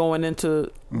had going into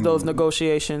those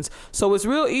negotiations. So it's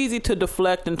real easy to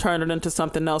deflect and turn it into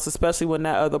something else, especially when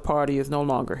that other party is no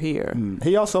longer here.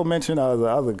 He also mentioned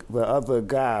the other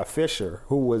guy, Fisher,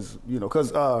 who was,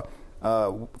 because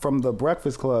from the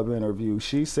Breakfast Club interview,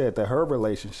 she said that her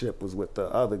relationship was with the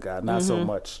other guy, not so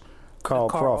much Carl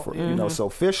Crawford. So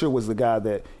Fisher was the guy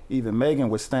that even Megan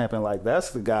was stamping like,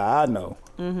 that's the guy I know.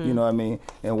 You know what I mean?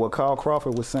 And what Carl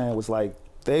Crawford was saying was like,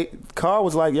 Carl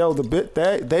was like, yo,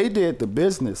 they did the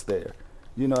business there.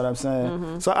 You know what I'm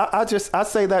saying? So I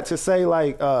say that to say,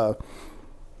 like, I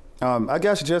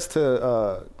guess just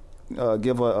to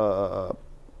give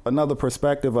another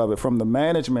perspective of it from the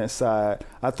management side,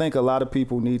 I think a lot of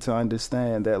people need to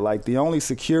understand that, like, the only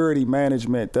security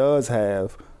management does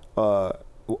have,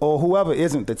 or whoever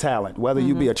isn't the talent, whether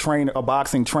you be a trainer, a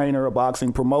boxing trainer, a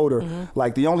boxing promoter,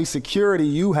 like, the only security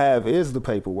you have is the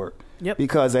paperwork.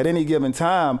 Because at any given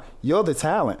time, you're the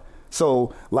talent.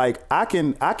 So, like, I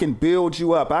can build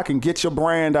you up. I can get your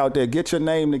brand out there, get your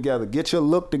name together, get your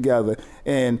look together.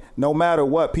 And no matter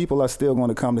what, people are still going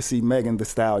to come to see Megan Thee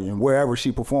Stallion wherever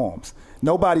she performs.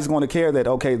 Nobody's going to care that,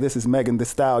 okay, this is Megan Thee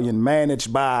Stallion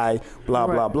managed by blah,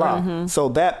 blah, blah. So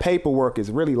that paperwork is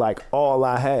really like all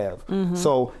I have.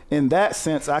 So in that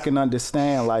sense, I can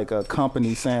understand like a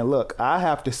company saying, look, I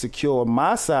have to secure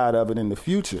my side of it in the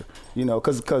future,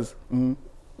 because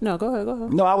No, go ahead.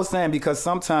 No, I was saying because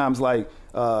sometimes like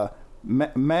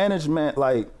management,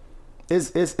 like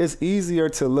it's easier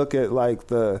to look at like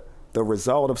the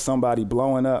result of somebody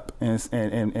blowing up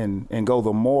and go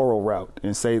the moral route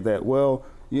and say that, well,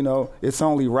 it's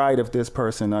only right if this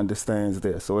person understands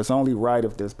this, or it's only right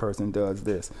if this person does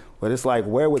this. But it's like,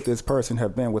 where would this person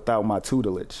have been without my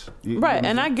tutelage? Right,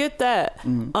 and I get that.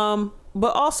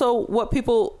 But also what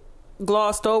people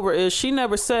glossed over is she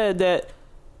never said that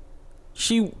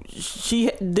she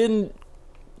didn't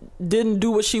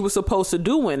do what she was supposed to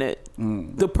do in it.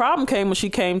 The problem came when she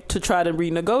came to try to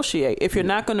renegotiate. If you're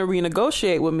not going to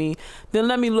renegotiate with me, then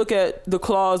let me look at the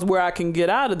clause where I can get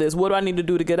out of this. What do I need to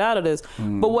do to get out of this?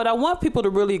 But what I want people to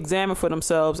really examine for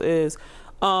themselves is,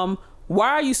 why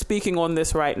are you speaking on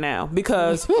this right now?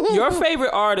 Because your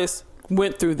favorite artist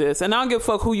went through this, and I don't give a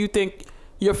fuck who you think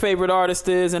your favorite artist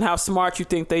is and how smart you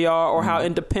think they are or how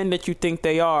independent you think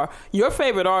they are. Your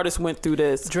favorite artist went through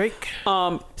this. Drake.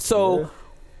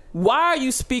 Why are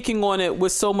you speaking on it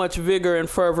with so much vigor and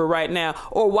fervor right now?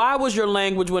 Or why was your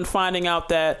language when finding out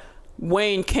that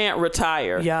Wayne can't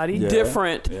retire Yachty.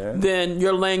 different than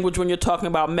your language when you're talking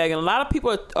about Megan? A lot of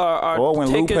people are or when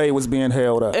taking, Lupe was being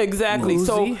held up. Exactly. Uzi.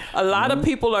 So a lot of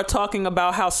people are talking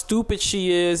about how stupid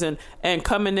she is and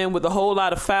coming in with a whole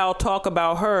lot of foul talk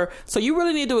about her. So you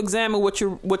really need to examine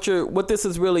what this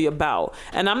is really about.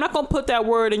 And I'm not going to put that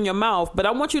word in your mouth, but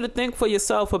I want you to think for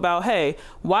yourself about, hey,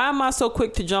 why am I so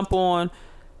quick to jump on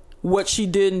what she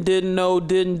didn't know,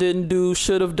 didn't do,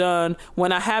 should have done,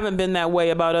 when I haven't been that way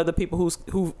about other people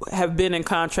who have been in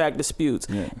contract disputes.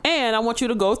 Yeah. And I want you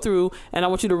to go through and I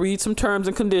want you to read some terms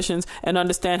and conditions and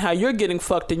understand how you're getting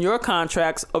fucked in your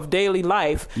contracts of daily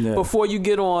life before you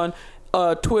get on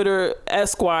Twitter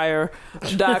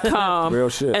Esquire.com Real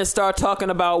shit. and start talking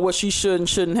about what she should and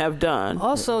shouldn't have done.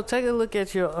 Also, take a look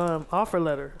at your offer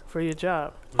letter for your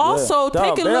job. Also,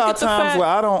 take a there look are at the times fact. where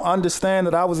I don't understand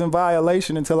that I was in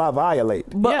violation until I violate.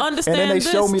 But Yeah. understand And then they this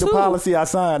show me the too. policy I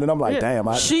signed, and I'm like, damn.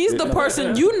 She's the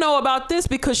person, you know about this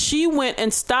because she went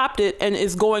and stopped it and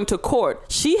is going to court.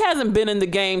 She hasn't been in the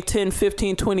game 10,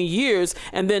 15, 20 years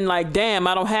and then like, damn,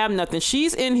 I don't have nothing.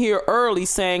 She's in here early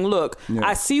saying, look,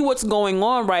 I see what's going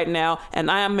on right now and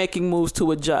I am making moves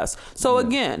to adjust. So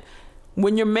again,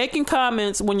 when you're making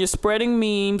comments, when you're spreading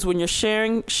memes, when you're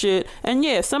sharing shit, and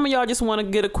some of y'all just want to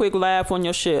get a quick laugh on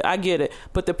your shit. I get it.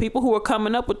 But the people who are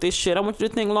coming up with this shit, I want you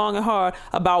to think long and hard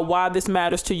about why this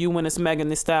matters to you when it's Megan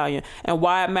Thee Stallion and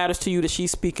why it matters to you that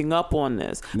she's speaking up on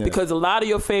this. Yeah. Because a lot of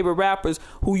your favorite rappers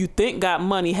who you think got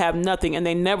money have nothing and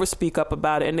they never speak up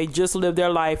about it and they just live their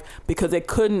life because they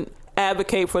couldn't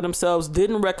advocate for themselves,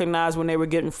 didn't recognize when they were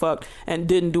getting fucked and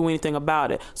didn't do anything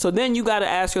about it. So then you got to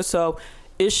ask yourself,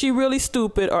 is she really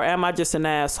stupid or am I just an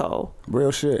asshole? Real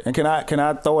shit. And can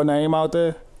I throw a name out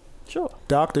there? Sure.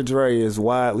 Dr. Dre is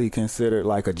widely considered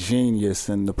like a genius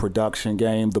in the production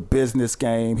game, the business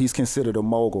game. He's considered a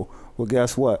mogul. Well,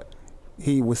 guess what?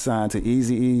 He was signed to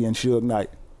Eazy-E and Suge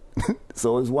Knight.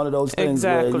 So it's one of those things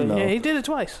exactly. where, you know, Yeah, he did it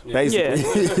twice. basically.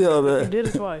 Yeah. You know, He did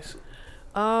it twice.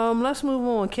 Let's move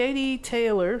on. Katie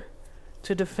Taylor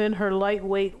to defend her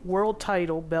lightweight world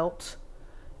title belt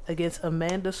against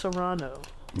Amanda Serrano.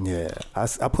 Yeah,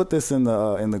 I put this in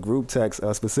the group text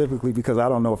specifically because I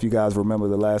don't know if you guys remember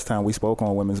the last time we spoke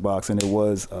on women's boxing. It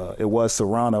was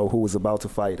Serrano who was about to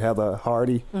fight Heather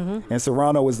Hardy, and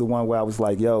Serrano was the one where I was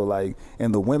like, yo, like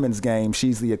in the women's game,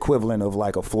 she's the equivalent of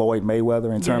like a Floyd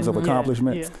Mayweather in terms of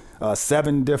accomplishment.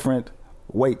 7 different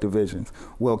weight divisions.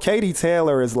 Well, Katie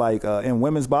Taylor is like in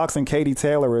women's boxing. Katie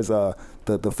Taylor is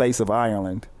the face of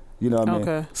Ireland. You know what I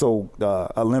mean? So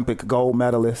Olympic gold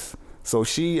medalist. So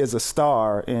she is a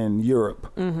star in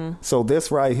Europe. So this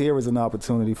right here is an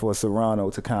opportunity for Serrano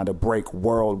to kind of break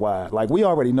worldwide. Like we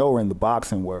already know her in the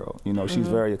boxing world. You know, she's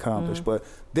very accomplished. But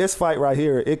this fight right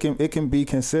here, it can be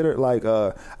considered like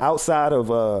outside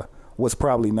of what's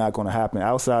probably not going to happen.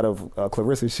 Outside of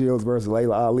Clarissa Shields versus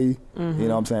Layla Ali, you know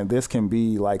what I'm saying? This can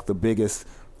be like the biggest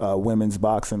women's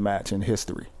boxing match in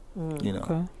history. You know.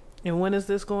 Okay. And when is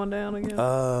this going down again?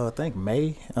 I think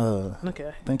May. Okay.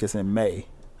 I think it's in May.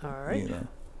 All right. You know. I'm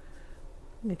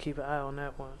gonna keep an eye on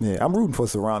that one. Yeah, I'm rooting for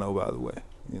Serrano, by the way.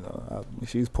 You know,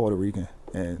 she's Puerto Rican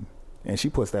and she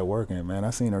puts that work in, man.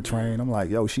 I seen her train. I'm like,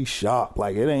 yo, she's sharp.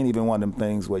 Like it ain't even one of them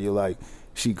things where you're like,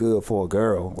 she good for a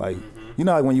girl. Like, you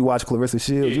know, like when you watch Clarissa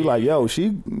Shields, you're like, yo,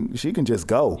 she can just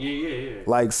go. Yeah.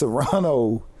 Like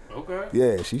Serrano. Okay.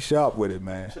 Yeah, she's sharp with it,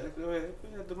 man. Check that. We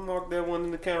have to mark that one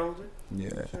in the calendar. Yeah.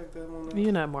 Check that one out.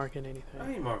 You're not marking I anything.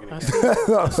 ain't marking I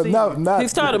it. see. No, not. He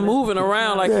started moving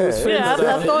around like he was Yeah. finna Yeah, I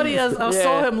something. thought I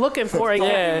saw him looking for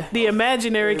the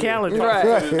imaginary calendar.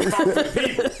 Right.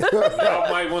 Y'all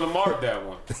might want to mark that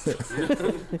one.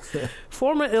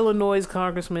 Former Illinois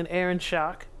Congressman Aaron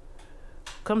Schock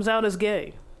comes out as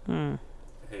gay. Hey,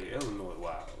 Illinois,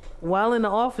 wow. While in the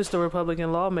office, the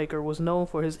Republican lawmaker was known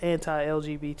for his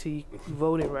anti-LGBT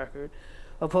voting record,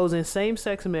 opposing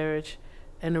same-sex marriage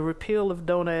and the repeal of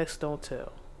Don't Ask, Don't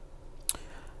Tell.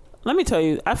 Let me tell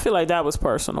you, I feel like that was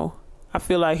personal. I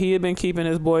feel like he had been keeping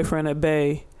his boyfriend at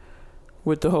bay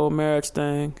with the whole marriage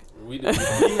thing. We had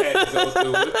to go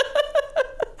through it.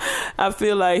 I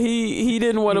feel like he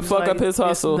didn't want to He was fuck like, up his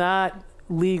hustle. It's not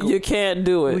legal. You can't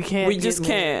do it. We can't We get just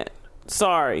married. can't.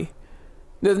 Sorry.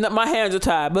 My hands are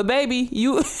tied. But baby,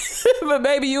 you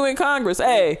in Congress.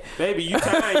 Hey. Baby, you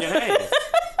tying your hands.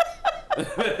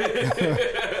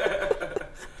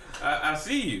 I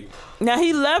see you. Now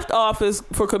he left office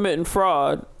for committing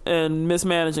fraud and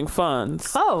mismanaging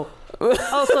funds. Oh,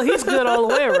 so he's good all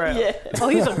the way around. Yeah. Oh,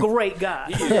 he's a great guy.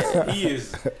 He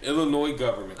is Illinois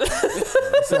government.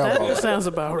 That sounds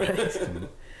about right.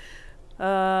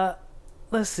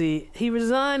 Let's see. He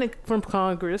resigned from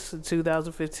Congress in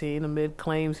 2015 amid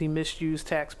claims he misused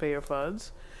taxpayer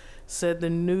funds. Said the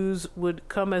news would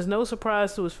come as no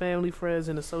surprise to his family, friends,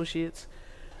 and associates.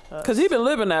 Because he been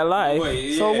living that life.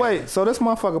 So this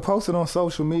motherfucker posted on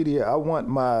social media, I want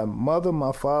my mother,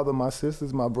 my father, my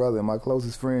sisters, my brother, and my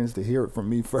closest friends to hear it from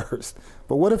me first.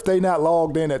 But what if they not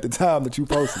logged in at the time that you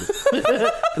posted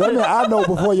it? That mean I know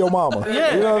before your mama.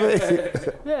 Yeah. You know what I mean?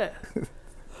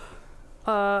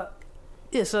 Yeah.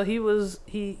 Yeah, so he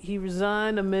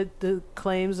resigned amid the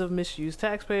claims of misused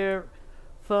taxpayer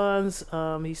funds.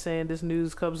 He's saying this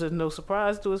news comes as no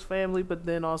surprise to his family, but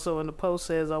then also in the post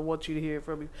says, "I want you to hear it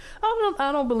from me."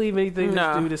 I don't believe anything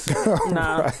this dude is saying.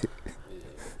 Nah. Right.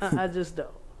 I just don't.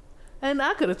 And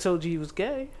I could have told you he was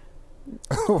gay.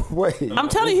 Wait. I'm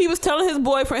telling you, he was telling his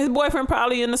boyfriend. His boyfriend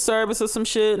probably in the service or some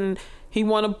shit, and he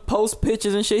want to post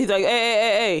pictures and shit. He's like,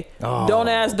 hey, don't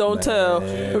ask, don't tell.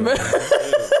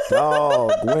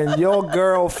 Dog, when your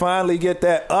girl finally get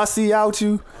that ussy out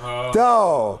you,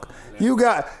 dog, you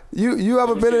got you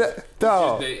ever been in that?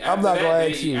 Dog, I'm not gonna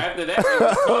ask you. After that,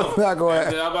 I'm not gonna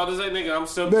ask. I'm about to say, nigga, I'm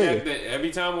subject that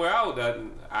every time we're out,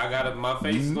 my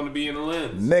face is gonna be in the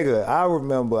lens. Nigga, I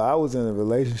remember I was in a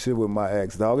relationship with my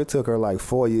ex, dog. It took her like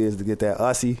 4 years to get that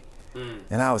ussy,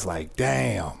 and I was like,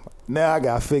 damn. Now I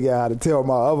gotta figure out how to tell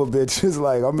my other bitches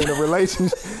like I'm in a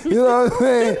relationship. You know what I'm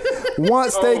saying?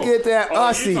 Once they get that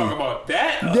ussy. You talking about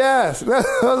that? Yes, that's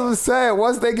what I'm saying.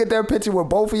 Once they get that picture with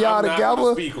both of y'all I'm not together.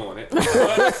 gonna speak on it.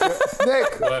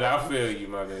 But I feel you,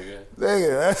 my nigga.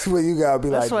 Nigga, that's what you gotta be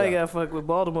like. That's why you gotta fuck with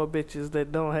Baltimore bitches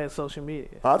that don't have social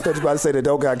media. I thought you about to say they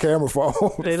don't got camera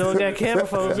phones. They don't got camera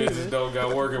phones Bitches either. don't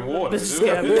got working water.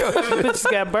 Bitches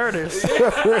got burners.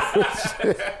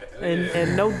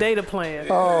 and no data plan.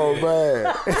 Oh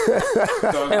man.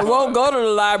 And won't go to the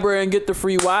library and get the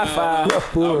free Wi-Fi.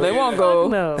 They won't go.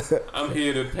 No. I'm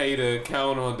here to pay the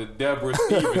account on the Deborah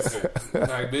Stevenson.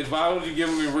 Like, bitch, why don't you give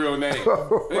me a real name?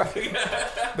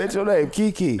 Bitch, your name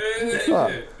Kiki. Huh.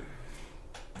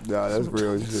 Nah, that's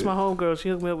real It's shit. my homegirl. She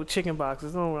hooked me up with chicken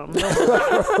boxes. Don't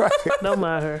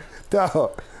mind her.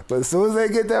 Dog. But as soon as they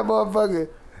get that motherfucker,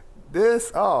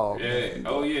 Yeah.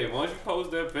 Oh yeah. Once you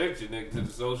post that picture, nigga, to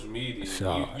the social media,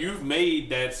 you've made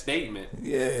that statement.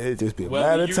 Yeah, it just be a Whether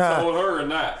matter of you time. told her or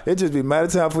not. It just be a matter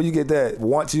of time before you get that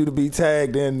want you to be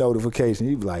tagged in notification.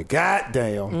 You be like, God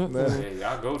damn. Yeah,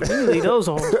 y'all go to You leave those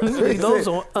on.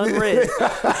 Unread.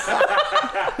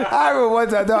 I remember one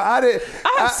time, though, I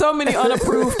have so many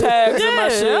unapproved tags in my I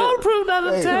shit. don't approve that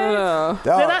of the tag. Yeah.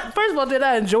 Dog. First of all, did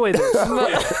I enjoy this? Yeah,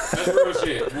 that's real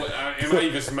shit. Am I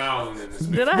even smiling in this?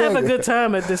 Did I have a good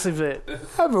time at this event? I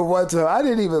remember one time, I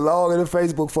didn't even log into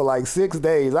Facebook for like 6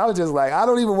 days. I was just like, I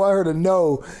don't even want her to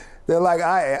know that, like,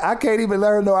 I can't even let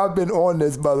her know I've been on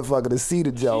this motherfucker to see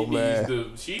the joke,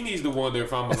 man. She needs to wonder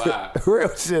if I'm alive.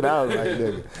 Real shit. I was like,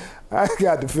 nigga, I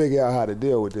got to figure out how to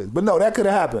deal with this. But no, that could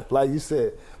have happened. Like you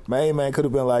said, my man could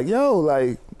have been like, yo,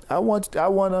 like, I want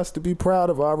us to be proud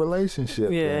of our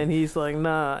relationship. Yeah, man. and he's like,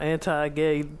 nah,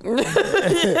 anti-gay.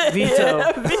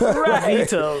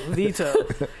 Veto.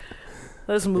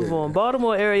 Let's move on.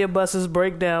 Baltimore area buses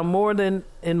break down more than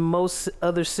in most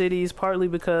other cities, partly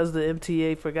because the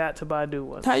MTA forgot to buy new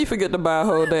ones. How you forget to buy a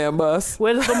whole damn bus?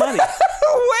 Where's the money?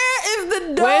 Where is the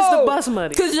dough? Where's the bus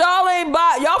money? Cause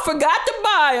y'all forgot to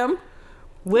buy them.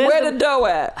 Where the dough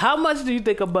at? How much do you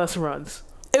think a bus runs?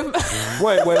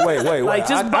 Wait. Like,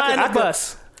 just buying a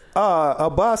bus. A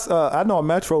bus, I know a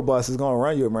Metro bus is going to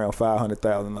run you around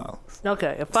 $500,000.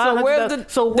 Okay.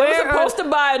 So they were supposed to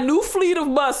buy a new fleet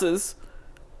of buses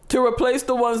to replace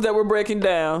the ones that were breaking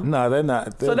down. No, they're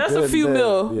not. So that's a few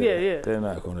mil. Yeah. They're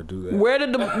not going to do that. Where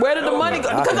did the money go?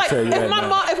 Because like, if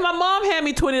my mom hand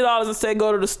me $20 and say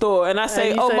go to the store, and I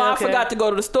say, And you say, I okay. forgot to go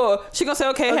to the store, she gonna say,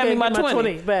 okay, hand me my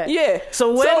 20 back. Yeah.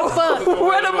 So where the fuck?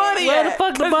 Where the money Where at? the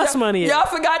fuck the bus money at? Y'all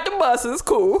forgot the buses.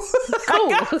 Cool.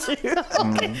 Cool.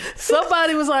 Okay.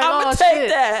 Somebody was like, I'm oh gonna take shit.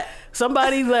 that.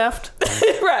 Somebody left.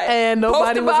 Right. And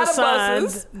nobody Supposed to buy was the assigned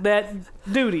buses. that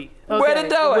duty. Okay. Where the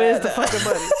dough Where's at? the fucking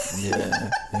money? Yeah.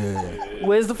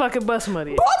 Where's the fucking bus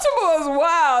money? Baltimore is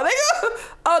wild.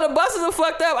 The buses are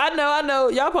fucked up. I know.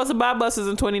 Y'all supposed to buy buses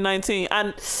in 2019.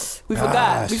 We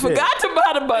forgot. We shit. forgot to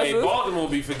buy the buses. Hey, Baltimore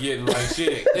be forgetting like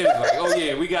shit. They was like, oh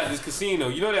yeah, we got this casino.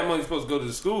 You know that money's supposed to go to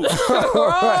the school.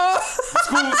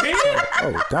 School's here.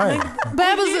 Oh, damn.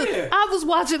 I was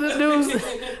watching the news.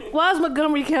 Why is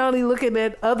Montgomery County looking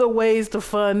at other ways to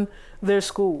fund their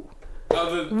school?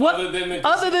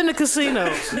 Other than the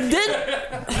casinos.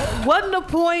 Wasn't the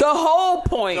point? The whole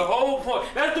point. The whole point.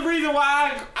 That's the reason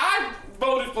why I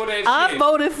voted for that shit. I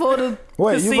voted for the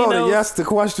Wait, casinos. you voted yes to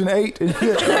question 8?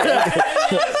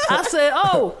 I said,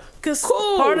 because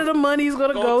part of the money is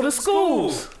going to go to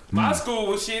schools. My school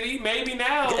was shitty. Maybe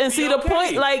now. And see, the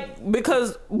point, like,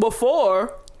 because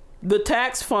before, the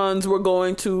tax funds were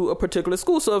going to a particular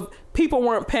school. So if people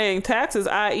weren't paying taxes,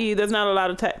 i.e. there's not a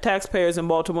lot of taxpayers in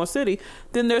Baltimore City,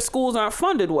 then their schools aren't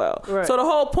funded well. Right. So the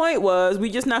whole point was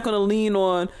we're just not going to lean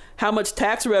on how much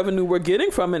tax revenue we're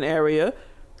getting from an area.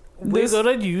 We're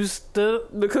going to use the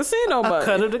casino money. A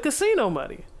cut of the casino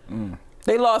money.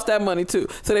 They lost that money too.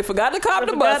 So they forgot to cop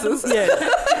the buses.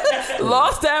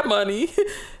 Lost that money.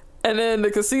 And then the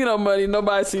casino money,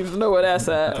 nobody seems to know where that's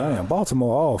at. Damn,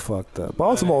 Baltimore all fucked up.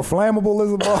 Baltimore flammable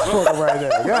as a motherfucker right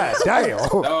there. God damn.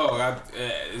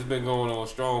 It's been going on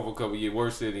strong for a couple of years.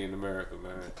 Worst city in America,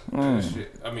 man.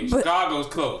 Shit. I mean, Chicago's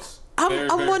close.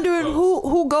 I'm wondering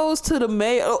who goes to the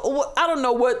mayor. I don't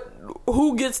know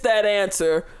who gets that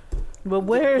answer. But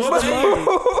where's the money?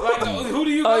 Like, who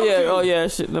do you go to? Oh yeah,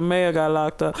 shit. The mayor got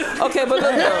locked up. Okay, but look,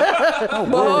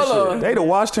 but hold on. They the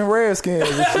Washington Redskins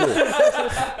and shit.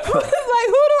 Like,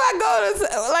 who do I go to?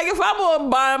 Like, if I'm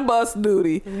on buying bus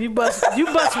duty, you bus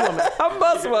woman. I'm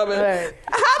bus woman. Right.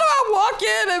 How do I walk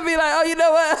in and be like, oh, you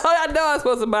know what? I know I'm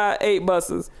supposed to buy 8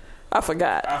 buses. I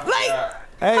forgot.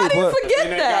 Hey, how do you forget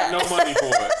and they that? got no money for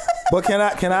it. But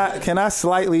can I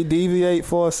slightly deviate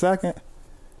for a second?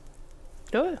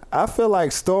 Go ahead. I feel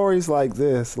like stories like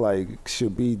this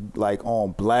should be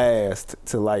on blast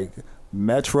to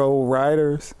metro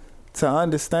riders to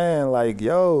understand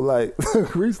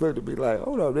Reese looked to be like,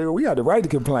 hold up, nigga, we got the right to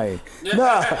complain.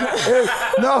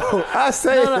 I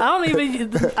say I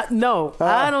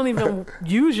don't even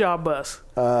use y'all bus.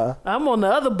 I'm on the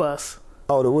other bus.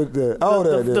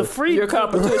 The free your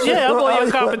competition. Yeah, I'm on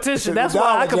your competition. That's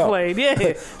why I complain.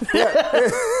 Yeah.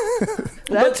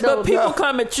 But people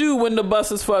come at you when the bus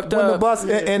is fucked up. The bus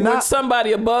and when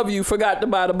somebody above you forgot to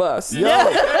buy the bus. Yeah.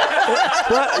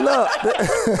 But look,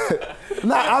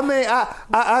 I mean,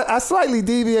 I slightly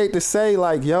deviate to say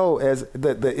as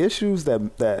the issues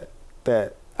that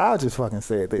I'll just fucking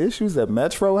say it. The issues that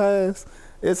Metro has,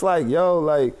 it's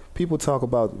people talk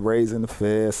about raising the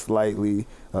fare slightly.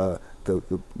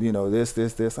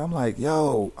 This. I'm like,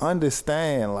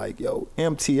 understand,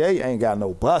 MTA ain't got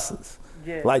no buses.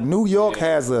 Yeah. Like New York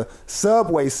has a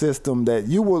subway system that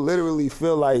you will literally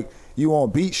feel like you on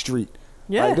Beach Street.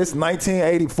 Yeah. Like this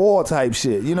 1984 type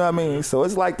shit. You know what I mean? So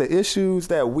it's like the issues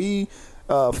that we face.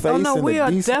 Oh no, we are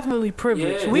definitely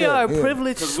privileged. We are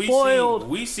privileged, spoiled.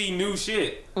 We see new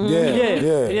shit.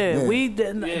 Yeah.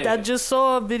 I just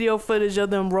saw video footage of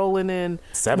them rolling in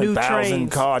 7,000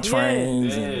 car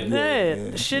trains.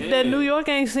 Shit that New York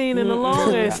ain't seen in a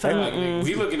long ass time.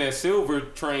 We looking at silver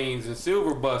trains and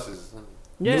silver buses.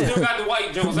 Yeah. We still got the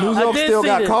white Jones out. New York still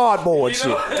got cardboard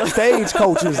shit, stage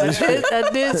coaches and shit. I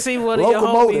did see one of your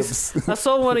homies. I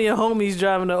saw one of your homies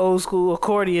driving the old school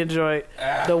accordion joint,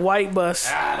 the white bus.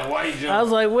 The white joint. I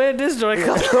was like, where'd this joint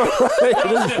come from?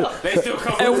 They still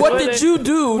come. And what did you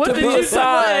do to be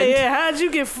assigned? Yeah, how'd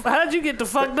you get the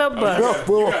fucked up bus?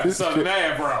 You got Southern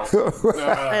Ave, bro.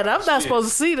 And I'm not supposed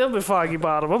to see them in Foggy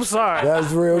Bottom. I'm sorry.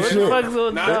 That's real shit. Not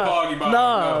Foggy Bottom.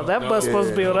 No, that bus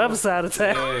supposed to be on the other side of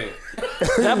town. Yeah.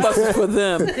 That bus is for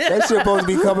them. That shit supposed to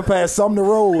be coming past Sumner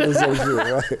Road or some shit,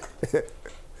 right?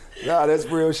 Nah, that's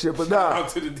real shit. But Out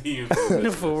to the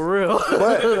DMV. For real.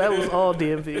 That was all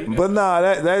DMV. But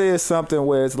that is something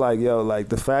where it's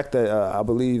the fact that I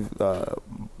believe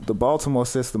the Baltimore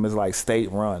system is state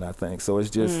run, I think. So it's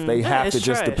just they have to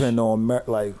just depend on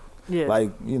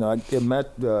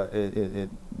in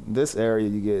this area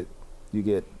you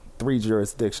get 3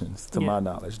 jurisdictions to my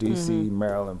knowledge: DC,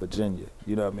 Maryland, Virginia.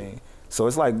 You know what I mean? So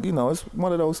it's it's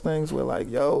one of those things where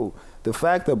the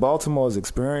fact that Baltimore is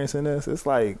experiencing this, it's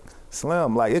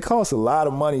slim. It costs a lot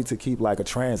of money to keep a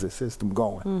transit system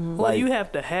going. Well, you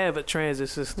have to have a transit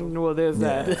system. Well, there's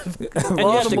that. And you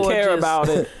have to care about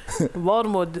it.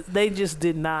 Baltimore, they just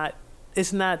did not.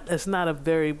 It's not a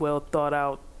very well thought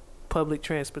out public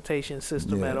transportation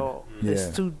system at all.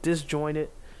 It's too disjointed.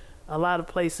 A lot of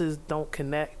places don't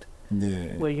connect.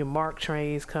 Yeah. Where your MARC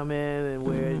trains come in and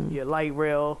where your light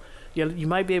rail, you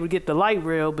might be able to get the light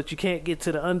rail, but you can't get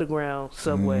to the underground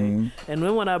subway. And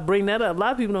then when I bring that up, a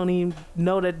lot of people don't even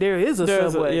know that there is a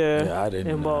subway I didn't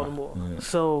in know.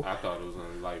 So I thought it was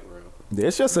on the light rail.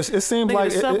 It's just it seems the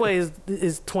like subway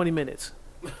is 20 minutes.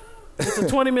 It's a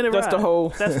 20-minute ride. That's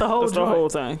the whole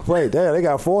thing. Wait, they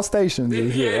got 4 stations.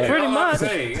 Pretty much.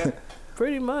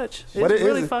 Pretty much. It's But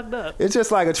really fucked up. It's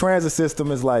just like a transit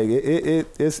system is like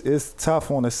it's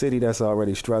tough on a city that's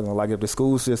already struggling. Like if the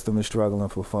school system is struggling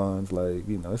for funds, like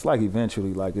it's like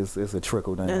eventually like it's a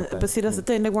trickle down. But see, that's the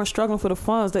thing. They weren't struggling for the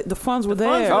funds. The funds were funds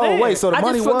there. were there. Oh wait, so the I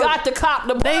money just was. forgot to cop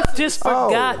the. They just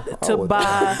forgot to well,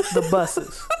 buy the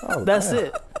buses. Oh, That's damn.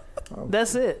 it.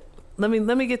 That's it. Let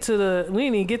me get to the. We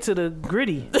didn't even get to the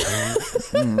gritty.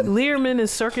 Learman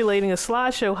is circulating a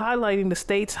slideshow highlighting the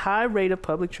state's high rate of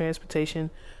public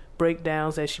transportation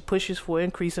breakdowns as she pushes for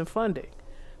increase in funding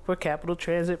for capital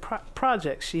transit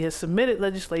projects. She has submitted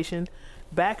legislation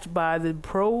backed by the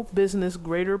pro-business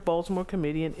Greater Baltimore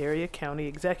Committee and area county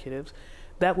executives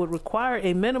that would require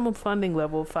a minimum funding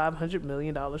level of $500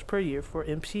 million per year for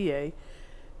MTA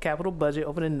capital budget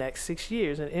over the next 6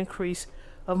 years, an increase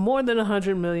of more than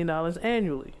 $100 million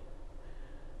annually.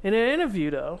 In an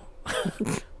interview, though,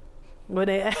 when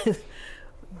they asked,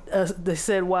 they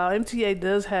said while MTA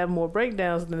does have more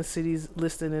breakdowns than the cities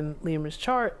listed in Learman's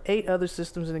chart, 8 other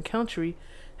systems in the country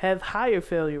have higher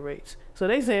failure rates. So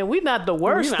they saying we not the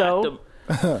worst though.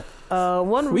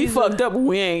 One We reason, fucked up.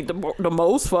 We ain't the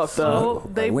most fucked up. so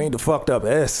they We ain't the fucked up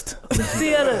est.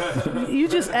 see you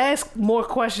just ask more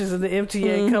questions and the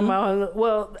MTA come out. And,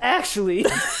 well, actually,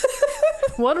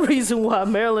 one reason why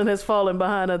Maryland has fallen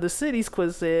behind other cities,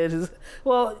 Quiz said, is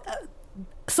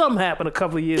something happened a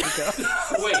couple of years ago.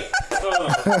 Wait.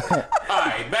 All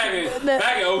right. Back in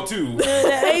 02.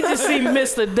 The agency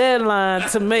missed a deadline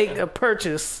to make a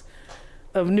purchase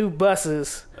of new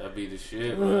buses. That'd be the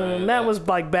shit, man. That was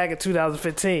like back in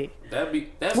 2015.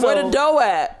 That's Where the dough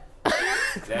at?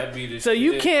 That'd be the So shit.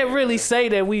 you can't really say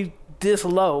that we this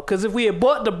low, because if we had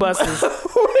bought the buses,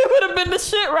 We would have been the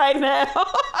shit right now.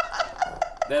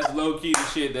 That's low key the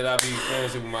shit that I be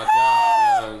experiencing with my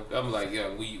job. I'm like,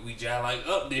 we just like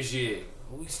up this year.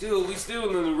 We still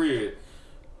in the rear.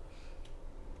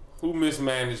 Who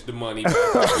mismanaged the money back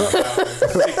in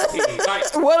 2016?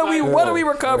 Like, What are we recovering? What are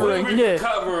we Yeah.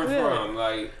 recovering Yeah. from?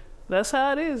 Like, that's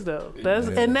how it is, though.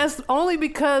 And that's only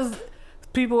because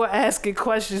people are asking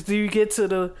questions. Do you get to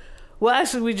the? Well,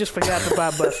 actually, we just forgot to buy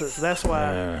buses. That's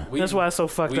why. Yeah. That's why it's so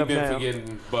fucked we've up been now.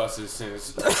 forgetting buses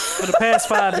since. For the past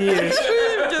 5 years,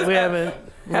 we haven't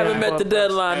Met the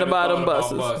deadline to buy them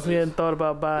buses. We hadn't thought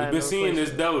about buying. We've been those seeing places.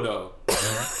 this dough though.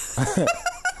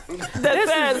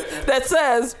 That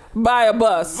says buy a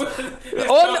bus on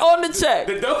the check.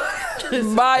 The dough.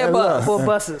 Buy a bus. for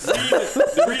buses.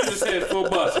 The reason says for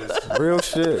buses. Real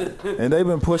shit. And they've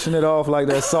been pushing it off like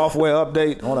that software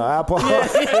update on an iPod.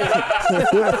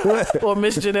 Or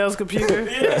Miss Janelle's computer.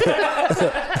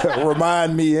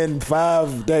 Remind me in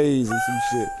 5 days or some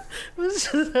shit. Miss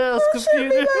Janelle's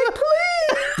computer.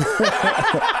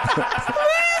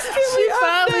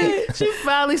 She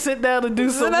finally sit down to do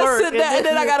some Then I work. sit down, and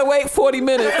then I gotta wait 40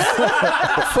 minutes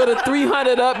for the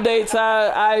 300 updates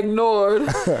I ignored.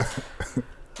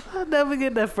 I'll never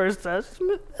get that first time.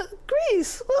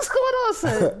 Grease, what's going on,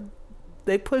 son?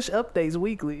 They push updates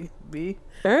weekly, B.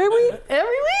 Every week?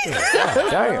 Every week?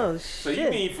 Damn. Oh, So you shit.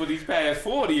 mean for these past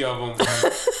 40 of them?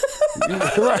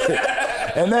 Right.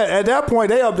 And at that point,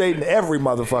 they updating every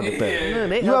motherfucking thing. Man,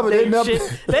 they You ever didn't update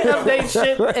shit. They update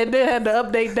shit and then had to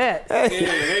update that. Yeah,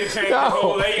 they changed the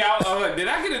whole layout. I'm like, did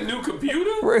I get a new computer?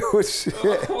 Real shit.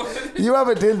 You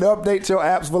ever didn't update your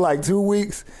apps for like 2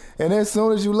 weeks, and as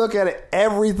soon as you look at it,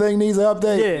 everything needs an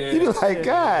update? Yeah. You be like,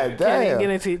 God Can't even damn. get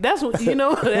into it. That's what you know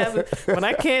what happens when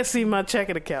I can't see my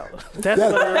checking account. That's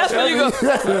That's when you go,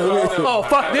 oh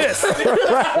fuck this. I'm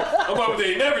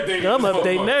updating everything. I'm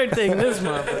updating everything this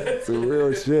month. It's a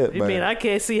real shit, You man. mean I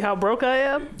can't see how broke I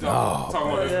am? Talking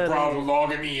about this problem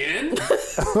logging me in.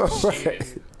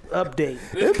 Shit. Update.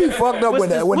 It'd be fucked up when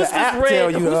the app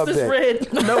tell you to what's update. this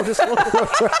red notice?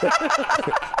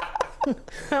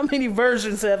 How many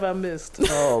versions have I missed?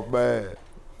 Oh man,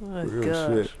 My real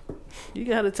gosh. shit. You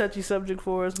got a touchy subject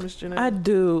for us, Miss Janae? I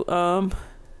do.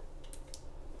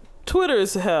 Twitter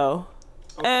is hell.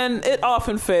 And it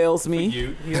often fails me.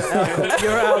 You. Your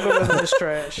algorithm is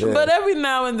trash. Yeah. But every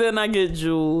now and then I get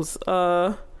jewels.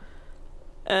 And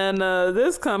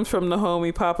this comes from the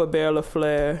homie Papa Bear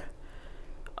LaFleur.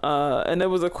 And there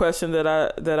was a question that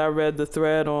I read the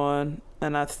thread on,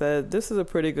 and I said, this is a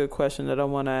pretty good question that I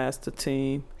want to ask the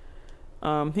team.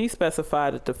 He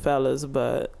specified it to fellas,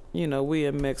 but, you know, we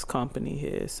in mixed company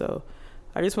here. So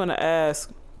I just want to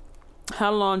ask,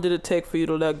 how long did it take for you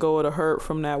to let go of the hurt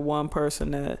from that one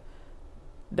person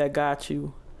that got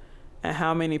you? And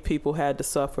how many people had to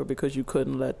suffer because you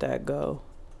couldn't let that go?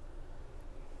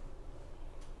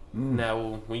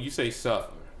 Now, when you say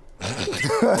suffer,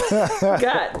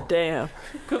 God damn.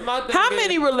 my thing How is-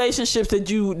 many relationships did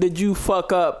you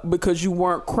fuck up because you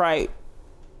weren't quite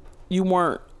you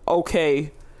weren't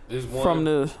okay from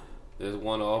the. There's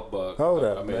one off buck. Hold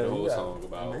up, I made man. a whole song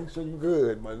about. Make sure you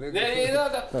good, my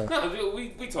nigga. No,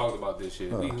 we talked about this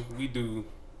shit. We do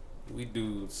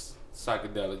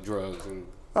psychedelic drugs and.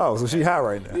 Oh, so she high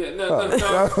right now? Yeah, no,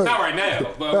 not right now.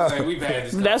 But I'm saying we've had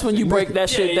this. That's when you break that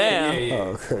shit down. Yeah. Oh,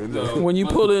 okay. So, When you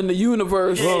pull in the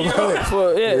universe.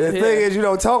 The thing is, you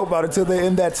don't talk about it until they're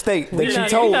in that state that you You're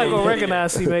told not me. gonna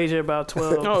recognize C Major about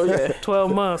 12. Oh yeah.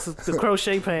 12 months. The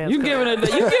crochet pants. You giving him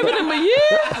a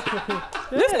year?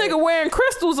 This nigga wearing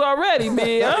crystals already,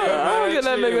 man. I don't get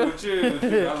that nigga.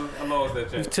 Chill. I lost that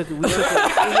chance.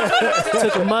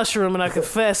 Took a mushroom, and I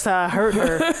confessed how I hurt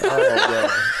her.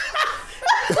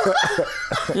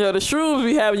 Yo, the shrooms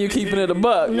be having you keeping it a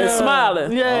buck and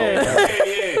smiling. Yeah.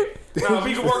 Yeah. Nah,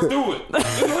 we can work through it.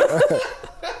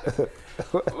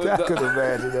 I could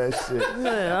imagine that shit.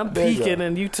 Yeah, I'm peeking,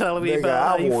 and you telling me Nigga, about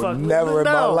how I you will fuck never in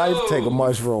my No. life take a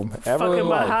mushroom. Ever Fucking in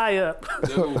my life. high up.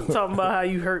 Dude. Talking about how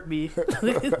you hurt me.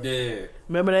 Yeah.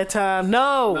 Remember that time?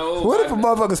 No. No, What if a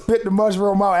motherfucker spit the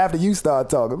mushroom out after you start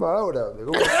talking? Like, hold up,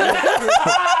 nigga.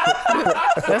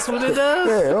 That's what it does?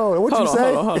 Yeah, hold on. What you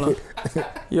say? Hold on.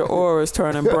 Your aura is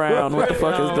turning brown. What the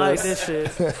fuck I don't is like this?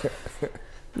 this shit.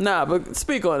 Nah, but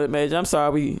speak on it, Major. I'm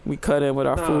sorry we cut in with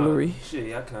our foolery. Shit,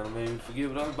 y'all kind of made me forget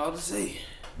what I was about to say.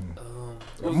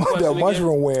 That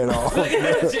mushroom wearing off.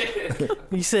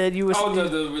 You said you was. Oh,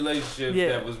 the relationship Yeah.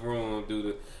 that was ruined due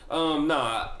to.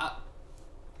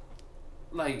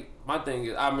 Like my thing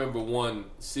is, I remember one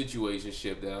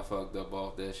situationship that I fucked up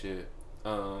off that shit.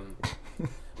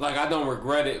 Like I don't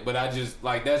regret it, but I just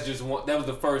like that's just one. That was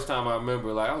the first time I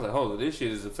remember. Like I was like, hold on, this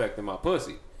shit is affecting my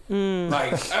pussy.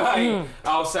 Like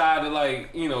outside of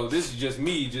like this is just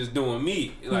me just doing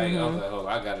me. Like I was like, hold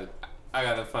on, I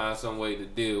gotta find some way to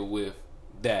deal with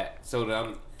that so that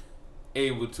I'm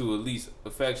able to at least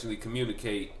affectionately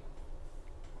communicate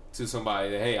to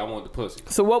somebody that hey, I want the pussy.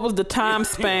 So what was the time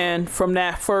span from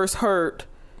that first hurt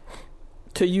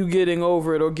to you getting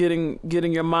over it or getting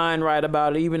your mind right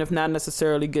about it, even if not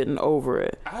necessarily getting over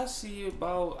it? I say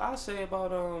about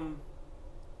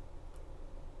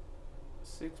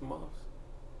 6 months.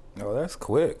 Oh, that's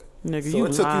quick. Nigga, So you it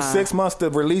took you lying. 6 months to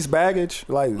release baggage?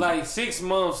 Like 6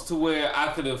 months to where I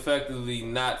could effectively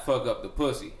not fuck up the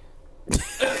pussy.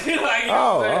 Like, you know what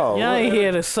I'm saying? Y'all ain't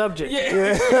hear the subject.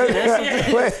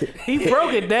 Wait. He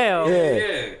broke it down.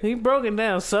 Yeah. He broke it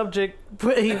down. Subject.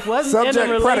 He wasn't Subject, in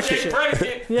a relationship.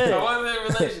 Predicate. Yeah. So I wasn't in a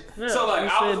relationship. So like he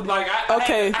I was said- like I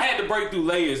Okay. had to break through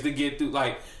layers to get through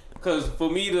like because for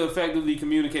me to effectively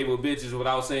communicate with bitches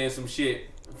without saying some shit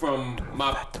from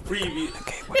my previous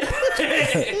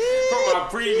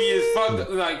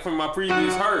from my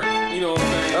previous hurt, you know what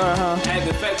I'm saying? I had to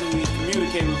effectively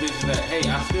communicate with bitches that hey,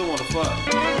 I still want to fuck,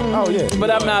 Oh, yeah. But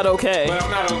I'm not okay. but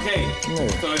I'm not okay. Yeah.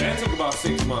 So that took about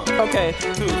 6 months Okay. to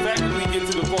effectively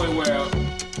get to the point where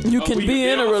You can we be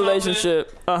in a build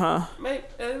relationship. maybe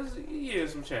it was a year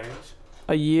some change.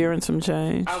 A year and some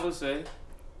change. I would say.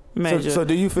 Major. So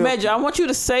do you feel... Major, I want you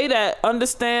to say that,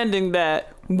 understanding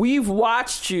that we've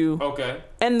watched you Okay.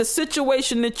 and the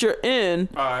situation that you're in,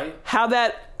 All right. how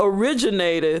that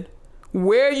originated,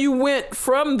 where you went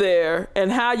from there,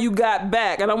 and how you got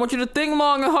back. And I want you to think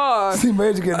long and hard. See,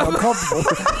 Major getting uncomfortable.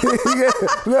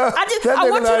 I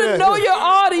want you to know your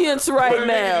audience right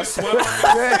now.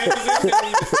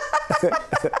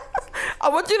 I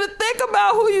want you to think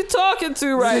about who you're talking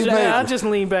to right See, now. Major. I just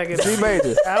lean back and See,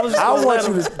 Major, I was just I gonna want let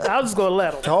you him. to I was gonna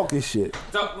let him. talk your shit.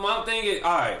 So my thing is,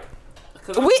 all right.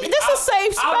 This a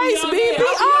safe space, be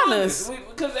honest.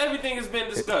 Because everything has been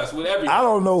discussed with everything. I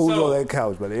don't know who's So, on that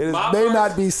couch, but it my may first-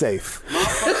 not be safe.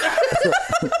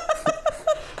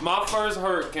 My first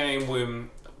hurt came when,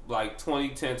 like,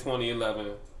 2010,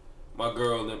 2011. My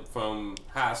girl from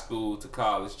high school to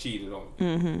college cheated on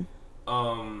me.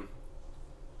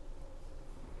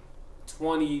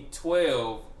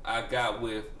 2012, I got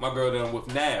with my girl that I'm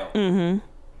with now.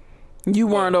 You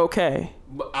weren't okay.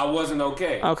 But I wasn't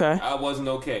okay. Okay. I wasn't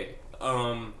okay.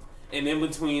 And in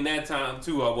between that time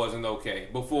too, I wasn't okay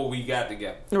before we got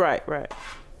together. Right.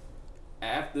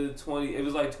 After it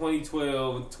was like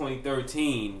 2012 and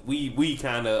 2013. We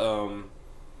kind of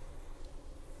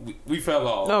we fell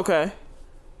off Okay.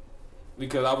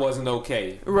 because I wasn't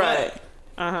okay. Right.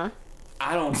 But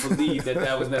I don't believe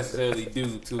that was necessarily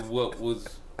due to what was.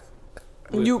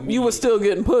 with You me. were still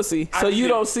getting pussy, so you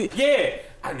don't see. Yeah,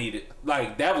 I needed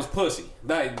like that was pussy.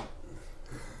 Like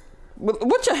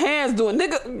What your hands doing,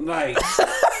 nigga? like.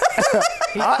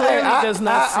 He clearly does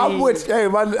not see I'm with you. Hey,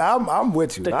 I'm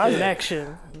with you. the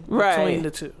connection between Right.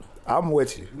 the two. I'm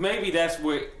with you. Maybe that's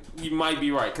where you might be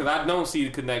right because I don't see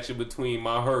the connection between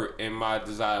my hurt and my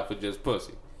desire for just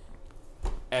pussy.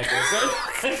 At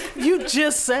that You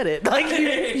just said it. Like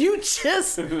you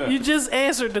just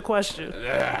answered the question.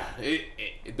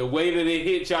 the way that it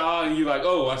hit y'all, and you like,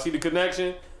 oh, I see the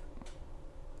connection.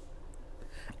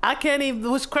 I can't even.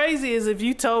 What's crazy is if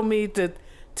you told me to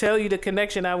tell you the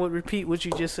connection, I would repeat what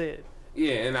you just said.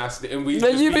 Yeah, and we.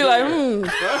 Then you'd be like,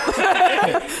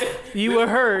 You were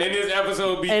hurt, And this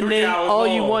episode be and 3 then hours all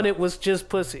long. you wanted was just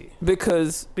pussy.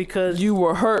 because Because you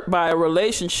were hurt by a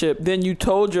relationship. Then you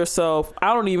told yourself,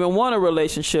 I don't even want a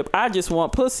relationship. I just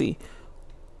want pussy.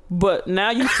 But now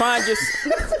you find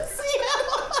yourself.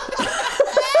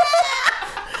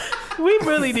 we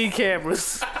really need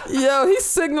cameras. Yo, he's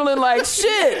signaling like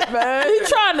shit, man. He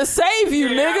trying to save you,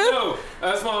 Yeah, I nigga. know.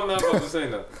 That's why I'm not supposed to say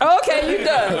nothing. Okay, you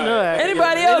done.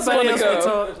 Anybody else want to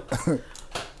go? talk?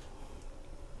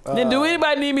 Then do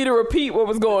anybody need me to repeat what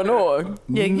was going on?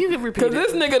 Yeah, you can repeat Because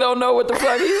this nigga don't know what the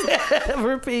fuck he's... it.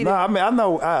 Repeat No, it. I mean I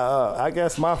know. I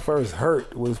guess my first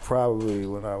hurt was probably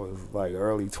when I was like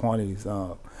early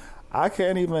 20s. I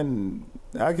can't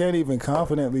even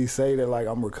confidently say that like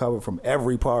I'm recovered from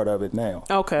every part of it now.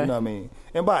 Okay. You know what I mean?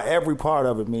 And by every part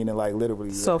of it, meaning like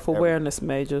literally Self-awareness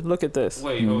major. Look at this.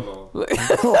 Wait, hold on.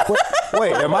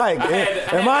 Wait, am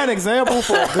I an example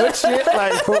for good shit?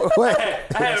 Like, wait.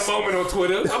 I had a moment on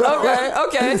Twitter.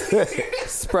 Okay.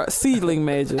 Seedling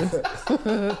major.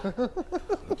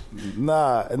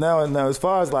 Nah, now as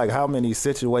far as like how many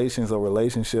situations or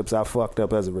relationships I fucked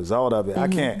up as a result of it, I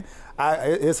can't.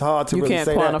 It's hard to You really can't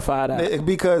say quantify that.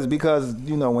 because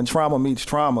you know when trauma meets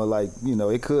trauma, like you know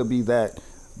it could be that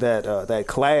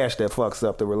clash that fucks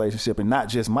up the relationship and not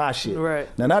just my shit. Right.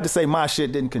 Now, not to say my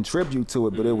shit didn't contribute to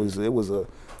it, but it was a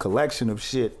collection of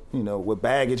shit. You know, with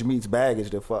baggage meets baggage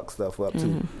that fucks stuff up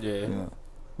too. Yeah. You know?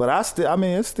 But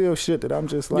it's still shit that I'm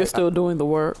just like. You're still doing the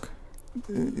work.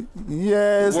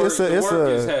 Yeah, The work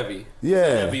is heavy. Yeah,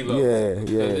 It's a heavy load.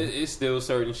 yeah. It's still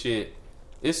certain shit.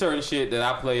 It's certain shit that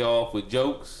I play off with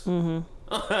jokes. Mm-hmm.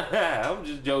 I'm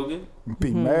just joking.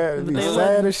 Be mad, be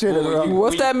sad as shit. Well, you-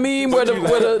 What's that meme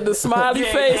with the smiley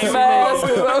face mask?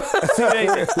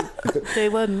 They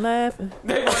wasn't laughing.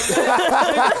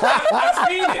 I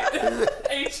seen it.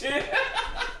 Ain't shit.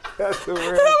 That's the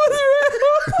real.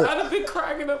 I'd have been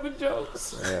cracking up with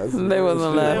jokes. They wasn't They laughing.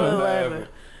 wasn't laughing.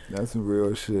 That's some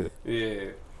real shit.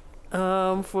 Yeah.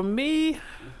 For me,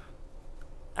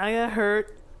 I got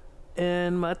hurt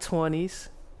in my 20s,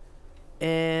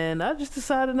 and I just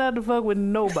decided not to fuck with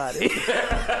nobody.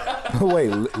 Wait,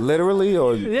 literally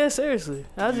or Yeah, seriously.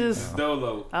 I just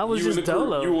Dolo. I was You and just the crew.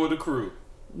 dolo. You were the crew.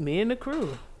 me and the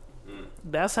crew.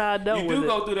 That's how I dealt You with do it.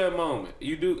 go through that moment.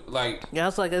 You do like Yeah,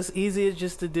 it's like it's easier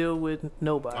just to deal with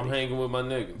nobody. I'm hanging with my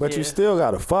niggas. but you Yeah. still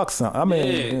gotta fuck something. I mean,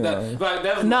 Yeah, you know.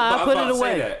 that's No, I put about it to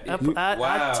say away. that. I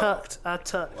Wow. tucked.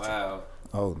 Wow.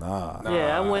 Oh nah.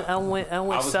 Yeah, I went I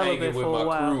was celibate hanging with for a my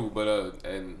while. crew, but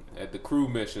and at the crew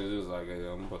missions, it was like, hey,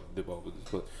 I'm about to dip over this,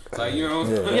 but like you know,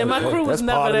 Yeah, Yeah, my crew was that's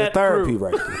never part of the that therapy crew.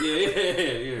 right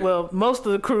there. yeah. Well, most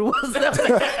of the crew was never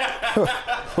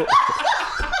that.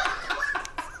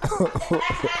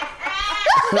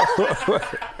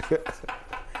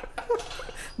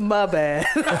 My bad.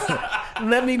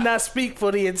 Let me not speak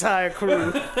for the entire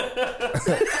crew.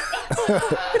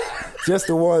 Just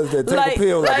the ones that take Like, a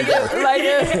pill every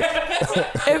day.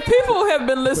 if people have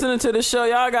been listening to the show,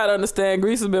 y'all gotta understand,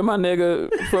 Grease has been my nigga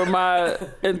for my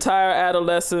entire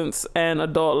adolescence and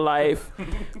adult life.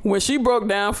 When she broke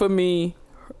down for me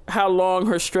how long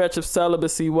her stretch of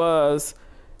celibacy was,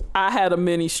 I had a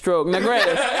mini stroke. Now,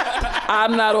 granted,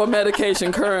 I'm not on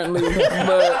medication currently,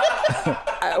 but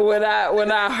when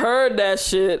I heard that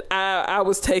shit, I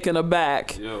was taken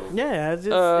aback. Yo, Yeah, it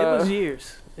was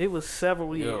years. It was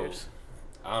several yo, years.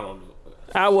 I don't know.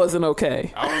 I wasn't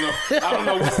okay. I don't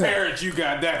know what parent you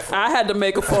got that from. I had to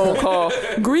make a phone call.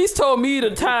 Grease told me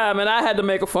the time, and I had to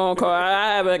make a phone call.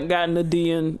 I haven't gotten a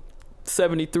D in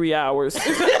 73 hours.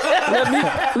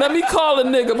 let me call a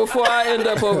nigga before I end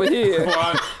up over here.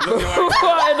 Before Before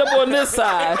I end up on this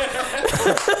side.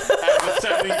 after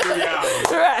 73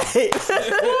 hours. Right.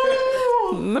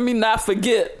 Let me not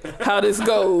forget how this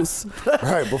goes.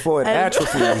 Right before it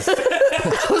atrophies.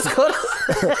 I was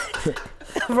gonna say,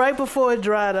 right before it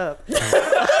dried up.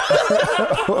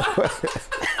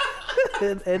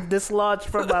 and dislodged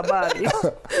from my body.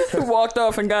 Walked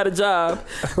off and got a job.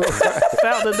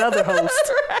 Found another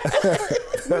host.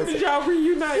 When did y'all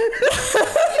reunite?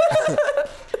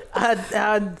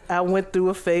 I went through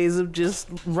a phase of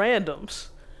just randoms.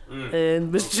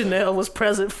 And Miss Janelle was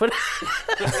present for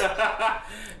that.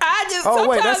 I just Oh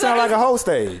wait, that sometimes sounds like a whole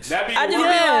stage. That be I the just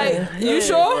word. be like, you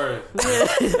sure? Word.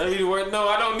 That be the word. No,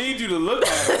 I don't need you to look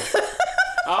at it.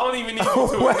 I don't even need you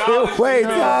to acknowledge. Wait,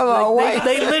 time out. Wait.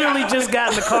 They literally just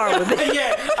got in the car with me.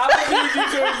 Yeah, I don't need you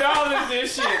to acknowledge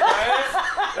this shit, man.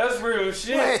 That's real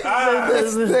shit.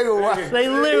 This nigga, why? They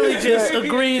literally just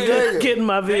agreed to get in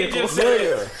my They vehicle. just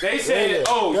said,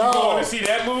 oh, you going to see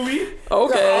that movie?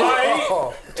 Okay. All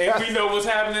right. And we know what's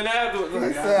happening afterwards. Like,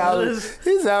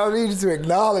 He said, I don't need you to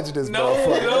acknowledge this no,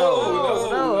 motherfucker.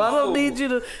 No, I don't need you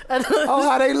to. Oh,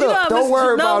 how they look. Don't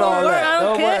worry about all that. I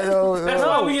don't care. That's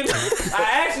why we. I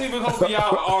actually was hoping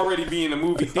y'all would already be in the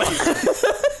movie theater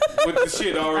with the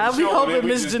shit already. I'll be hoping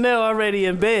Miss Janelle already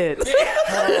in bed.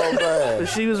 Oh, man.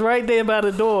 She was right there by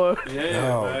the door,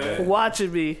 man.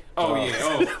 watching me. Oh yeah.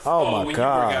 Oh, my when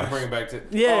God. You gotta bring it back to.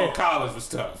 Yeah. Oh, college was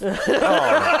tough.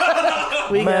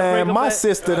 Man, my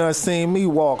sister done seen me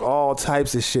walk all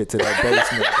types of shit to that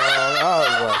basement. I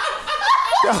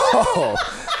was like,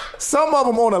 some of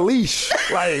them on a leash.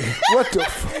 Like, what the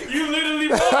fuck? You literally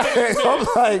walked. I'm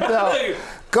like, no.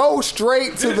 Go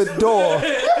straight to the door.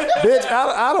 Bitch,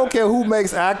 I don't care who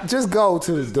makes act. Just go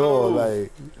to the door.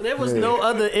 Like, There was no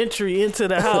other entry into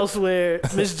the house where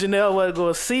Miss Janelle wasn't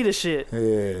going to see the shit.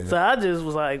 yeah. So I just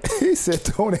was like, He said,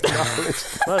 don't acknowledge.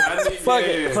 fuck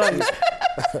it. Fuck it.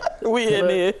 We in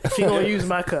there. She going to use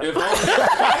my cup.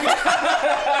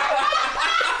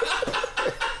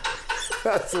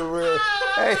 That's a real.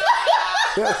 Hey,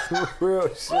 that's some real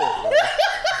shit. Man.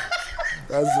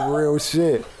 That's some real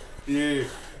shit. Yeah,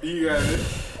 you gotta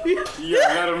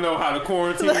let them know how to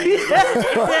quarantine.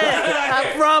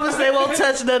 I promise they won't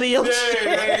touch none of your shit.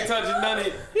 Yeah, they ain't touching none of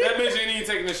it. That bitch ain't even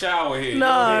taking a shower here. No.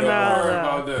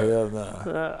 About that. Hell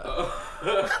nah.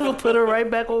 I'm going to put her right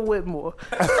back on Whitmore.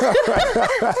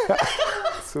 That's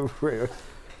some real.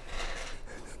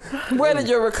 Where did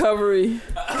your recovery?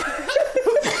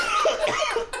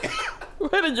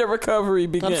 Where did your recovery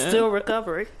begin? I'm still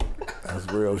recovering. That's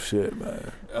real shit,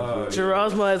 man.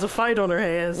 Gerasma has a fight on her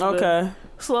hands. but Okay.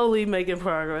 Slowly making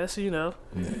progress, you know.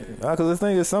 Because the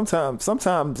thing is,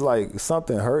 sometimes like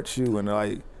something hurts you, and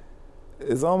like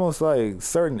it's almost like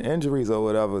certain injuries or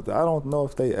whatever. I don't know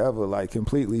if they ever like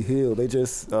completely heal. They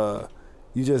just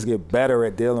you just get better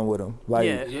at dealing with them. Like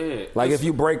Yeah. like if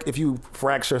you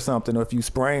fracture something or if you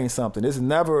sprain something, it's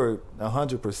never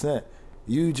 100%.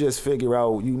 You just figure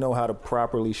out, you know how to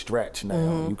properly stretch now.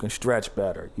 Mm-hmm. You can stretch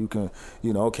better. You can,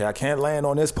 okay, I can't land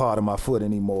on this part of my foot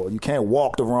anymore. You can't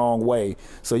walk the wrong way.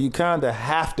 So you kind of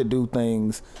have to do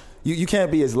things. You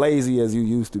can't be as lazy as you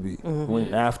used to be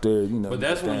when after, But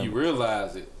that's when you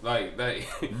realize it. Like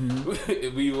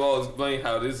we always explain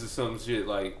how this is some shit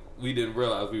like we didn't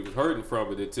realize we was hurting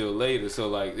from it until later. So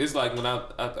like it's like when I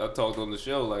talked on the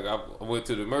show, like I went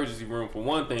to the emergency room for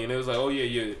one thing, and it was like, oh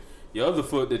yeah, your other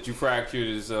foot that you fractured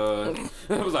is I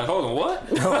was like, hold on, what?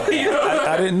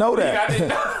 I didn't know that. I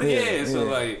didn't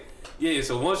know.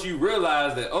 So once you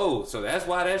realize that, so that's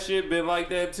why that shit been like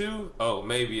that too. Oh,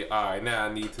 maybe all right, now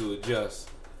I need to adjust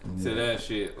to that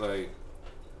shit. Like,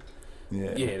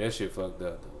 yeah, that shit fucked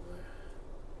up though, man.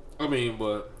 I mean,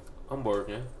 but I'm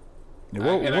working. I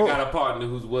got a partner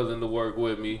who's willing to work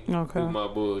with me with my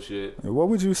bullshit. What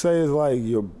would you say is like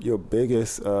your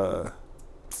biggest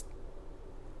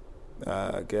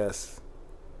I guess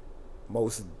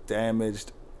most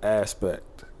damaged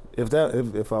aspect,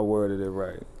 if I worded it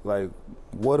right? Like,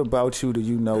 what about you do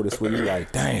you notice where you're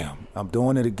like, damn, I'm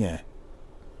doing it again?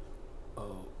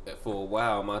 Oh, for a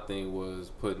while my thing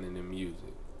was putting it in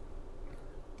music,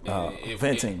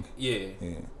 venting.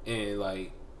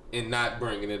 And not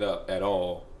bringing it up at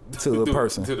all to the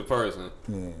person.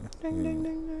 Ding, ding, ding,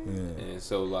 ding. And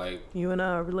so like you and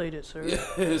I are related, sir.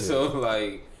 So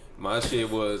like my shit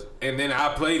was, and then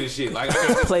I play the shit like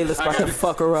playlist about to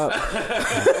fuck her up.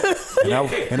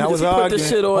 and I was arguing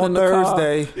shit on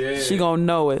Thursday. Yeah. She gonna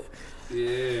know it.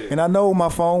 Yeah. And I know my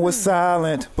phone was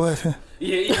silent, but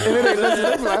yeah.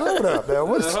 I'm like, hold up, man.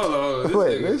 Hold on.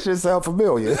 Wait, this shit sound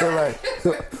familiar. Like,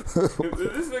 this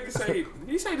nigga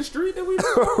say the street that we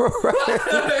know.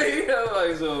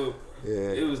 Like, so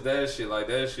it was that shit. Like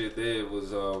that shit there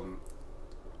was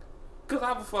cause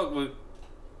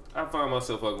I find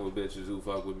myself fucking with bitches who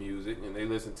fuck with music and they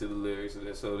listen to the lyrics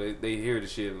and so they hear the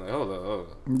shit and like, hold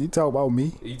on. You talk about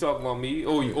me? You talking about me?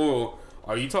 Or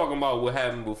are you talking about what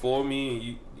happened before me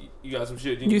and you got some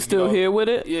shit you still here with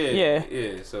it?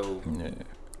 Yeah. So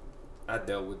I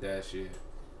dealt with that shit.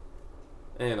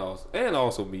 And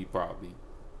also me probably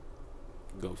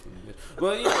ghosting bitch.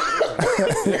 But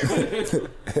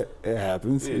it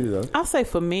happens, you know. I'll say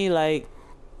for me, like,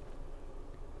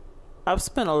 I've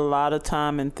spent a lot of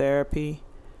time in therapy,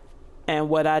 and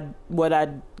what I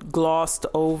glossed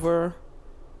over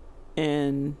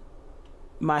in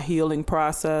my healing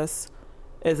process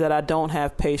is that I don't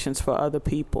have patience for other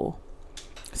people.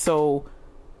 So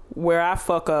where I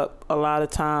fuck up a lot of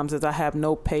times is I have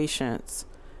no patience,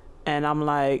 and I'm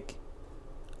like,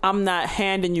 I'm not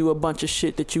handing you a bunch of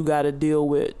shit that you got to deal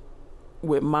with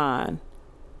mine.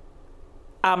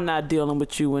 I'm not dealing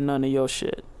with you with none of your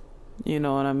shit. You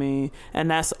know what I mean? And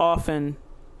that's always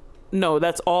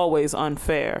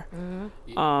unfair.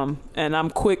 Mm-hmm. And I'm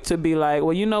quick to be like,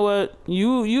 well, you know what?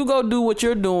 You go do what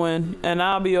you're doing, and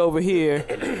I'll be over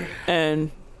here.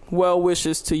 And well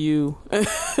wishes to you.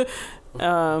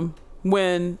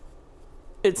 When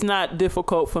it's not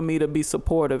difficult for me to be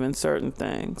supportive in certain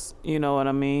things. You know what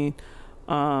I mean?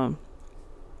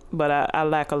 But I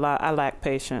lack a lot. I lack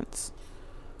patience.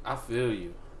 I feel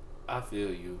you.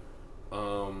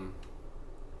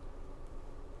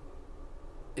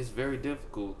 It's very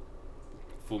difficult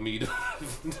for me to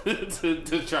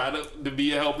to try to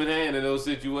be a helping hand in those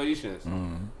situations.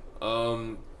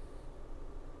 Mm-hmm.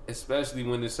 Especially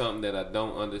when it's something that I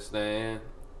don't understand,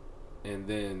 and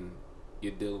then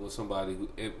you're dealing with somebody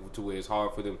to where it's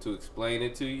hard for them to explain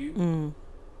it to you,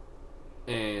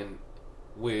 and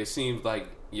where it seems like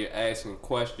you're asking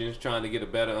questions, trying to get a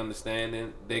better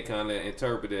understanding. They kind of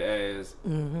interpret it as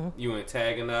you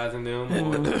antagonizing them,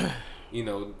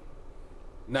 or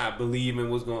not believing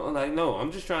what's going on. Like, no,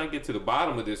 I'm just trying to get to the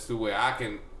bottom of this to where I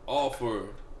can offer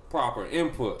proper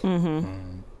input,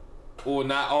 or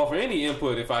not offer any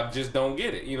input if I just don't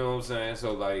get it. You know what I'm saying?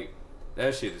 So like,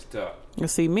 that shit is tough. You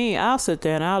see, me, I'll sit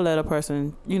there and I'll let a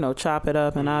person, chop it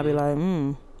up, and I'll be like,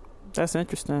 that's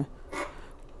interesting.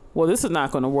 Well, this is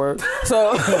not going to work.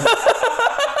 So,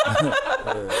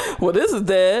 well, this is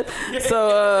dead.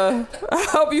 So, I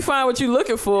hope you find what you're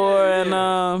looking for. Yeah.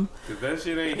 And cause that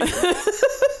shit ain't here.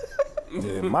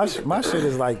 Yeah, my shit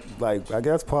is like I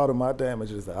guess part of my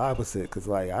damage is the opposite, because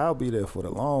like I'll be there for the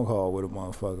long haul with a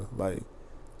motherfucker. Like,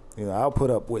 I'll put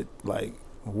up with like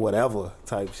whatever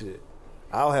type shit.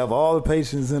 I'll have all the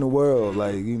patience in the world,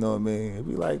 like, you know what I mean? It'd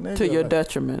be like, nigga, to your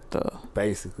detriment, though.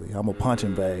 Basically, I'm a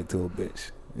punching bag to a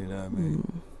bitch. You know what I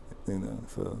mean?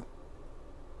 So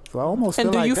I almost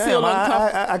feel like, damn,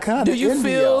 I kind of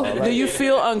envy y'all. Like, do you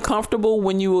feel uncomfortable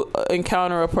when you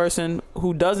encounter a person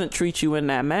who doesn't treat you in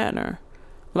that manner?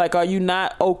 Like, are you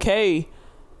not okay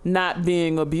not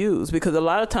being abused? Because a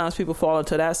lot of times people fall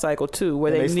into that cycle too,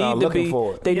 where they need to be,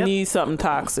 they need something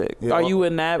toxic. Yeah. Are you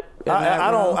in that? I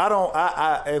don't.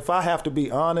 If I have to be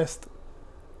honest,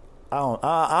 I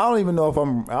don't even know if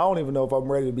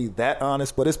I'm ready to be that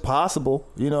honest. But it's possible.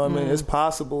 You know what I mean? It's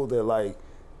possible that, like,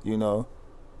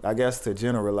 I guess to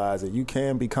generalize it, you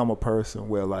can become a person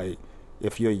where, like,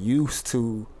 if you're used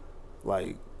to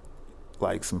like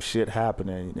some shit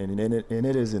happening and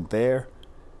it isn't there,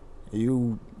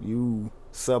 you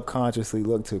subconsciously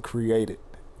look to create it.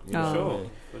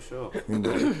 For sure.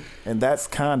 And that's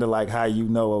kind of like how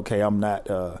okay, I'm not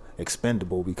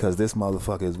expendable because this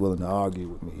motherfucker is willing to argue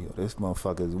with me, or this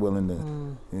motherfucker is willing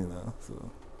to,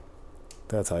 so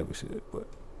that type of shit. But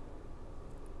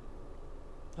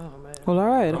oh man. Well, all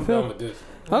right. I'm done with this.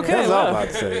 Okay. That's all I'm about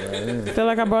to say, man. I feel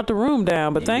like I brought the room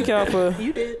down, but thank y'all for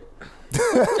you did.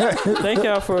 Thank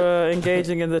y'all for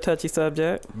engaging in the touchy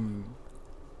subject.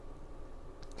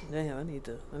 Damn, I need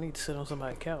to sit on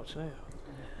somebody's couch now.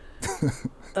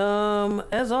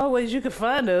 As always, you can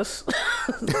find us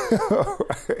all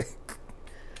right.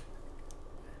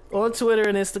 on Twitter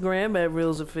and Instagram at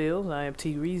Reels and Feels. I am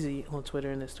T Reezy on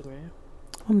Twitter and Instagram.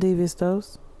 I'm Devious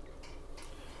Dose.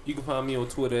 You can find me on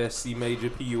Twitter at C Major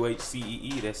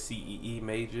PUHCEE. That's CEE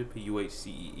Major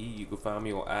PUHCEE. You can find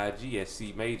me on IG at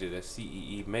C Major. That's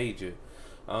CEE Major.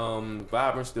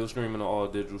 Vibrant still streaming on all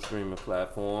digital streaming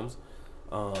platforms.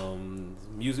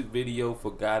 Music video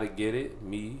for Gotta Get It,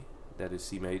 me, that is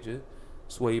C Major.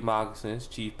 Suede Moccasins,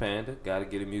 Chief Panda, Gotta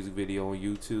Get It music video on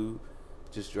YouTube.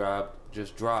 Just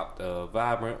dropped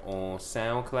Vibrant on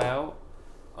SoundCloud.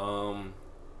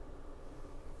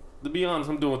 To be honest,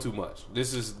 I'm doing too much.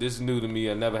 This is new to me.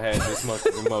 I never had this much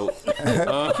to promote.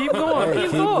 Keep going,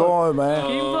 keep going, man.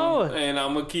 Keep going. And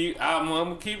I'm gonna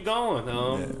keep going.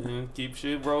 And keep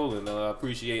shit rolling. I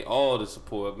appreciate all the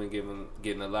support. I've been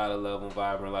getting a lot of love on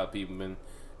Vibrant. A lot of people been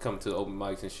coming to open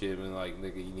mics and shit and like,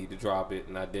 nigga, you need to drop it,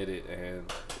 and I did it,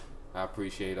 and I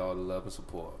appreciate all the love and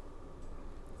support.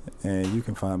 And you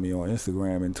can find me on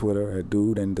Instagram and Twitter at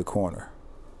Dude in the Corner.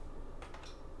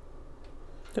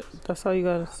 That's all you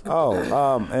gotta say.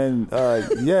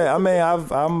 Yeah, I mean,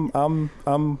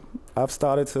 I've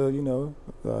started to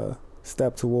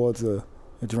step towards a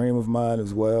dream of mine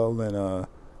as well, and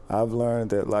I've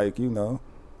learned that, like, you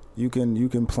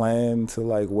can plan to,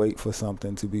 like, wait for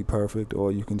something to be perfect,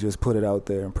 or you can just put it out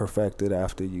there and perfect it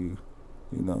after you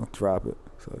drop it.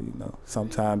 So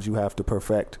sometimes you have to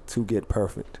perfect to get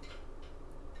perfect.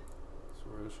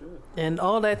 And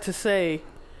all that to say,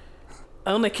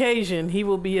 on occasion, he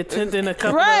will be attending a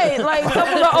couple Right, like a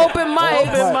couple of open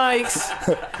mics.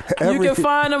 You can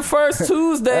find them first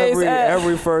Tuesdays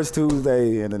every first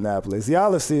Tuesday in Annapolis.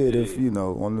 Y'all will see it if you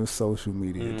know on the social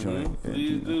media joint.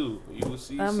 Please do. You will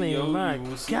see I mean, CO, my you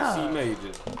will see God. C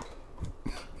Major.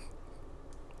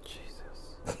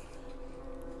 Jesus.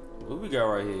 What we got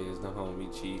right here is the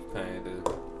homie Chief Panda.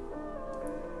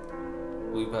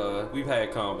 We've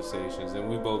had conversations and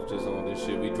we both just on this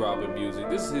shit. We dropping music.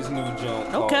 This is his new jump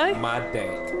called My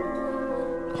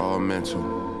Dank. All mental.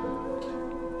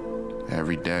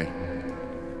 Every day.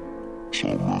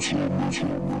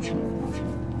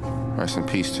 Rest in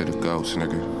peace to the ghost,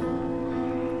 nigga.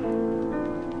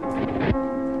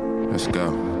 Let's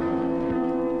go.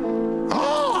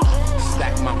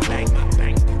 Stack my bank.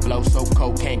 Blow so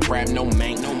cold, can't grab no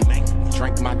mank.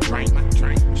 Drink my drink.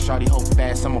 Shawty hold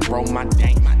fast, I'ma roll my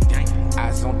dank.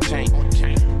 Eyes on chain.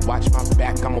 Watch my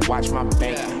back, I'ma watch my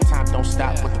bank. Time don't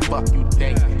stop, what the fuck you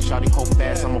think? Shawty hold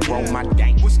fast, I'ma roll my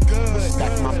dank. What's good?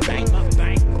 Stack my bank.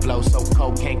 Blow so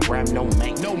cold, can't grab no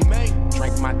mank.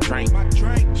 Drink my drink.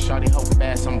 Shawty hold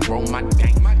fast, I'ma roll my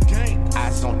dank.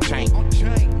 Eyes on chain.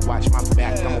 Watch my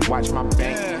back, I'ma watch my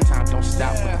bank. Time don't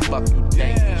stop, what the fuck you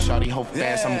think? Shawty hold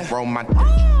fast, I'ma roll my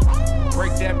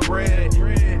break that bread.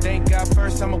 Thank God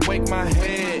first, I'ma wake my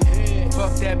head.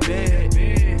 Fuck that bed.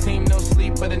 Team no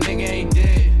sleep, but a nigga ain't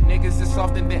dead. Niggas is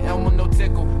softer than Elmo, no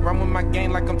tickle. Run with my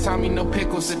game like I'm Tommy, no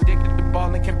pickles. Addicted to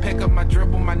ball and can pick up my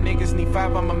dribble. My niggas need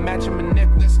 5, I'ma match them a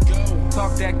nickel. Let's go.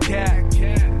 Talk that cat.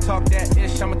 Talk that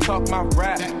ish, I'ma talk my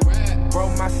rap.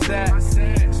 Bro, my sack.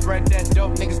 Spread that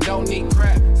dope, niggas don't need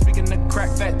crap. Speaking of crack,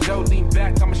 Fat Joe lean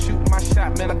back. I'ma shoot my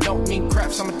shot, man, I don't mean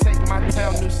craps. I'ma take my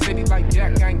tail, new city like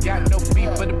Jack. I ain't got no beef,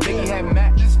 but the biggie had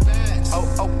Mac. Oh,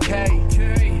 okay.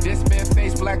 This been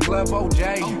face, black glove,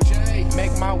 OJ.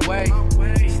 Make my way.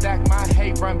 Stack my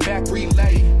hate, run back,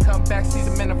 relay. Come back,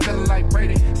 season, man, I'm feeling like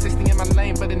Brady. 60 in my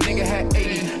lane, but a nigga had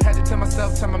 80. Had to tell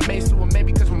myself, tell my mates to a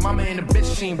maybe. Cause my mama ain't a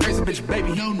bitch, she ain't raise a bitch,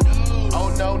 baby. Oh,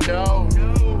 no.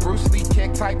 Bruce Lee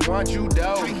kick, Taekwondo,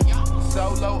 judo.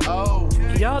 Solo,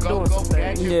 Y'all doing some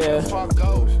things. Yeah.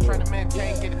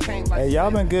 Hey,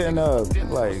 y'all been getting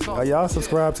like, are y'all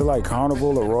subscribed to like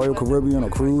Carnival or Royal Caribbean or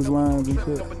cruise lines and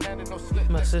shit?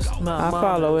 My sister, my I mom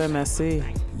follow does. MSC.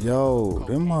 Yo,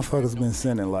 them motherfuckers been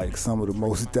sending like some of the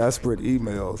most desperate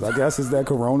emails. I guess it's that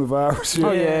coronavirus shit.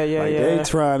 Oh, yeah. Like they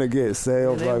trying to get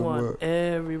sales They like want what?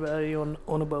 everybody on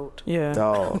a boat. Yeah.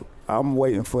 Dog, I'm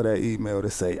waiting for that email to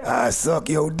say, I suck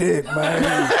your dick,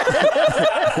 man.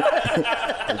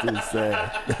 I'm just saying.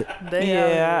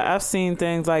 I've seen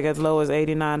things like as low as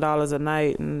 $89 a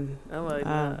night, and I'm like,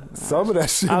 nah. Some of that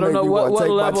shit I don't make know me what want to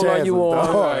take level my are chances, you on.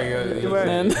 dog.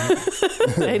 and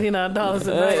 $89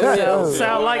 a night. Yeah.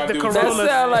 Sound like the corona. that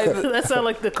sound like That sound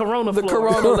like the corona. the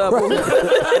floor. corona level,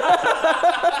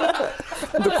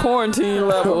 the quarantine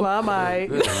level. I might.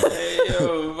 Hey,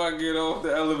 yo, if I get off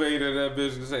the elevator, that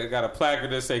bitch got a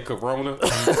placard that say Corona.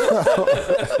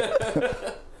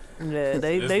 Yeah,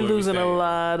 they This where we losing a stand.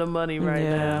 lot of money right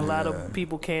Yeah. now. A lot of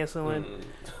people canceling.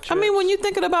 I mean, when you're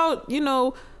thinking about,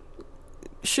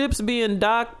 ships being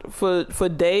docked for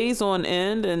days on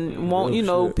end and won't,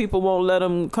 shit. people won't let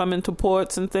them come into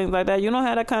ports and things like that. You don't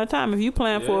have that kind of time. If you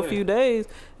plan for a few days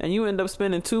and you end up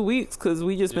spending 2 weeks because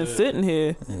we just been sitting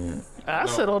here. I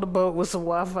sit on the boat with some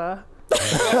Wi-Fi.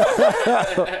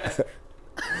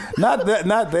 Not their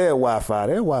Wi-Fi.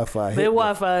 Their Wi-Fi. Their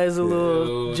Wi-Fi is a little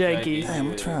Little janky.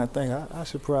 Damn, I'm trying to think. I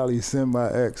should probably send my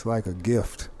ex like a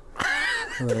gift.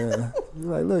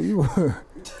 Like, look, you want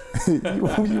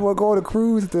to go on a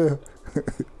cruise to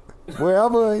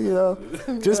wherever,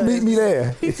 just meet me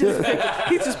there. He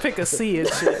just pick a sea and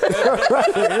shit.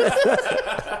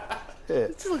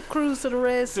 Just a cruise to the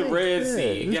Red It's the Sea. Red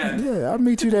Sea. You got Yeah, I'll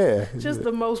meet you there. Just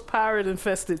the most pirate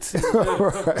infested sea.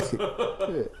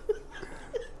 Right.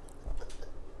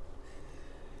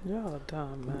 Y'all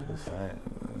dumb, man.